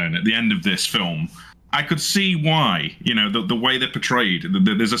turn at the end of this film, I could see why. You know, the way they're portrayed,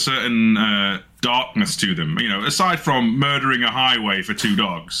 there's a certain darkness to them. You know, aside from murdering a highway for 2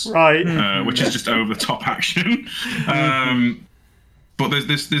 dogs, right? Which is just over the top action. But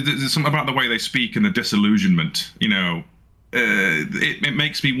there's something about the way they speak and the disillusionment. You know, it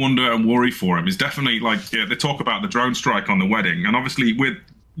makes me wonder and worry for him. It's definitely like, they talk about the drone strike on the wedding, and obviously with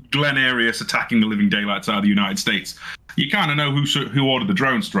Glenn Arias attacking the living daylights out of the United States, you kind of know who ordered the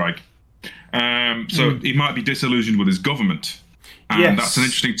drone strike. So he might be disillusioned with his government. And that's an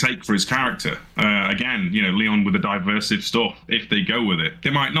interesting take for his character. Again, you know, Leon with the diversive stuff, if they go with it. They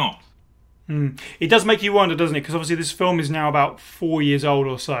might not. It does make you wonder, doesn't it? Because obviously this film is now about 4 years old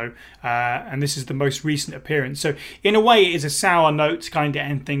or so, and this is the most recent appearance. So in a way, it is a sour note to kind of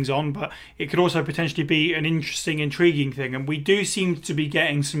end things on, but it could also potentially be an interesting, intriguing thing. And we do seem to be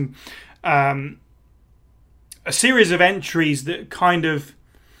getting some a series of entries that kind of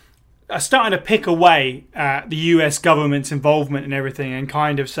are starting to pick away at the US government's involvement and everything, and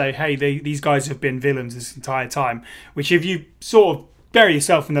kind of say, hey, these guys have been villains this entire time. Which, if you sort of bury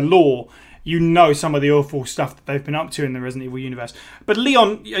yourself in the lore, you know some of the awful stuff that they've been up to in the Resident Evil universe. But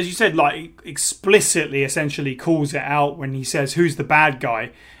Leon, as you said, like explicitly, essentially calls it out when he says, "Who's the bad guy?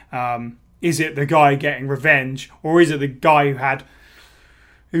 Is it the guy getting revenge, or is it the guy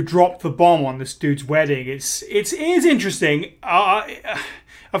who dropped the bomb on this dude's wedding?" It is interesting.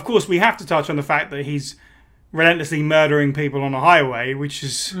 Of course, we have to touch on the fact that he's relentlessly murdering people on a highway, which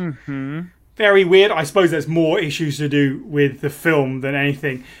is very weird. I suppose there's more issues to do with the film than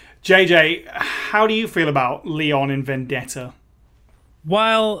anything. JJ, how do you feel about Leon in Vendetta?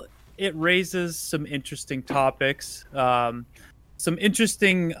 While it raises some interesting topics, some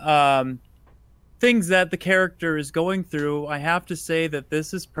interesting things that the character is going through, I have to say that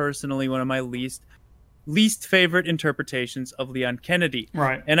this is personally one of my least favorite interpretations of Leon Kennedy.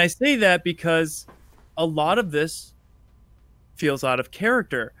 Right. And I say that because a lot of this feels out of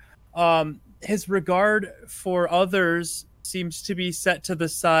character. His regard for others seems to be set to the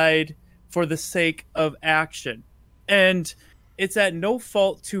side for the sake of action. And it's at no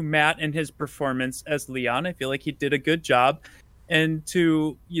fault to Matt and his performance as Leon. I feel like he did a good job. And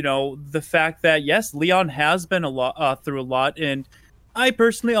to, you know, the fact that, yes, Leon has been through a lot, and I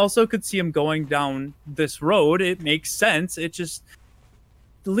personally also could see him going down this road. It makes sense. It just,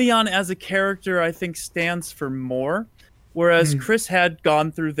 Leon as a character, I think, stands for more. Whereas Chris had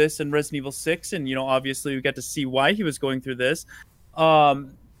gone through this in Resident Evil 6, and, you know, obviously we got to see why he was going through this.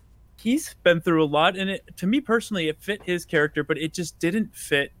 He's been through a lot, and to me personally, it fit his character, but it just didn't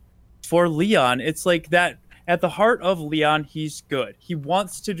fit for Leon. It's like that at the heart of Leon, he's good. He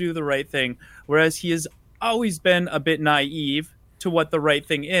wants to do the right thing, whereas he has always been a bit naive to what the right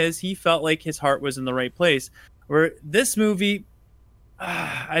thing is. He felt like his heart was in the right place. Where this movie,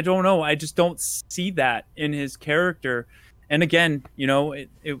 I don't know. I just don't see that in his character. And again, you know,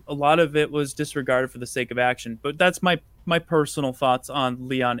 a lot of it was disregarded for the sake of action. But that's my personal thoughts on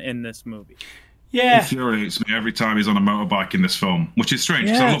Leon in this movie. Yeah. It infuriates me every time he's on a motorbike in this film, which is strange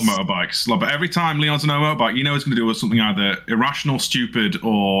because I love motorbikes. But every time Leon's on a motorbike, you know he's going to do something either irrational, stupid,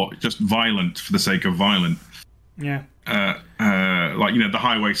 or just violent for the sake of violent. Yeah. like, the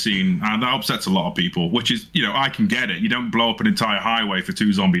highway scene, and that upsets a lot of people, which is, I can get it. You don't blow up an entire highway for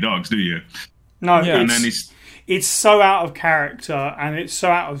 2 zombie dogs, do you? No, and then it's so out of character, and it's so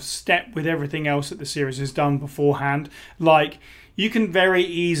out of step with everything else that the series has done beforehand. Like, you can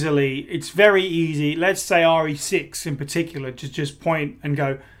it's very easy, let's say RE6 in particular, to just point and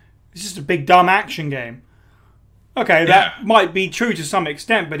go, it's just a big dumb action game. Okay, that might be true to some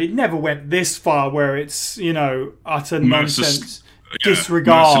extent, but it never went this far where it's, utter nonsense,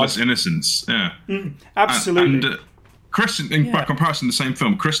 disregard. Merciless innocence, yeah. Absolutely. And Chris, by comparison, the same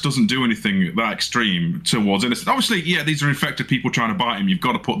film, Chris doesn't do anything that extreme towards innocence. Obviously, these are infected people trying to bite him. You've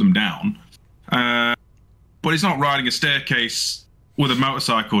got to put them down. But he's not riding a staircase with a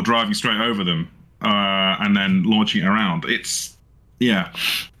motorcycle, driving straight over them, and then launching it around. It's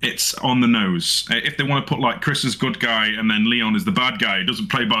on the nose. If they want to put like Chris is good guy and then Leon is the bad guy, he doesn't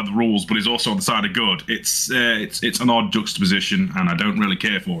play by the rules, but he's also on the side of good. It's an odd juxtaposition, and I don't really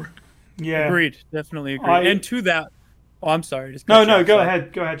care for it. Yeah, agreed. Definitely agree. And to that, I'm sorry. Go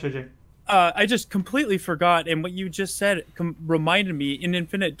ahead, JJ. I just completely forgot, and what you just said reminded me, in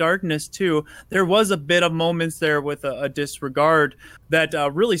Infinite Darkness too, there was a bit of moments there with a disregard that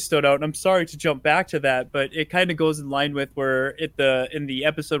really stood out, and I'm sorry to jump back to that, but it kind of goes in line with where in the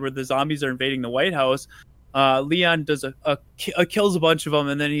episode where the zombies are invading the White House, Leon does kills a bunch of them,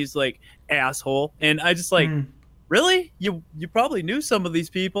 and then he's like, asshole, and I just like, really? You probably knew some of these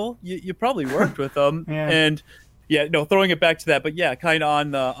people, you probably worked with them, and throwing it back to that, but kind of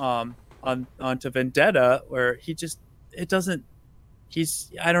on the onto Vendetta, where he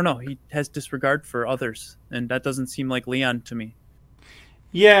has disregard for others, and that doesn't seem like Leon to me.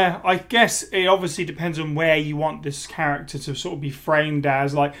 Yeah, I guess it obviously depends on where you want this character to sort of be framed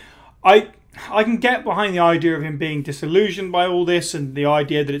as. Like, I can get behind the idea of him being disillusioned by all this, and the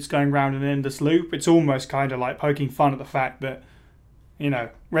idea that it's going round an endless loop. It's almost kind of like poking fun at the fact that,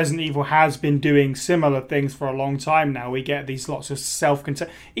 Resident Evil has been doing similar things for a long time now. We get these lots of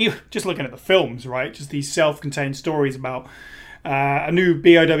self-contained... Just looking at the films, right? Just these self-contained stories about a new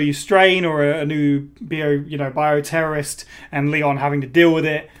BOW strain or a new bioterrorist, and Leon having to deal with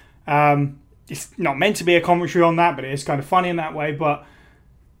it. It's not meant to be a commentary on that, but it is kind of funny in that way. But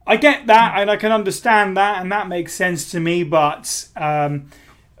I get that, and I can understand that, and that makes sense to me. But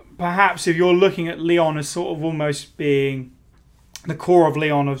perhaps if you're looking at Leon as sort of almost being... the core of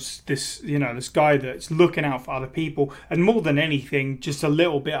Leon of this, this guy that's looking out for other people, and more than anything, just a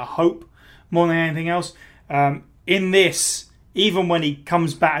little bit of hope, more than anything else. In this, even when he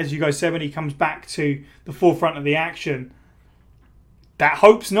comes back, as you guys said, when he comes back to the forefront of the action, that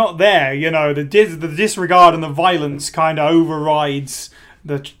hope's not there. The disregard and the violence kind of overrides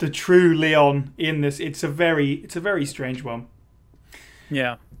the true Leon in this. It's a very strange one.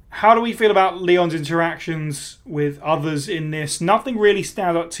 Yeah. How do we feel about Leon's interactions with others in this? Nothing really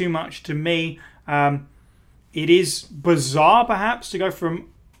stands out too much to me. It is bizarre, perhaps, to go from...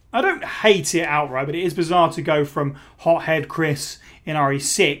 I don't hate it outright, but it is bizarre to go from hothead Chris in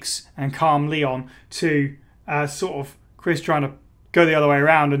RE6 and calm Leon to sort of Chris trying to go the other way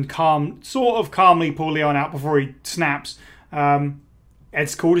around and calmly pull Leon out before he snaps.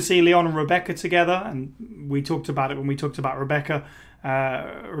 It's cool to see Leon and Rebecca together, and we talked about it when we talked about Rebecca.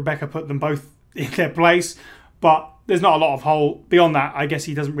 Rebecca put them both in their place, but there's not a lot of beyond that. I guess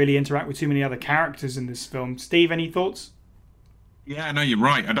he doesn't really interact with too many other characters in this film. Steve, any thoughts? Yeah, no, you're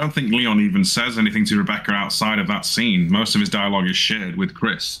right. I don't think Leon even says anything to Rebecca outside of that scene. Most of his dialogue is shared with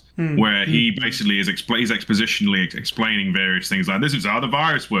Chris, where he basically is he's expositionally explaining various things like, this is how the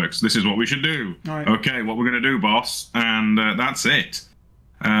virus works, this is what we should do. Right. Okay, what we're going to do, boss, and that's it.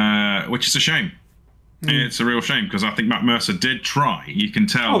 Which is a shame. It's a real shame, because I think Matt Mercer did try. You can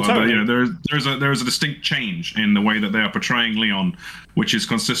tell, totally. There is a distinct change in the way that they are portraying Leon, which is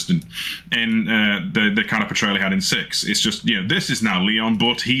consistent in the kind of portrayal he had in 6. It's just, this is now Leon,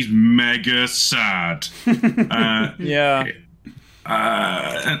 but he's mega sad. Yeah.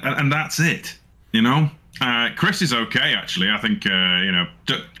 And that's it. Chris is okay, actually. I think,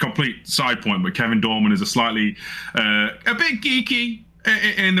 complete side point, but Kevin Dorman is a bit geeky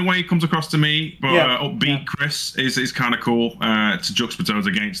in the way he comes across to me, but upbeat Chris is kind of cool to juxtapose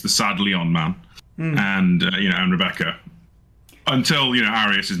against the sad Leon man and and Rebecca. Until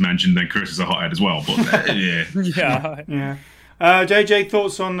Arius is mentioned, then Chris is a hothead as well. But yeah. JJ,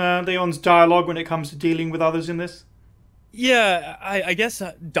 thoughts on Leon's dialogue when it comes to dealing with others in this? Yeah, I guess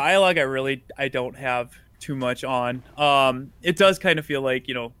dialogue I don't have too much on. It does kind of feel like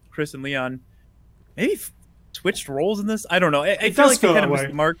Chris and Leon maybe switched roles in this. I don't know. I feel like they kind of missed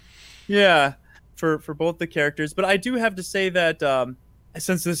the mark. Yeah, for both the characters. But I do have to say that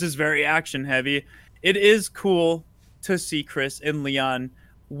since this is very action heavy, it is cool to see Chris and Leon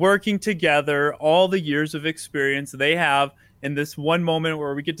working together, all the years of experience they have in this one moment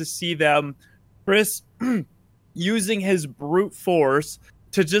where we get to see them, Chris using his brute force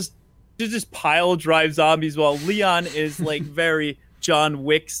to just pile drive zombies, while Leon is like very John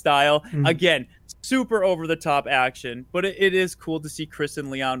Wick style. Again, super over the top action, but it is cool to see Chris and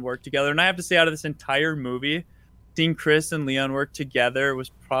Leon work together. And I have to say, out of this entire movie, seeing Chris and Leon work together was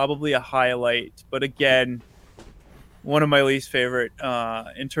probably a highlight. But again, one of my least favorite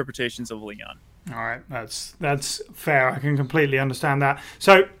interpretations of Leon. All right, that's fair. I can completely understand that.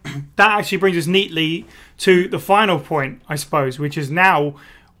 So that actually brings us neatly to the final point, I suppose, which is now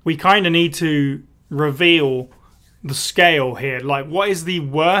we kind of need to reveal the scale here. Like, what is the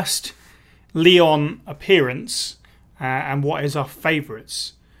worst Leon appearance and what is our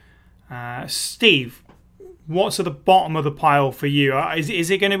favourites? Steve, what's at the bottom of the pile for you?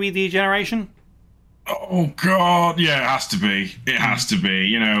 Is it going to be Degeneration? Oh God, yeah, it has to be. It has to be.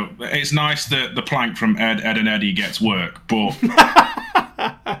 You know, it's nice that the plank from Ed, and Eddie gets work, but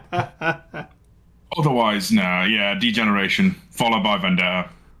otherwise, no. Yeah, Degeneration followed by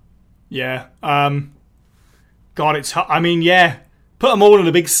Vendetta. Yeah. God, it's. I mean, yeah. Put them all in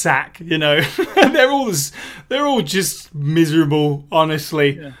a big sack. You know, they're all just miserable.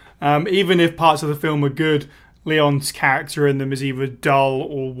 Honestly, yeah. Even if parts of the film are good, Leon's character in them is either dull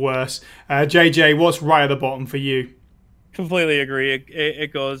or worse. JJ, what's right at the bottom for you? Completely agree.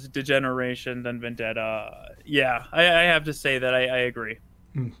 It goes Degeneration, then Vendetta. Yeah, I have to say that I agree.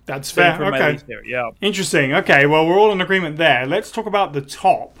 That's fair. Okay. Yeah. Interesting. Okay, well, we're all in agreement there. Let's talk about the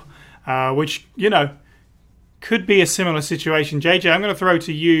top, which, you know, could be a similar situation. JJ, I'm going to throw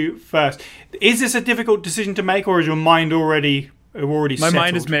to you first. Is this a difficult decision to make, or is your mind already settled? My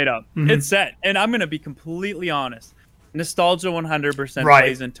mind is made up. Mm-hmm. It's set. And I'm going to be completely honest. Nostalgia 100%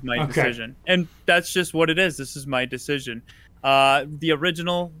 plays into my decision. And that's just what it is. This is my decision. The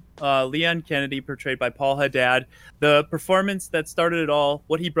original Leon Kennedy, portrayed by Paul Haddad, the performance that started it all,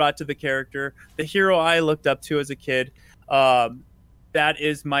 what he brought to the character, the hero I looked up to as a kid, that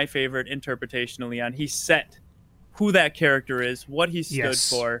is my favorite interpretation of Leon. He set who that character is, what he stood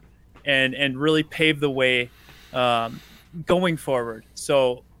for, and really paved the way going forward.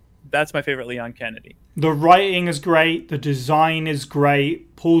 So that's my favorite Leon Kennedy. The writing is great. The design is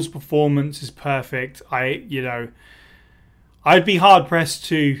great. Paul's performance is perfect. I'd be hard pressed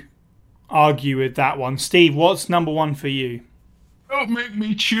to argue with that one. Steve, what's number one for you? Don't make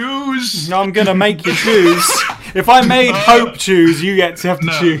me choose. No, I'm going to make you choose. If I made Hope choose, you get to have to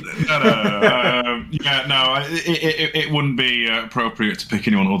choose. It wouldn't be appropriate to pick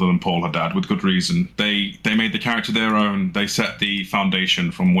anyone other than Paul Haddad, with good reason. They made the character their own. They set the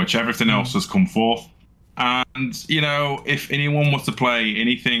foundation from which everything else has come forth. And, you know, if anyone was to play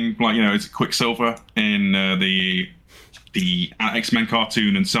anything like, you know, it's Quicksilver in the X-Men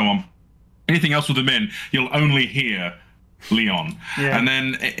cartoon and so on, anything else with him in, you'll only hear Leon. Yeah. And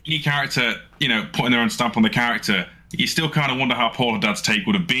then any character, you know, putting their own stamp on the character, you still kind of wonder how Paul Haddad's take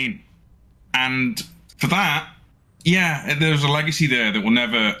would have been. And for that, yeah, there's a legacy there that will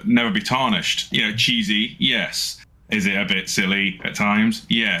never be tarnished. You know, cheesy, yes. Is it a bit silly at times?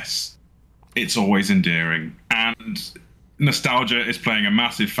 Yes. It's always endearing. And nostalgia is playing a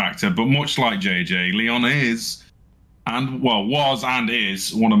massive factor, but much like JJ, Leon is, and well, was and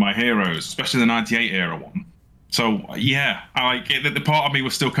is one of my heroes, especially the 98 era one. So, yeah, I like it. The part of me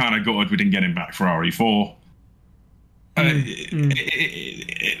was still kind of gutted we didn't get him back for RE4.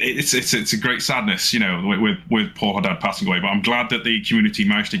 It's a great sadness, you know, with Paul Haddad passing away. But I'm glad that the community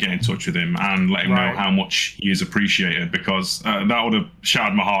managed to get in touch with him and let him know how much he is appreciated, because that would have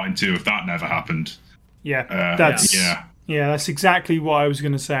shattered my heart in two if that never happened. Yeah, that's exactly what I was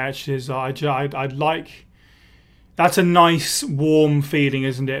going to say. Actually, is I'd like. That's a nice, warm feeling,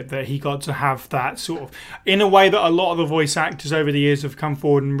 isn't it? That he got to have that sort of, in a way that a lot of the voice actors over the years have come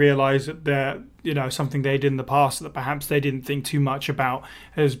forward and realised that they're, you know, something they did in the past that perhaps they didn't think too much about,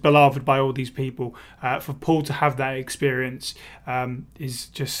 is beloved by all these people. For Paul to have that experience is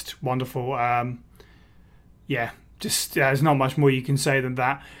just wonderful. There's not much more you can say than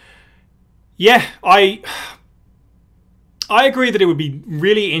that. Yeah, I agree that it would be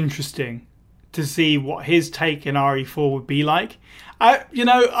really interesting to see what his take in RE4 would be like.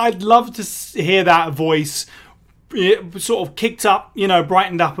 I'd love to hear that voice sort of kicked up, you know,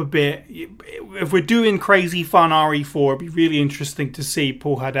 brightened up a bit. If we're doing crazy fun RE4, it'd be really interesting to see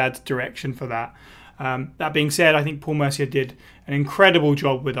Paul Haddad's direction for that. That being said, I think Paul Mercier did an incredible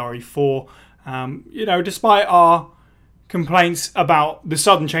job with RE4. Despite our complaints about the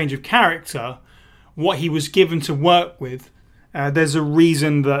sudden change of character, what he was given to work with, there's a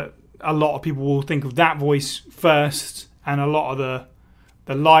reason that a lot of people will think of that voice first, and a lot of the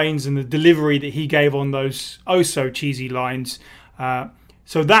lines and the delivery that he gave on those oh so cheesy lines.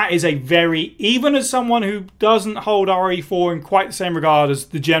 So that is a very, even as someone who doesn't hold RE4 in quite the same regard as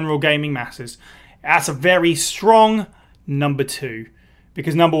the general gaming masses, that's a very strong number 2.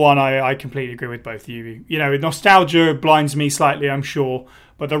 Because number 1, I completely agree with both of you. You know, nostalgia blinds me slightly, I'm sure.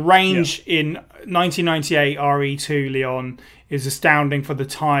 But the range in 1998 RE2 Leon is astounding for the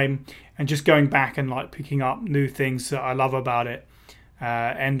time. And just going back and like picking up new things that I love about it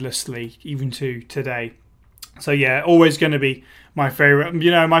endlessly, even to today. So yeah, always going to be my favorite.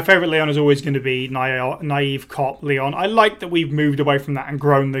 You know, my favorite Leon is always going to be naive cop Leon. I like that we've moved away from that and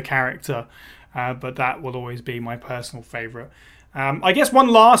grown the character, but that will always be my personal favorite. I guess one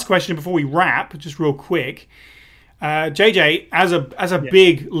last question before we wrap, just real quick. JJ, as a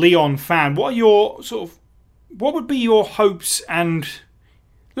big Leon fan, what would be your hopes? And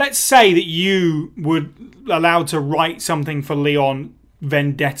let's say that you would allowed to write something for Leon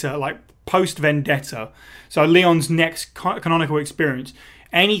Vendetta, like post Vendetta, so Leon's next canonical experience.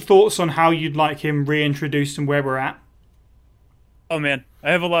 Any thoughts on how you'd like him reintroduced and where we're at? Oh man,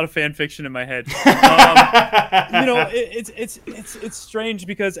 I have a lot of fan fiction in my head. You know, it's strange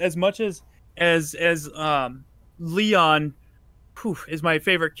because as much as Leon is my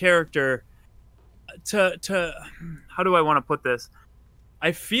favorite character, to how do I want to put this?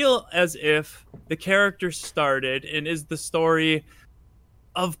 I feel as if the character started and is the story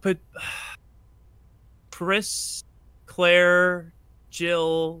of Chris, Claire,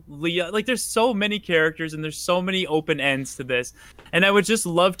 Jill, Leah. Like, there's so many characters and there's so many open ends to this, and I would just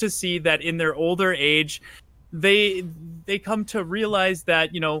love to see that in their older age, they come to realize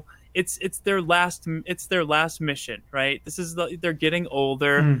that, you know, it's their last mission, right? They're getting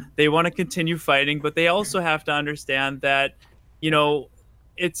older. They want to continue fighting, but they also have to understand that, you know,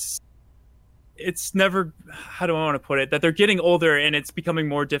 it's never, how do I want to put it, that they're getting older and it's becoming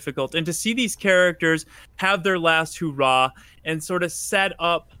more difficult. And to see these characters have their last hurrah and sort of set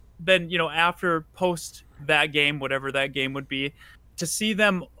up, then, you know, after post that game, whatever that game would be, to see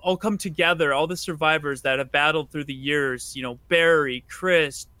them all come together, all the survivors that have battled through the years, you know, Barry,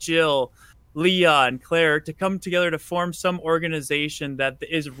 Chris, Jill, Leon, Claire, to come together to form some organization that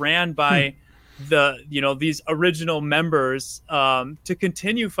is ran by these original members, to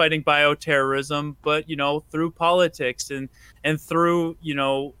continue fighting bioterrorism, but, you know, through politics and through, you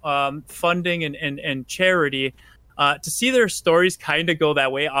know, funding and charity, to see their stories kind of go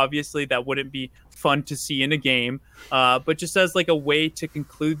that way. Obviously that wouldn't be fun to see in a game, but just as like a way to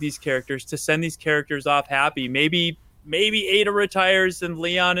conclude these characters, to send these characters off happy. Maybe Ada retires and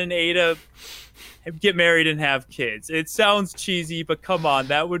Leon and Ada get married and have kids. It sounds cheesy, but come on,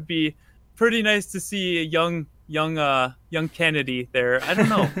 that would be pretty nice to see a young Kennedy there. I don't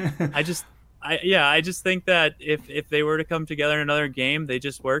know. I just think that if they were to come together in another game, they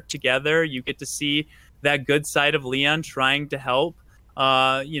just work together. You get to see that good side of Leon trying to help,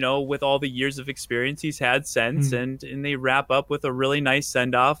 you know, with all the years of experience he's had since, and they wrap up with a really nice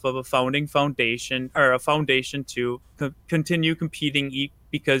send off of a foundation to continue competing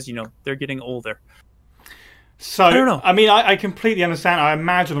because, you know, they're getting older. So, I don't know. I mean, I completely understand. I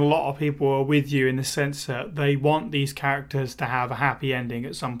imagine a lot of people are with you in the sense that they want these characters to have a happy ending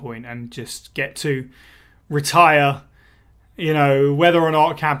at some point and just get to retire. You know, whether or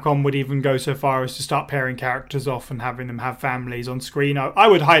not Capcom would even go so far as to start pairing characters off and having them have families on screen. I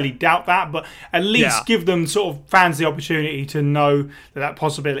would highly doubt that, but at least give them sort of fans the opportunity to know that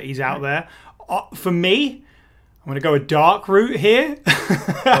possibility is out there. For me, I'm going to go a dark route here.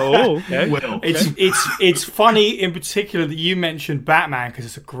 Oh, okay. Well, it's funny in particular that you mentioned Batman, because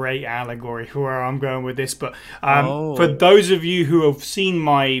it's a great allegory for where I'm going with this. But for those of you who have seen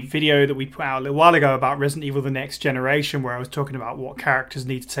my video that we put out a little while ago about Resident Evil The Next Generation, where I was talking about what characters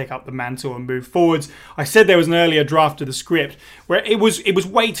need to take up the mantle and move forwards, I said there was an earlier draft of the script where it was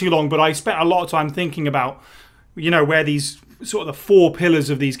way too long, but I spent a lot of time thinking about, you know, where these sort of the 4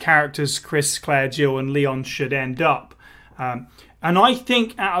 pillars of these characters, Chris, Claire, Jill, and Leon, should end up. And I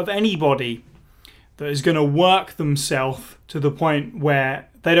think out of anybody that is going to work themselves to the point where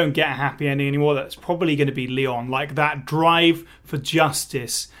they don't get a happy ending anymore, that's probably going to be Leon. Like, that drive for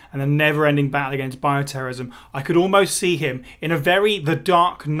justice and the never-ending battle against bioterrorism. I could almost see him in a very The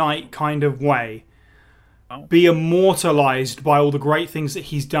Dark Knight kind of way be immortalized by all the great things that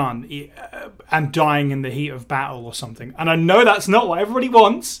he's done and dying in the heat of battle or something. And I know that's not what everybody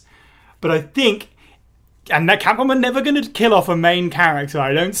wants, but I think, and that Capcom are never going to kill off a main character.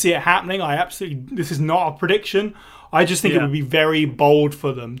 I don't see it happening. This is not a prediction. I just think it Yeah. would be very bold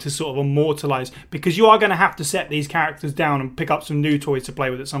for them to sort of immortalize, because you are going to have to set these characters down and pick up some new toys to play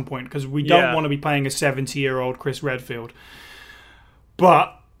with at some point, because we don't want to be playing a 70-year-old Chris Redfield.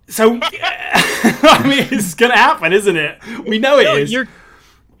 But, so, I mean, it's going to happen, isn't it? We know it is. You're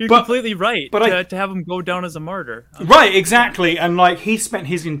completely right, but to have him go down as a martyr. Right, exactly. And, like, he spent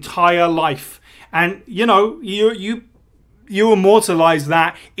his entire life, and, you know, you immortalize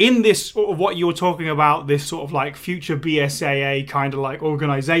that in this sort of what you were talking about, this sort of like future BSAA kind of like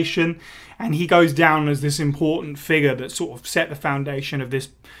organization, and he goes down as this important figure that sort of set the foundation of this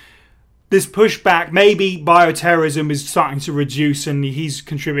pushback. Maybe bioterrorism is starting to reduce, and he's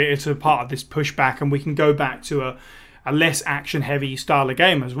contributed to part of this pushback, and we can go back to a less action-heavy style of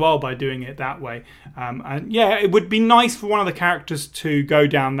game as well by doing it that way. And yeah, it would be nice for one of the characters to go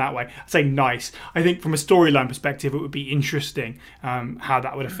down that way. I say nice. I think from a storyline perspective, it would be interesting how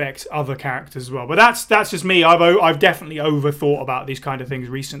that would affect other characters as well. But that's just me. I've definitely overthought about these kind of things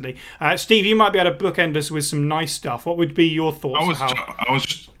recently. Steve, you might be able to bookend us with some nice stuff. What would be your thoughts? I was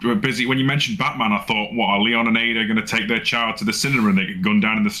just busy when you mentioned Batman. I thought, what, are Leon and Ada going to take their child to the cinema and they get gunned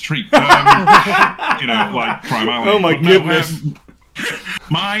down in the street? You know, like Primality. Oh my goodness.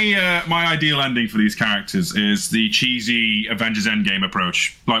 My ideal ending for these characters is the cheesy Avengers Endgame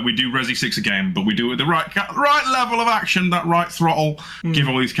approach. Like, we do Resi 6 again, but we do it with the right level of action, that right throttle. Give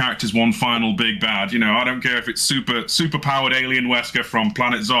all these characters one final big bad. You know, I don't care if it's super powered alien Wesker from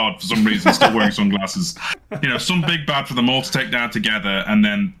Planet Zod for some reason, still wearing sunglasses. You know, some big bad for them all to take down together, and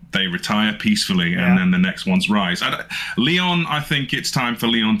then they retire peacefully, and then the next one's rise. Leon, I think it's time for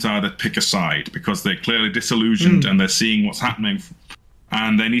Leon to either pick a side, because they're clearly disillusioned and they're seeing what's happening,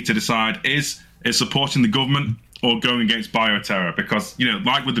 and they need to decide, is supporting the government or going against bioterror? Because, you know,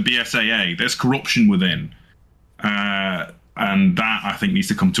 like with the BSAA, there's corruption within, and that, I think, needs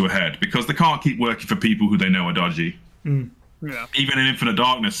to come to a head, because they can't keep working for people who they know are dodgy. Yeah. Even in Infinite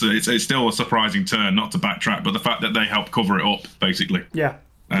Darkness, it's still a surprising turn, not to backtrack, but the fact that they help cover it up, basically. Yeah.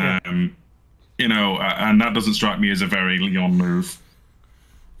 You know, and that doesn't strike me as a very Leon move.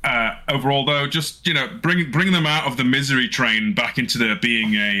 Overall, though, just, you know, bring them out of the misery train back into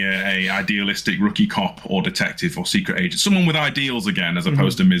being a idealistic rookie cop or detective or secret agent, someone with ideals again, as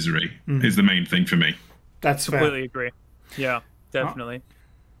opposed to misery, is the main thing for me. That's fair. Completely agree. Yeah, definitely.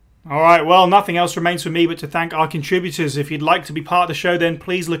 All right, well, nothing else remains for me but to thank our contributors. If you'd like to be part of the show, then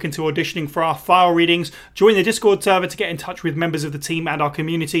please look into auditioning for our file readings, join the Discord server to get in touch with members of the team and our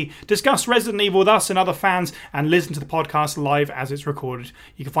community, discuss Resident Evil with us and other fans, and listen to the podcast live as it's recorded.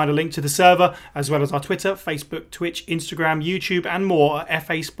 You can find a link to the server, as well as our Twitter, Facebook, Twitch, Instagram, YouTube, and more at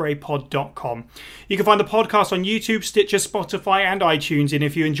faspraypod.com. You can find the podcast on YouTube, Stitcher, Spotify, and iTunes, and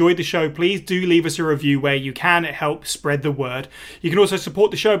if you enjoyed the show, please do leave us a review where you can. It helps spread the word. You can also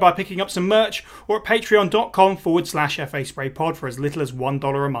support the show by picking up some merch or at patreon.com/FASprayPod for as little as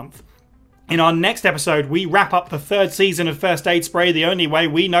 $1 a month. In our next episode, we wrap up the third season of First Aid Spray the only way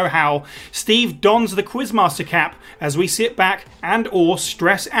we know how. Steve dons the Quizmaster cap as we sit back and or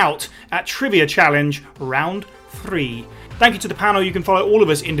stress out at Trivia Challenge Round 3. Thank you to the panel. You can follow all of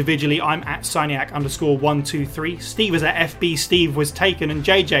us individually. I'm at Cyniac_123. Steve is at FB Steve Was Taken, and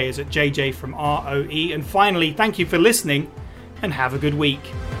JJ is at JJ from ROE. And finally, thank you for listening and have a good week.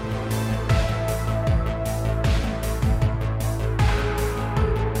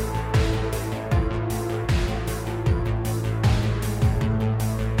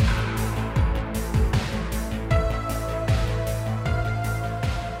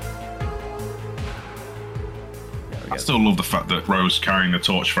 I still love the fact that Rose carrying the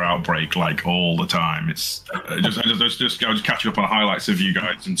torch for Outbreak like all the time. It's I was catching up on highlights of you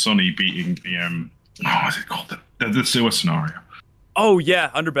guys and Sonny beating the what's it called, the sewer scenario. Oh yeah,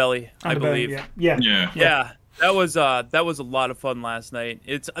 Underbelly, I believe. Yeah. That was a lot of fun last night.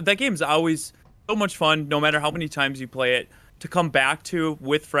 That game's always so much fun, no matter how many times you play it. To come back to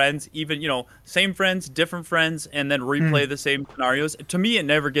with friends, even, you know, same friends, different friends, and then replay the same scenarios. To me, it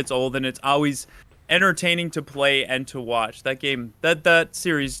never gets old, and it's always entertaining to play and to watch. That game, that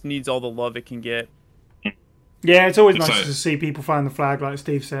series needs all the love it can get. Yeah, it's always nice to see people flying the flag, like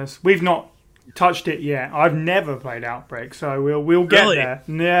Steve says. We've not touched it yet. I've never played Outbreak, so we'll get there.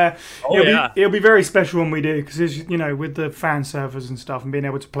 Yeah, it'll be very special when we do, because, you know, with the fan servers and stuff and being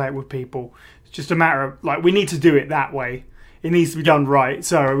able to play it with people, it's just a matter of, like, we need to do it that way. It needs to be done right,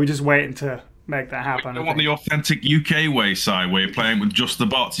 so we're just waiting to make that happen. I want the authentic UK way, Si, where you're playing with just the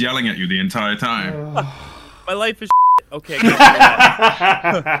bots yelling at you the entire time. My life is okay.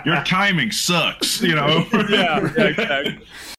 Your timing sucks, you know. Yeah, exactly.